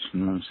edge. You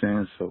know what I'm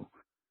saying? So,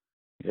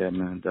 yeah,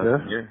 man,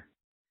 definitely. Yeah.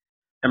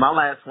 And my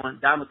last one,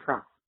 Donald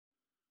Trump.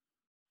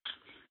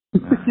 He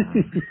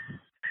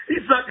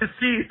sucked his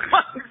teeth.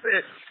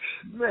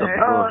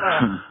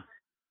 Man.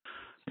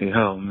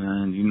 Yo,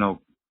 man,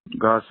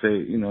 God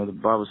say, the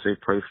Bible say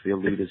pray for your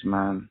leaders,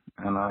 man.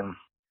 And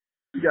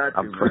you got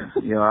to, man.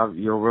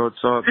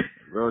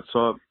 Real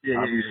talk. Yeah,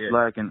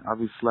 I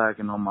be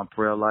slacking on my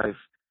prayer life,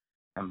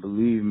 and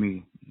believe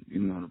me,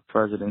 the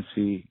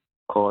presidency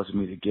caused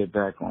me to get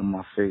back on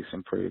my face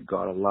and pray to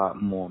God a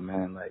lot more,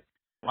 man. Like,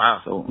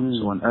 wow. So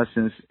in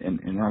essence,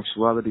 in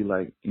actuality,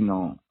 like,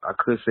 I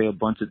could say a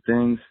bunch of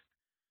things,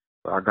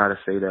 but I gotta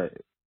say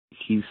that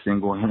he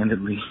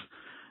single-handedly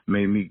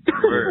made me get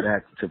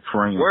back to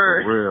praying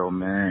for real,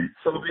 man.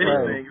 So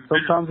many things.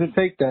 Sometimes it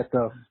take that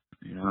though.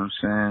 You know what I'm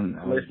saying?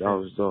 That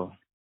was dope.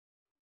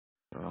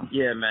 So.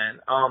 Yeah, man.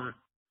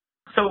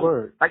 So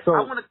Word. like, So, I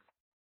want to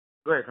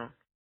go ahead, Tom.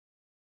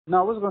 No,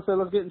 I was gonna say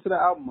let's get into the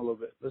album a little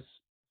bit. Let's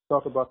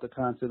talk about the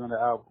content on the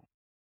album.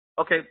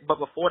 Okay, but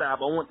before that, I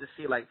want to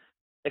see, like,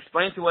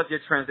 explain to us your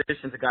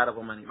transition to God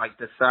Over Money, like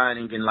the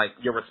signing and like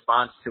your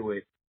response to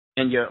it,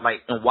 and your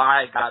and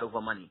why God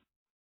Over Money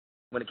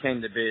when it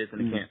came to Biz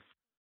and the camp.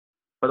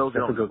 For those who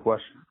don't know. That's a good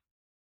question.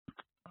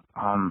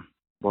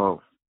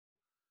 Well,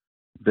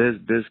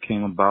 Biz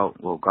came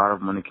about. Well, God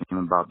Over Money came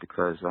about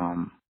because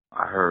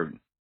I heard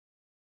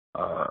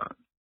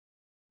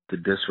the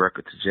diss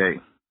record to Jay,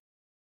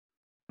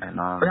 and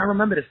But I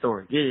remember the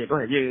story. Yeah, go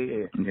ahead.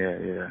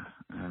 Yeah.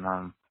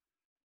 And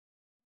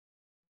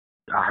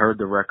I heard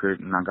the record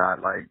and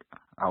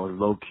I was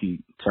low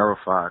key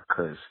terrified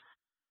because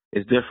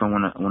it's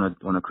different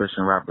when a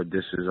Christian rapper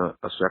disses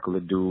a secular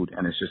dude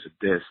and it's just a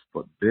diss.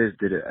 But Biz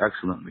did it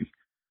excellently.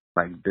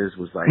 Like Biz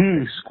was like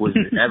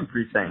exquisite.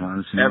 Everything. You know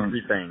what I'm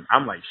Everything.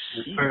 I'm like,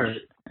 sheesh.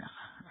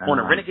 On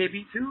a Renegade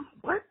beat too?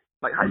 What?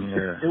 Like how you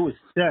It was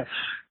set.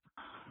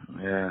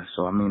 Yeah.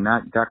 So I mean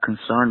that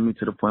concerned me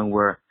to the point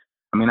where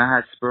I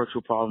had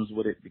spiritual problems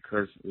with it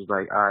because it was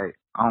like I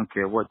don't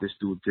care what this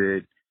dude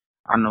did.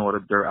 I know what the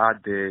dirt I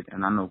did,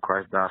 and I know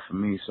Christ died for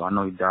me, so I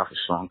know He died for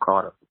Sean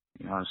Carter.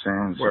 You know what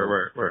I'm saying?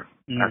 Word.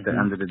 At the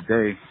end of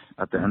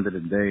the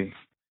day,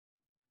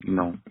 you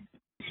know,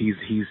 he's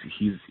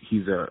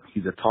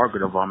a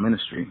target of our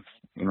ministry.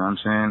 You know what I'm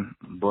saying?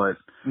 But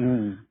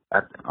on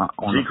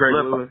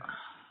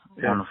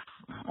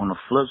the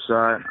flip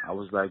side, I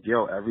was like,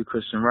 yo, every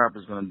Christian rapper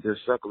is gonna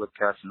diss secular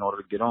cats in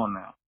order to get on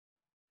now.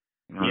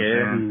 You know what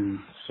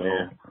I'm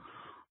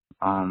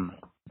saying?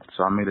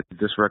 So I made a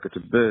diss record to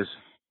Biz.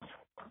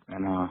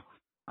 And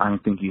I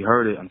didn't think he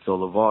heard it until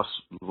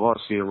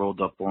Lavoisier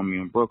rolled up on me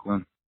in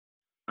Brooklyn.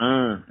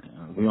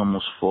 We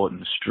almost fought in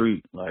the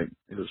street. Like,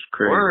 it was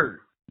crazy. Word.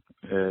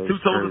 Yeah, Two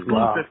Toes exclusive.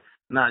 Wow.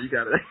 Nah, you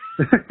got it.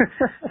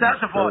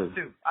 That's the Voss,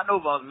 too. I know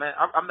Voss, man.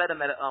 I met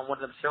him at one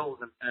of them shows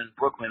in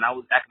Brooklyn. I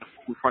was acting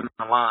a fool in front of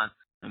the line,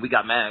 and we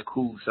got mad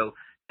cool. So,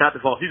 shout out to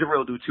Voss. He's a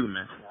real dude, too,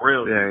 man.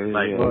 Real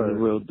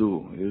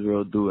dude. He's a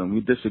real dude. And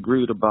we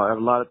disagreed about a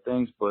lot of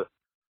things, but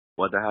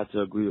what I had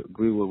to agree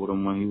with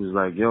him when he was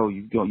like, yo,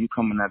 you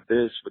coming at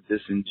Biz for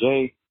dissing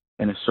Jay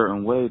in a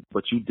certain way,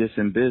 but you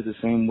dissing Biz the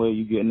same way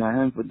you getting at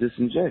him for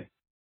dissing Jay.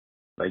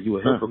 Like, you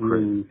a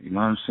hypocrite. You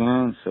know what I'm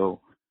saying? So,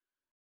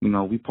 you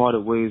know, we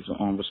parted ways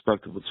on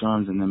respectable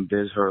terms, and then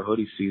Biz heard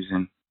Hoodie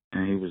Season,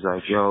 and he was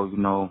like, yo, you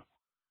know,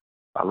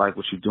 I like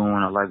what you're doing.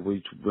 I like what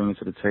you're bringing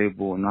to the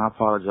table. And I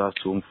apologize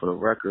to him for the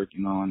record,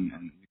 you know, and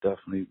we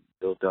definitely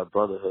built that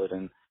brotherhood.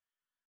 And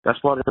that's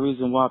part of the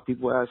reason why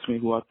people ask me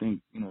who I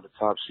think, you know, the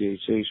top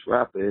CHH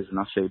rapper is. And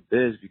I say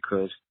Biz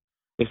because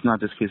it's not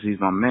just because he's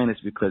my man.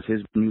 It's because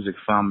his music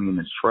found me in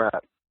the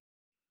trap.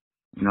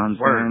 You know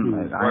what I'm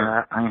saying?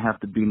 Like, I ain't have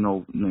to be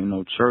no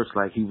church.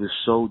 Like, he was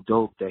so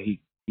dope that he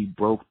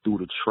broke through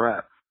the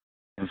trap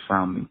and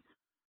found me.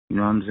 You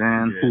know what I'm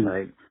saying? Yeah.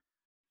 Like,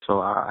 so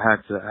I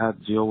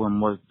had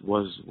GOM was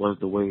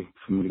the way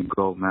for me to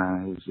go,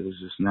 man. It was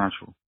just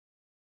natural.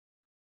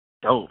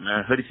 Dope,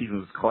 man. Hoodie Season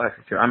was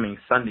classic. I mean,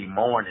 Sunday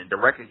morning. The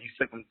record you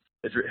took him,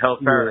 Hell's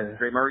Paradise,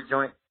 Dre Murray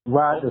joint.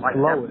 Right, like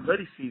that.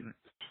 Hoodie Season.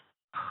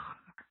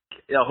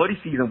 Yeah, Hoodie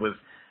Season was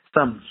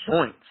some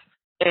joints.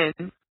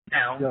 And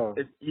now,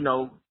 you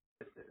know.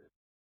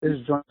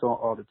 There's joints on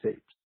all the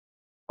tapes.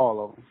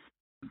 All of them.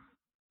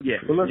 Yeah,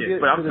 but let's get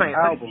but I'm saying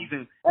Hoodie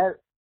Season.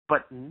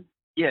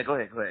 Yeah, go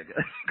ahead. Go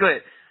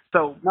ahead.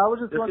 So, now I was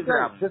just going to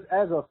say, just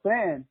as a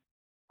fan,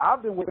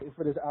 I've been waiting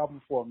for this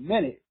album for a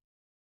minute.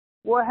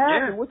 What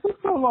happened? What took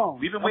so long?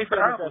 We've been waiting for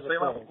the album. Say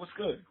like, what's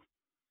good?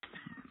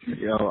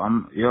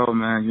 Yo,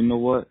 man. You know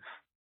what?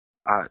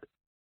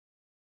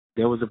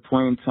 There was a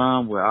point in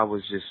time where I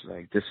was just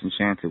like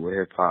disenchanted with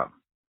hip hop,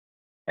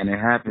 and it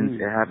happens.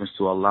 It happens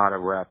to a lot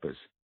of rappers.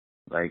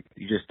 Like,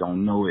 you just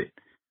don't know it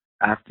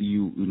after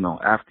you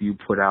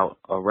put out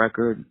a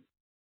record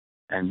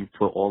and you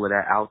put all of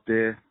that out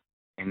there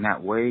in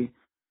that way.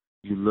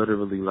 You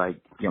literally, like,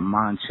 your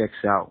mind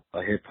checks out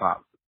a hip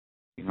hop.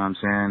 You know what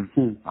I'm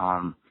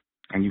saying?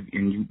 And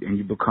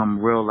you become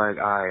real like,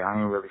 I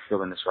ain't really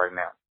feeling this right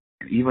now.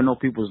 And even though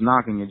people's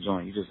knocking your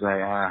joint, you just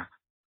like,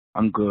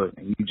 I'm good.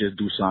 And you just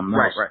do something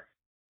else. Right.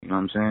 You know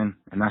what I'm saying?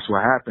 And that's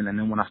what happened. And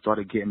then when I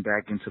started getting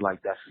back into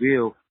like that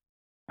field,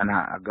 and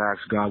I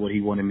asked God what He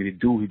wanted me to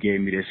do, He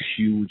gave me this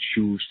huge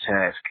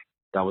task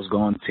that was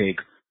going to take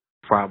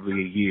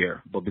probably a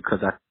year. But because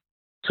I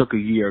took a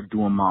year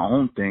doing my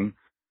own thing,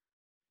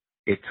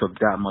 it took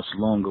that much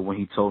longer when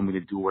He told me to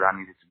do what I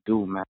needed to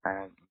do,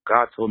 man.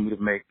 God told me to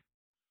make,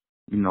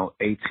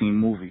 18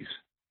 movies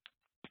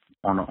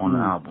on the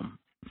album.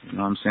 You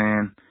know what I'm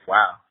saying?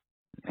 Wow.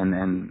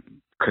 And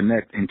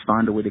connect and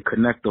find a way to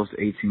connect those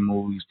 18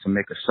 movies to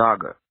make a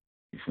saga.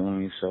 You feel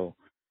me? So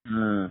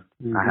I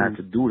had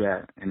to do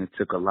that, and it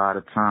took a lot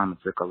of time. It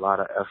took a lot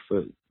of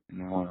effort,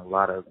 and a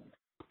lot of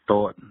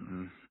thought.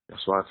 And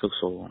that's why it took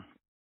so long.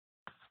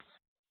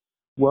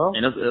 Well,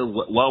 And it's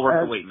well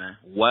worth the wait, man.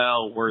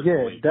 Well worth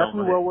the wait.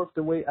 Definitely well worth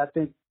the wait. I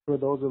think for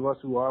those of us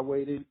who are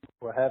waiting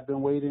or have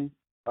been waiting,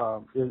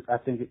 I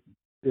think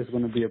it's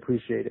going to be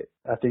appreciated.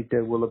 I think they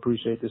will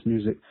appreciate this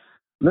music.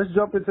 Let's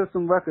jump into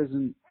some records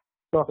and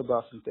talk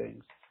about some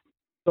things.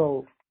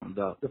 So,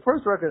 the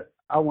first record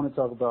I want to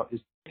talk about is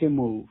Pick and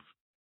Move.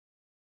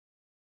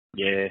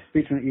 Yeah.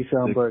 Featuring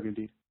Eshon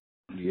Burgundy.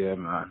 Yeah,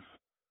 man.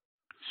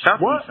 Shout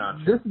out to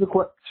Eshon. This is the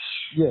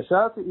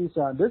shout out to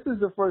Eshon. This is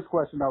the first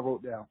question I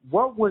wrote down.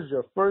 What was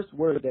your first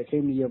word that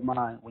came to your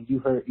mind when you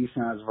heard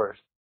Eshon's verse?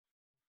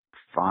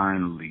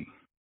 Finally.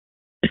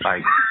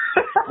 Like,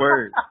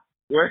 word.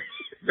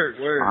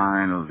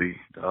 Finally,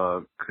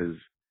 dog. Because,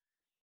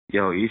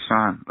 yo,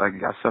 Eshon, like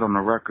I said on the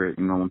record,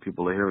 you know, when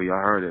people are here,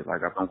 y'all heard it.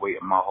 Like, I've been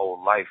waiting my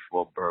whole life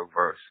for a Berg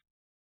verse.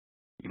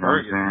 You know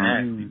Berg what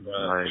I'm saying?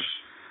 Like,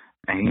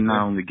 and he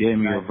not only gave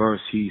me a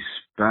verse, he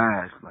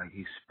spazzed. Like,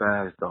 he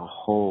spazzed the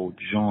whole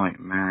joint,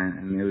 man.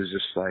 And it was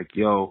just like,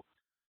 yo,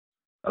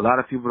 a lot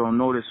of people don't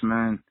know this,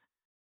 man.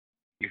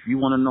 If you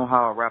want to know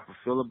how a rapper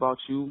feel about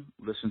you,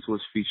 listen to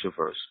his feature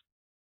verse.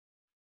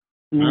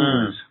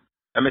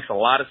 That makes a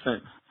lot of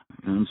sense.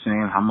 You know what I'm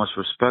saying? How much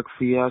respect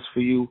he has for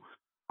you,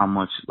 how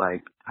much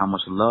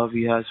love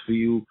he has for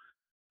you.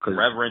 Cause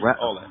reverence,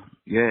 all that.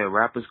 Yeah,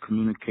 rappers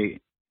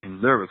communicate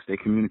in lyrics. They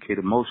communicate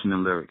emotion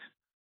in lyrics.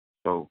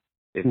 So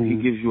if he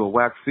gives you a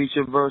whack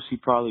feature verse, he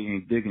probably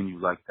ain't digging you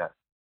like that.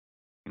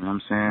 You know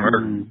what I'm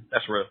saying?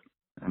 That's real.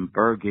 And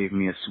Berg gave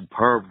me a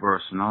superb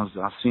verse, and I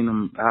seen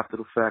him after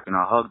the fact, and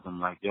I hugged him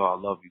like, yo, I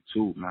love you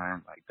too,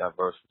 man. Like, that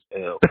verse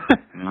was ill.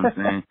 You know what I'm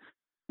saying?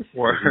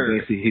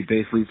 He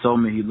basically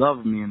told me he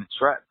loved me in the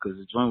track because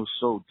the joint was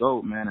so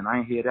dope, man. And I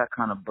ain't hear that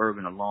kind of Berg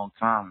in a long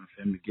time. And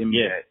for him to give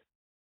me that,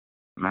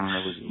 man,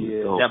 it was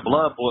dope. That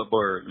Blood Boy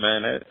Berg,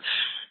 man.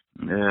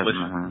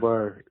 Man.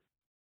 Word.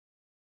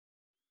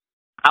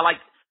 I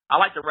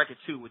like the record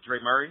too with Dre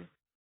Murray.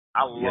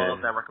 I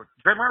love that record.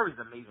 Dre Murray's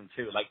amazing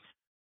too. Like,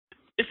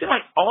 it seems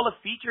like all the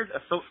features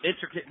are so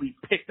intricately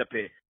picked up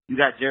here. You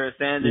got Jared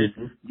Sanders,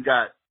 you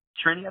got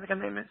Trini, I think her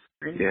name is.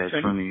 Trini,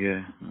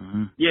 yeah.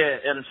 Mm-hmm. Yeah,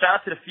 and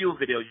shout out to the Fuel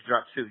video you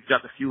dropped too. You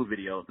dropped the Fuel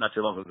video not too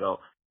long ago.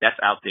 That's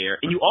out there.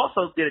 And you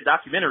also did a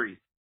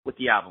documentary with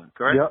the album,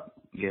 correct?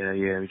 Yep.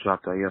 Yeah, we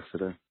dropped that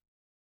yesterday.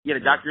 Yeah,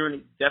 the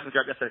documentary definitely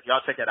dropped yesterday.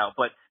 Y'all check that out.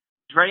 But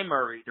Dre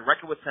Murray, the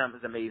record with him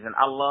is amazing.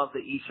 I love the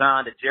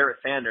Eshon, the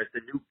Jared Sanders,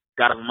 the new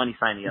God of Money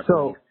signing up.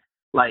 So,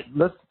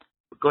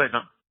 go ahead,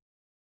 man.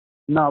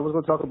 No, I was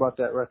going to talk about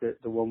that record,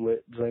 the one with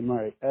Dre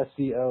Murray,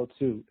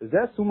 SCL2. Is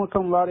that Summa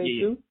Cum Laude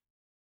too?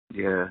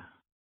 Yeah.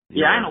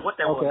 I don't know what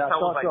that was. Okay, I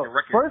thought was so. The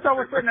record. First, I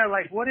was sitting there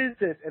like, what is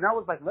this? And I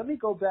was like, let me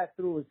go back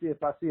through and see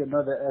if I see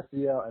another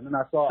SCL. And then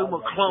I saw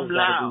Summa Cum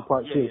Laude.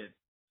 Part 2.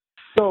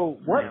 So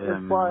what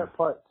inspired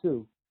Part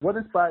 2? What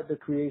inspired the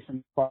creation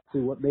of Part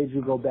 2? What made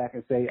you go back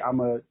and say,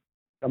 I'm a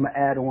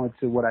add on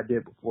to what I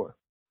did before?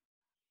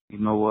 You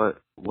know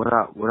what? What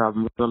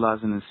I'm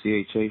realizing in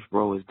CHH,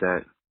 bro, is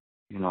that,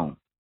 you know,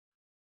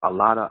 a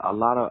lot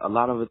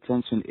of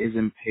attention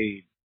isn't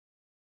paid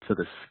to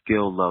the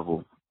skill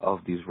level of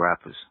these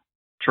rappers.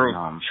 True.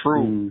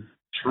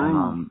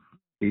 True.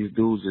 These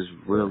dudes is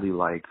really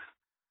like,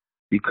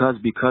 because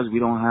we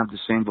don't have the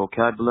same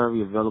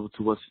vocabulary available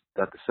to us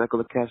that the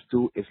secular cats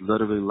do. It's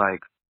literally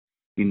like,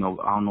 you know,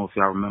 I don't know if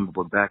y'all remember,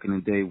 but back in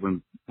the day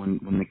when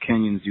the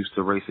Kenyans used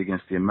to race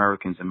against the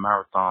Americans in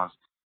marathons,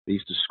 they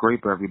used to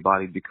scrape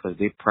everybody because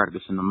they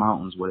practice in the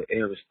mountains where the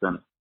air is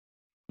thinner.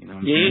 You know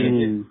what I'm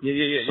saying?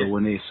 Yeah.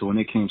 So when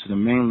they came to the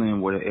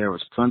mainland where the air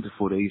is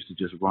plentiful, they used to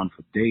just run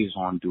for days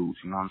on dudes.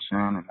 You know what I'm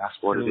saying? And that's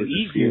what it is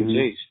at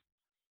CHH.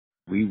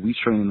 We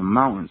train in the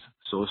mountains,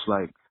 so it's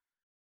like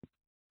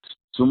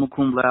Summa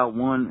Cum Laude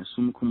 1 and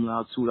Summa Cum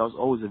Laude 2. That was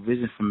always a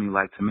vision for me,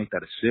 like to make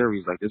that a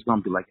series. Like there's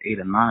gonna be like 8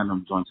 or 9 of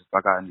them joints if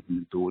I got anything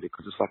to do with it,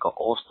 because it's like an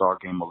all-star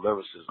game of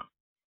lyricism.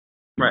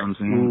 You know what I'm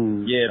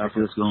saying? That's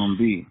what it's gonna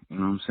be. You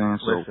know what I'm saying?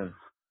 So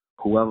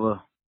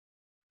whoever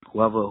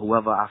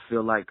I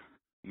feel like,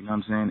 you know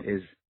what I'm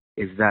saying,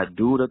 is that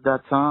dude at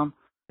that time.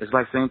 It's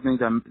like same thing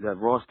that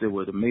Ross did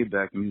with the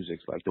Maybach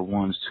musics, like the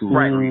 1s, 2s,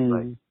 3s.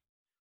 Like,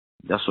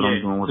 that's what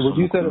I'm doing with. When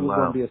you said it was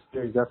going to be a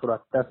series,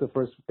 that's the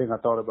first thing I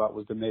thought about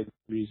was the Maybach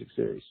music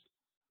series.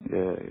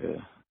 Yeah,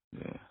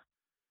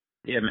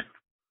 man.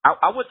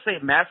 I would say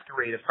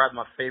Masquerade is probably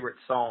my favorite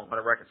song on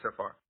the record so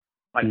far.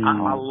 Like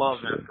I love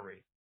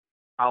Masquerade.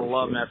 I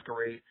love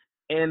Masquerade.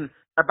 And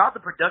about the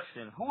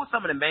production, who were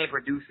some of the main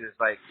producers?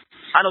 Like,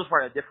 I know it's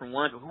probably a different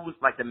one, but who was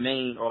like the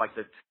main or like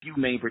the few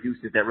main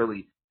producers that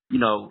really, you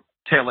know,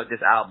 tailored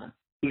this album?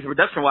 Because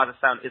production-wise,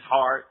 it's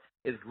hard,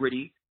 it's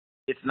gritty,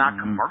 it's not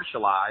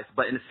commercialized,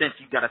 but in a sense,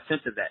 you got a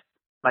sense of that,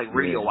 like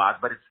radio-wise.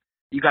 But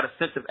you got a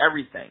sense of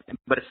everything,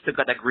 but it's still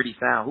got that gritty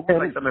sound. Who was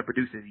like some of the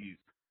producers you used?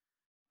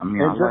 I mean,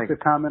 to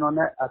comment on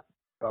that,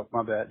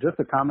 my bad. Just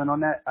to comment on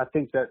that, I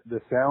think that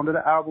the sound of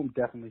the album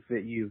definitely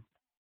fit you.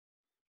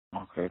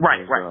 Okay.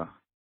 Right.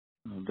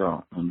 No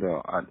doubt.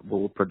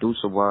 Well,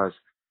 producer-wise,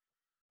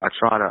 I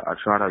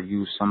try to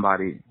use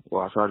somebody.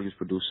 Well, I try to use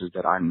producers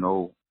that I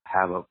know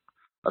have a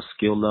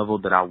skill level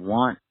that I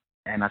want,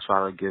 and I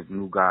try to give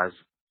new guys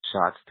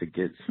shots to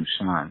get some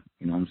shine.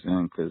 You know what I'm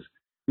saying? Because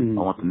I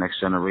want the next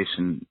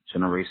generation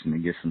to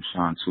get some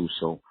shine too.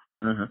 So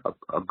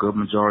a good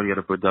majority of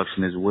the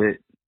production is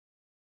Wit,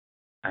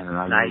 and then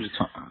I use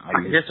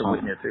some Wit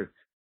in there too.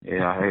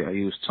 Yeah, I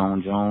use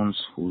Tone Jones,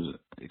 who's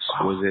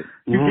exquisite.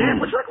 You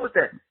did? Which record was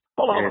that?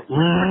 Hold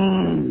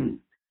on.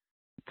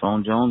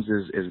 Tone Jones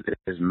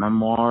is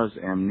Memoirs,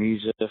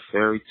 Amnesia,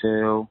 Fairy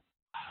Tale.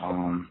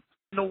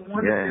 No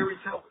wonder Fairy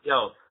Tale.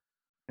 Yo.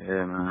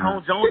 Yeah, man.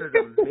 Tone Jones is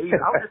amazing.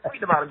 I was just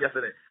tweeting about him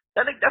yesterday.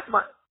 I think that's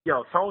my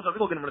Tone Jones. We're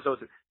gonna get him on the show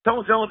too.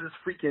 Tone Jones is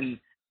freaking.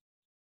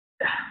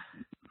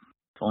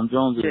 Tone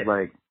Jones is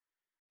like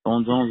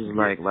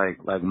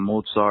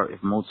Mozart.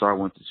 If Mozart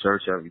went to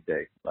church every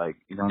day, like,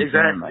 you know what I'm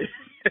saying? Like,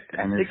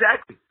 and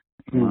exactly.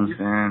 You know what I'm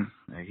saying?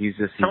 Like, he's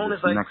just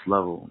like, next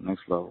level,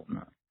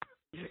 man.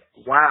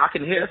 Wow, I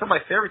can hear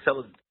somebody. Fairy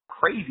Tale is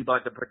crazy, but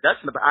like the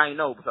production of it, I ain't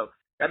know. So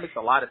that makes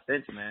a lot of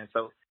sense, man.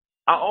 So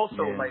I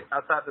also like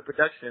outside the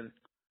production,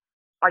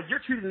 like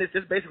you're treating this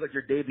basically like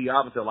your debut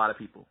album to a lot of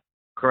people,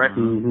 correct?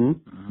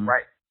 Mm-hmm.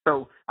 Right.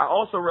 So I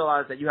also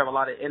realized that you have a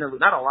lot of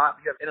interludes. Not a lot,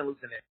 but you have interludes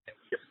in it.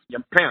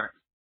 Your parents,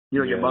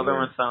 your mother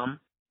and some.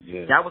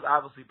 Yeah. That was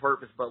obviously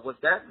purpose, but was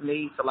that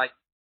made to like,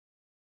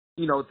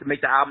 to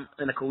make the album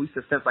in a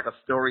cohesive sense, like a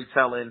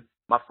storytelling,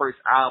 my first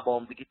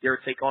album, to get their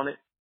take on it?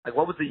 Like,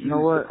 what was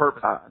the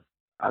purpose?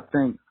 I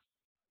think,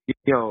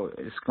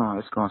 it's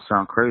gonna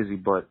sound crazy,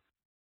 but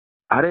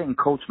I didn't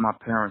coach my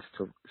parents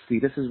to see.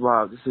 This is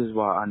why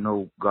I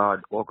know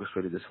God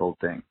orchestrated this whole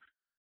thing.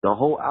 The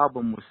whole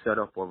album was set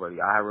up already.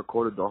 I had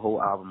recorded the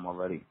whole album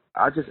already.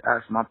 I just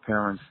asked my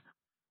parents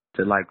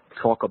to like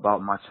talk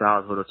about my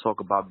childhood or talk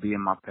about being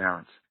my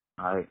parents.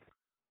 All right.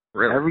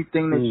 Really?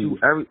 Everything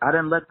that I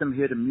didn't let them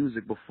hear the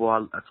music before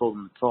I told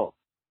them to talk.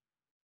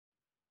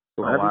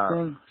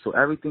 So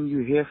everything you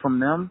hear from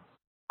them,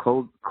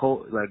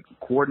 like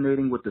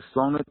coordinating with the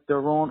song that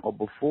they're on or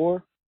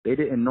before, they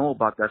didn't know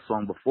about that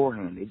song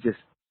beforehand. They just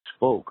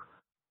spoke.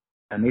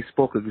 And they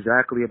spoke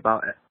exactly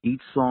about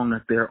each song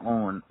that they're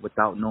on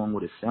without knowing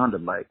what it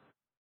sounded like.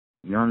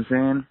 You know what I'm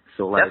saying?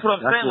 So like, that's what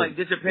I'm saying. Like,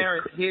 did your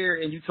parents hear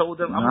and you told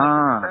them? I'm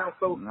like, it sounds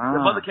so.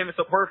 Your mother came in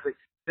so perfect.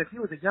 If he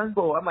was a young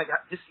boy, I'm like,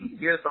 did she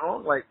hear the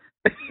song? Like,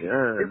 it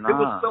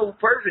was so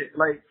perfect.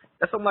 Like,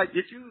 that's I'm like,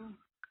 did you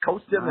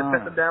coach them and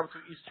set them down to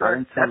each track? I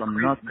didn't tell them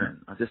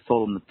nothing. I just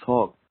told them to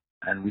talk.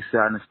 And we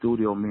sat in the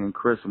studio, me and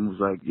Chris, and was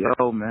like,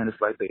 yo, man,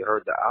 it's like they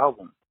heard the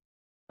album.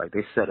 Like,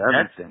 they said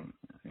everything.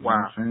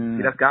 Wow.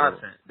 See, that's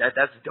godsend.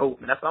 That's dope.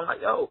 And that's why I'm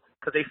like, yo,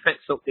 because they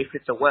fit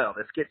so well.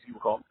 The skits you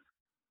call them.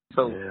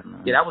 So,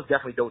 that was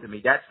definitely dope to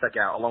me. That stuck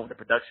out along with the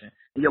production.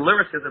 And your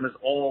lyricism is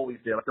always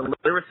there. Like, the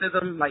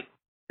lyricism, like,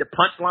 the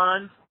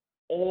punchlines,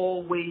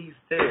 always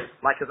there.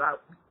 Like,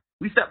 because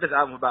we stepped this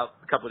album about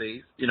a couple of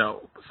days,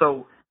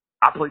 So,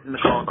 I played it in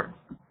the car.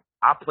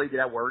 I played it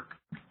at work.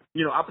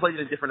 I played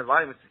it in different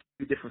environments,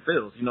 different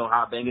feels.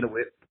 How I bang in the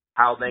whip,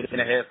 how I bang in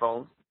the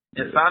headphones.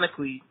 And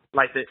sonically,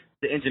 like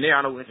the engineer,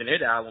 I know who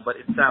engineered the album, but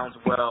it sounds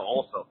well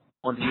also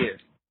on the ear.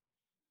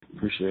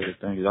 Appreciate it.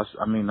 Thank you.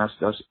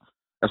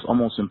 That's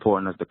almost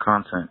important as the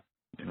content.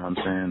 You know what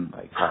I'm saying?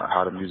 Like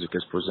how the music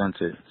is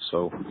presented.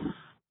 So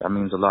that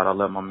means a lot. I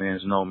let my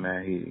mans know,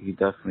 man. He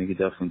definitely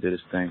did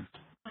his thing.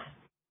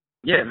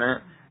 Yeah,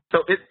 man. So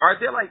are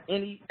there like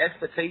any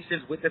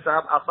expectations with this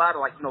album outside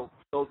of like,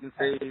 those can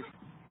say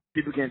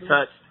people getting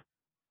touched,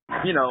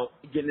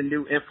 getting a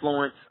new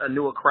influence, a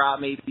newer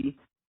crowd maybe?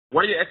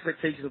 What are your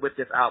expectations with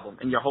this album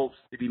and your hopes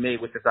to be made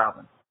with this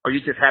album? Or are you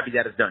just happy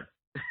that it's done?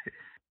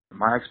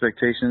 My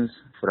expectations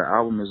for the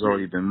album has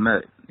already been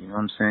met. You know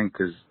what I'm saying?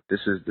 Because this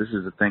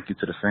is a thank you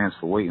to the fans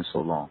for waiting so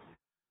long.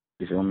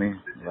 You feel me?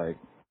 Like,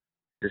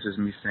 this is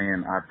me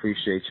saying I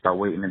appreciate y'all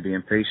waiting and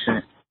being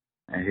patient.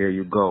 And here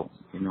you go.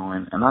 And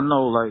I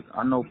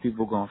know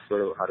people gonna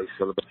feel how they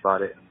feel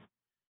about it.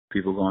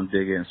 People gonna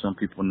dig it, and some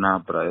people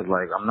not. But I didn't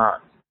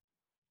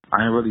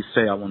really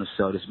say I want to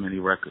sell this many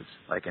records,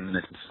 like, and then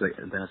it's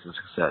a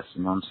success.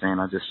 You know what I'm saying?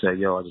 I just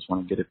said, I just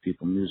want to get at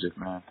people music,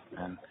 man,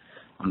 and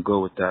I'm good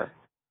with that.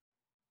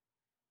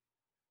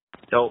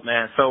 Dope,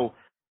 man. So,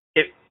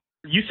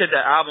 you said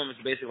that album is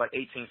basically like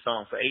 18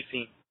 songs, so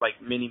 18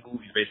 like mini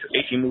movies,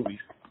 basically 18 movies.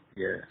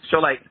 Yeah. So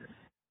like,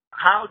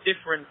 how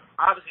different?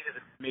 Obviously,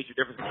 there's a major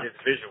difference in the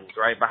visuals,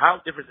 right? But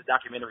how different is the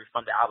documentary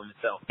from the album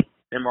itself?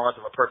 Memoirs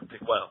of a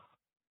Perfect World.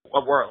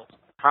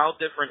 How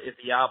different is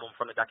the album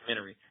from the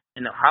documentary?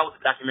 And how is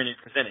the documentary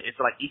presented? It's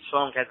like each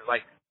song has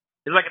like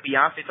it's like a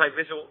Beyonce type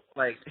visual,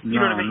 like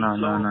you know what I mean?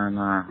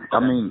 No. I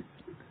mean,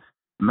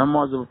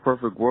 Memoirs of a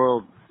Perfect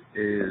World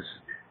is,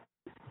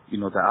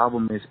 the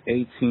album is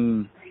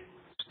 18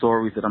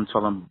 stories that I'm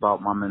telling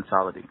about my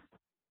mentality,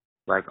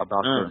 like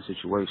about certain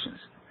situations.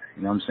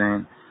 You know what I'm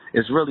saying?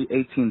 It's really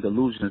 18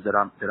 delusions that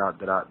I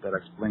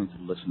explained to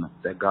the listener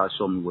that God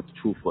showed me what the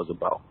truth was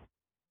about.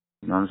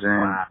 You know what I'm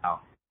saying?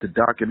 Wow. The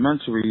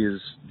documentary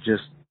is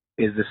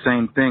the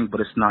same thing, but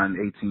it's not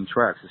in 18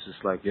 tracks. It's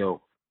just like,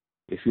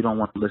 if you don't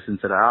want to listen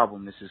to the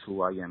album, this is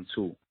who I am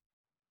too.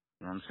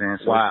 You know what I'm saying?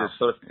 So wow.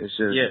 It's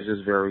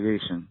just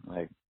variation.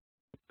 Like,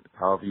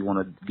 However you want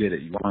to get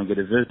it. You want to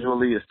get it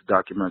visually, it's the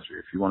documentary.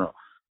 If you want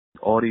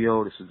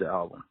audio, this is the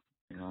album.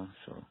 You know,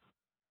 so.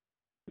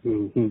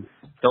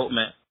 Dope,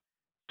 man.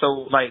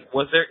 So, like,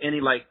 was there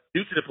any, like,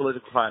 due to the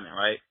political climate,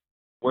 right?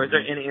 Was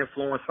there any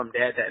influence from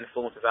Dad that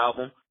influenced his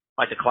album?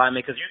 Like the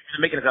climate? Because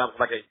you're making this album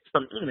for like a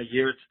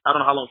year. I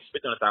don't know how long you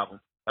spent on this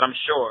album, but I'm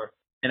sure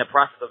in the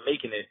process of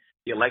making it,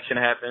 the election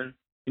happened.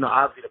 You know,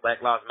 obviously the Black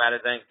Lives Matter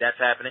thing, that's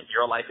happening.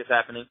 Your life is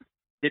happening.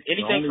 Did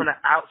anything from the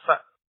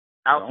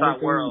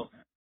outside world?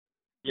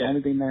 The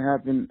only thing that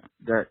happened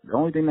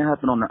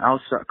on the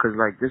outside, because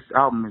like this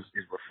album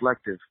is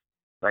reflective,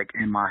 like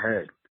in my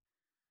head.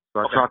 So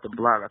I tried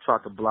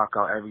to block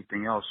out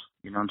everything else.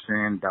 You know what I'm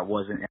saying? That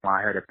wasn't in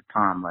my head at the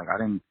time. Like I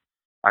didn't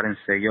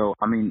say, yo.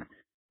 I mean,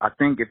 I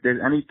think if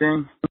there's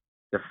anything,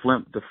 the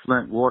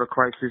Flint water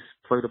crisis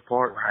played a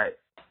part. Right.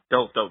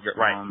 Dope.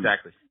 Right.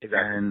 Exactly.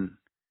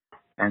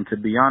 And to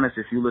be honest,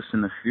 if you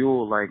listen to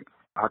Fuel, like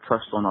I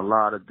touched on a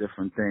lot of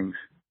different things.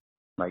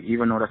 Like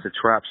even though that's a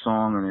trap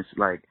song and it's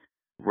like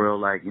real,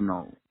 like, you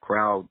know,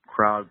 crowd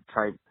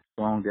type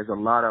song, there's a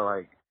lot of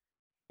like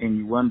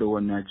innuendo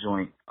in that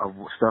joint of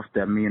stuff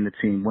that me and the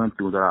team went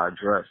through that I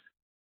addressed.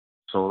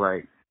 So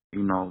like,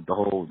 you know, the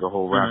whole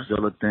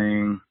Rapzilla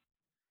thing.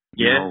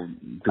 You know,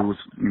 dudes,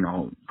 you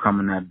know,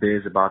 coming at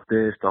biz about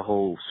this, the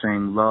whole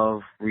Same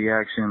Love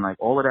reaction, like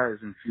all of that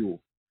is in Fuel.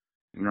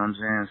 You know what I'm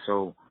saying?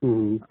 So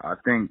I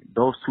think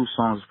those two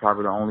songs is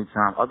probably the only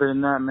time. Other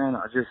than that, man,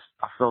 I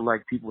felt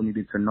like people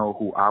needed to know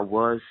who I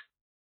was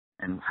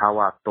and how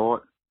I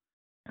thought.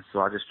 And so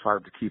I just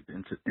tried to keep it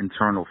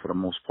internal for the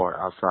most part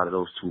outside of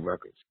those two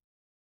records.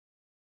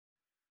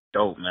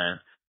 Dope, man.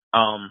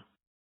 I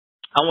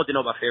want to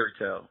know about Fairy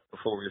Tale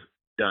before we're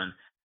done.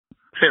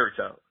 Fairy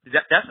Tale.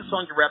 That's the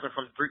song you're rapping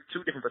from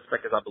two different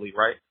perspectives, I believe,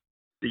 right?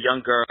 The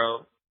young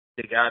girl,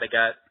 the guy that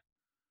got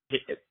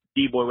hit,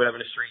 D-boy, whatever,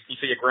 in the street. You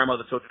say your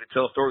grandmother told you to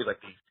tell stories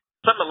like these.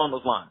 Something along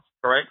those lines,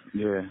 correct?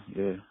 Yeah.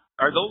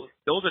 Are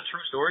those are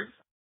true stories?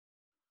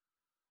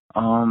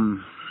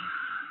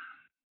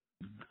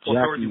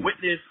 Jackie, stories you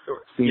witnessed?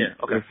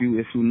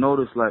 If you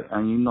notice, like,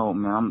 and you know,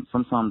 man,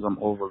 sometimes I'm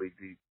overly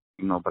deep,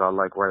 you know, but I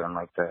like writing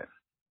like that.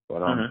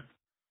 But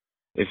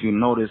if you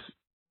notice,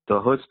 the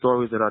hood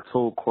stories that I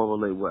told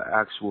correlate with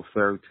actual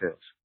fairy tales.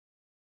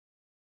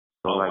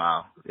 So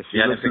wow. If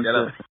you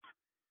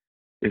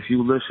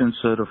listen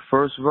to the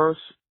first verse,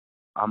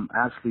 I'm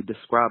actually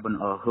describing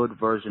a hood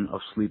version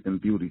of Sleeping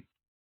Beauty.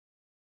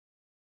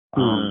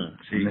 And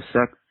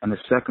the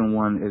second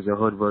one is a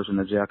hood version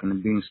of Jack and the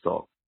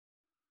Beanstalk.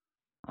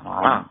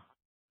 Wow.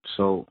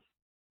 So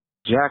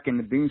Jack and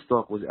the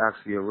Beanstalk was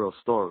actually a real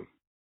story.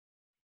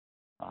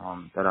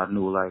 That I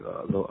knew, like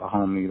a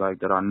homie, like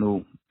that I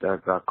knew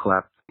that got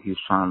clapped. He was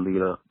trying to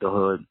lead the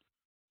hood,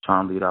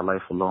 trying to lead our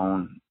life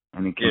alone,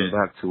 and he came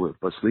back to it.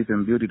 But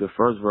Sleeping Beauty, the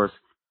first verse,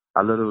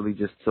 I literally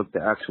just took the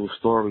actual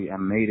story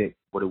and made it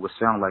what it would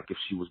sound like if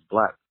she was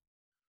black.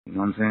 You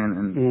know what I'm saying?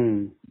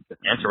 And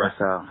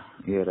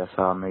that's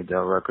how I made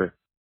that record.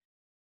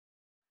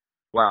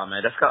 Wow,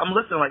 man, I'm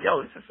listening like,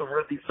 yo, this is some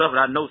real deep stuff, and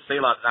I know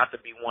Selah not to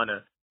be one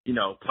to, you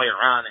know, play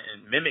around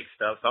and mimic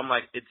stuff. So I'm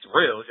like, it's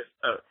real. It's just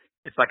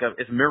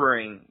it's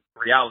mirroring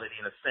reality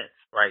in a sense,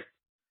 right?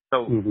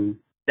 So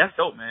that's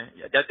dope, man.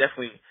 Yeah, that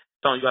definitely.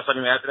 Tony, you got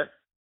something to add to that?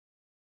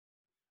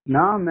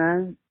 Nah,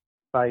 man.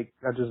 Like,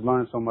 I just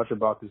learned so much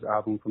about this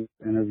album from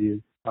the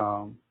interview.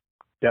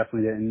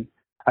 Definitely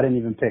I didn't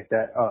even pick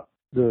that up.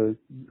 The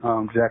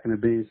Jack and the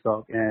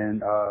Beanstalk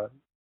and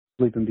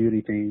Sleeping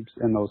Beauty themes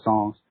in those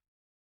songs.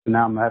 So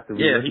now I'm gonna have to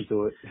re-listen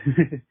to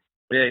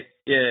it.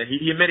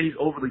 He admitted he's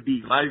overly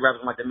deep. A lot of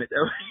rappers like to admit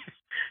that.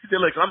 He said,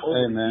 "Look, I'm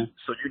overly deep,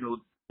 so you know."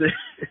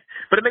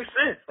 But it makes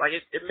sense. Like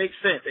it makes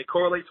sense. It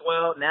correlates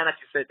well. Now that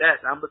you said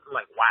that, I'm looking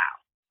like, wow.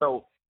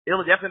 So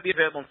it'll definitely be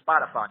available on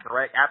Spotify,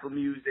 correct? Apple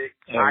Music,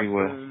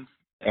 iTunes,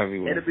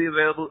 everywhere. It'll be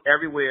available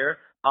everywhere.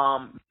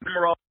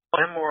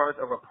 Memoirs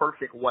of a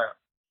Perfect World.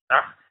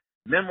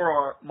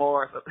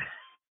 Memoirs of.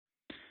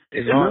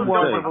 It's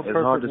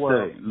hard to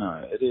say.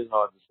 No, it is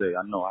hard to say.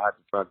 I know. I had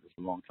to practice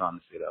a long time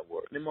to say that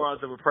word. Memoirs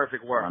of a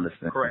Perfect World. I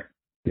understand. Correct.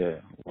 Yeah,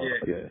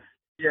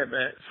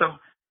 man. So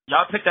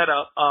y'all pick that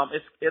up.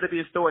 It'll be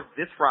in stores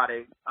this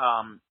Friday.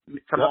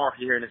 Tomorrow if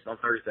you're hearing this on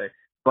Thursday,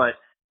 but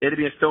it'll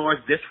be in stores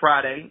this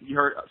Friday. You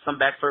heard some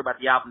backstory about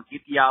the album.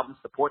 Get the album.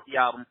 Support the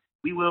album.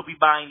 We will be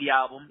buying the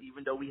album,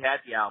 even though we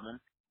had the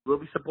album.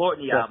 We'll be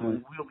supporting the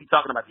album. We'll be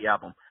talking about the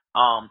album.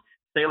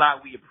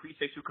 Selah, we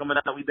appreciate you coming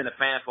out. We've been a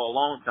fan for a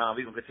long time.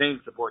 We're going to continue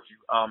to support you.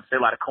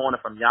 Selah the Corner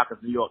from Yonkers,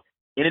 New York.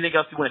 Anything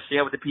else you want to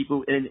share with the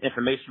people? Any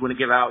information you want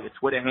to give out? Your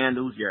Twitter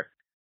handles, your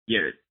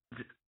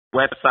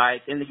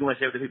websites, anything you want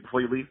to share with the people before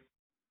you leave?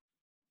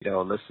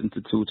 Yo, listen to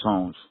Two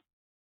Tones.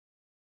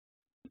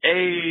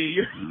 Hey,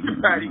 you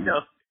already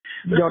know.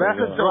 Yo, that's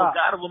a drop.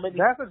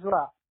 That's a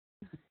drop.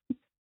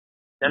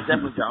 That's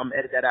definitely a drop. I'm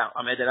going to edit that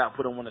out.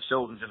 Put it on one of the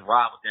shows and just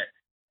ride with that.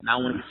 And I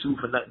don't want to get sued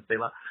for nothing,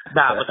 Selah.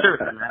 Nah, but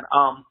seriously, man.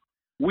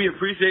 We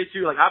appreciate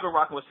you. Like, I've been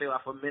rocking with Selah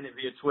for a minute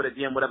via Twitter,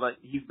 DM, whatever.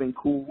 He's been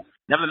cool.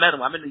 Never met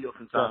him. I'm in New York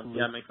sometimes. You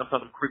know what I mean?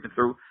 Sometimes I'm creeping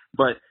through.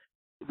 But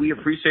we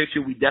appreciate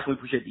you. We definitely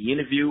appreciate the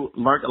interview.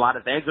 Learned a lot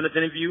of things in this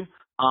interview.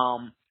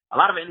 A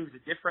lot of interviews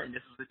are different, and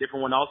this was a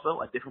different one also,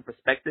 a different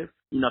perspective.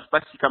 You know,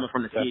 especially coming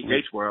from the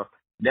CHH world.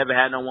 Never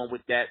had no one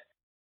with that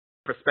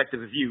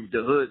perspective of you,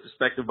 the hood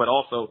perspective, but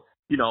also,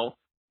 you know,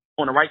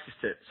 on the righteous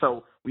tip.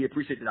 So we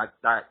appreciate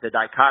the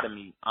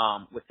dichotomy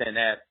within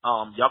that.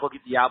 Y'all go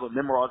get the album,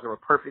 Memoirs of a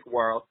Perfect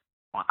World,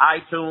 on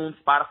iTunes,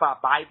 Spotify.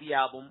 Buy the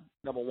album,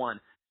 number one.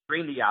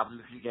 Stream the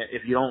album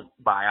if you don't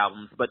buy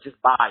albums, but just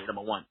buy,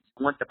 number one. If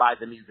you want to buy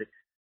the music,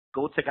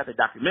 go check out the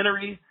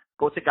documentary.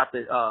 Go check out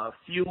the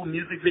Fuel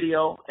music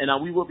video, and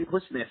we will be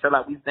pushing it. So,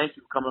 like, we thank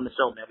you for coming on the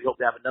show, man. We hope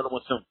to have another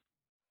one soon.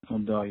 No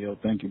doubt, yo.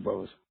 Thank you,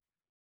 brothers.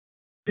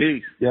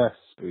 Peace. Yes.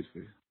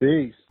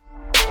 Peace.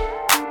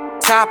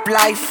 Top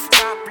life.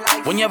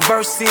 When your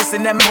verses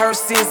and them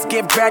hearses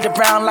get dragged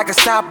around like a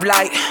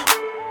stoplight.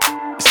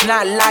 It's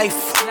not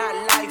life.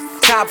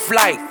 Top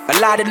flight. A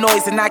lot of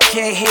noise and I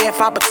can't hear. If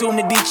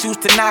opportunity choose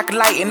to knock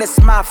light, and it's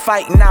my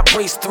fight and I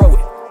brace through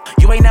it.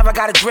 You ain't never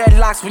got a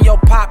dreadlocks when your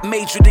pop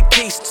made you the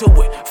keys to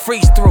it.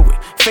 Freeze through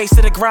it, face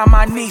to the ground,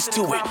 my knees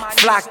to it.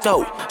 Flock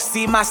though,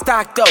 see my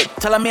stock though.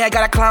 Telling me I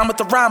gotta climb with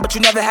the rhyme, but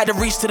you never had to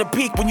reach to the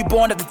peak when you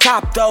born at the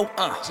top though.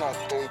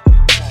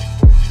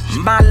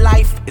 My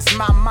life is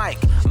my mic,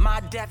 my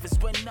death is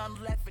when none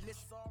left.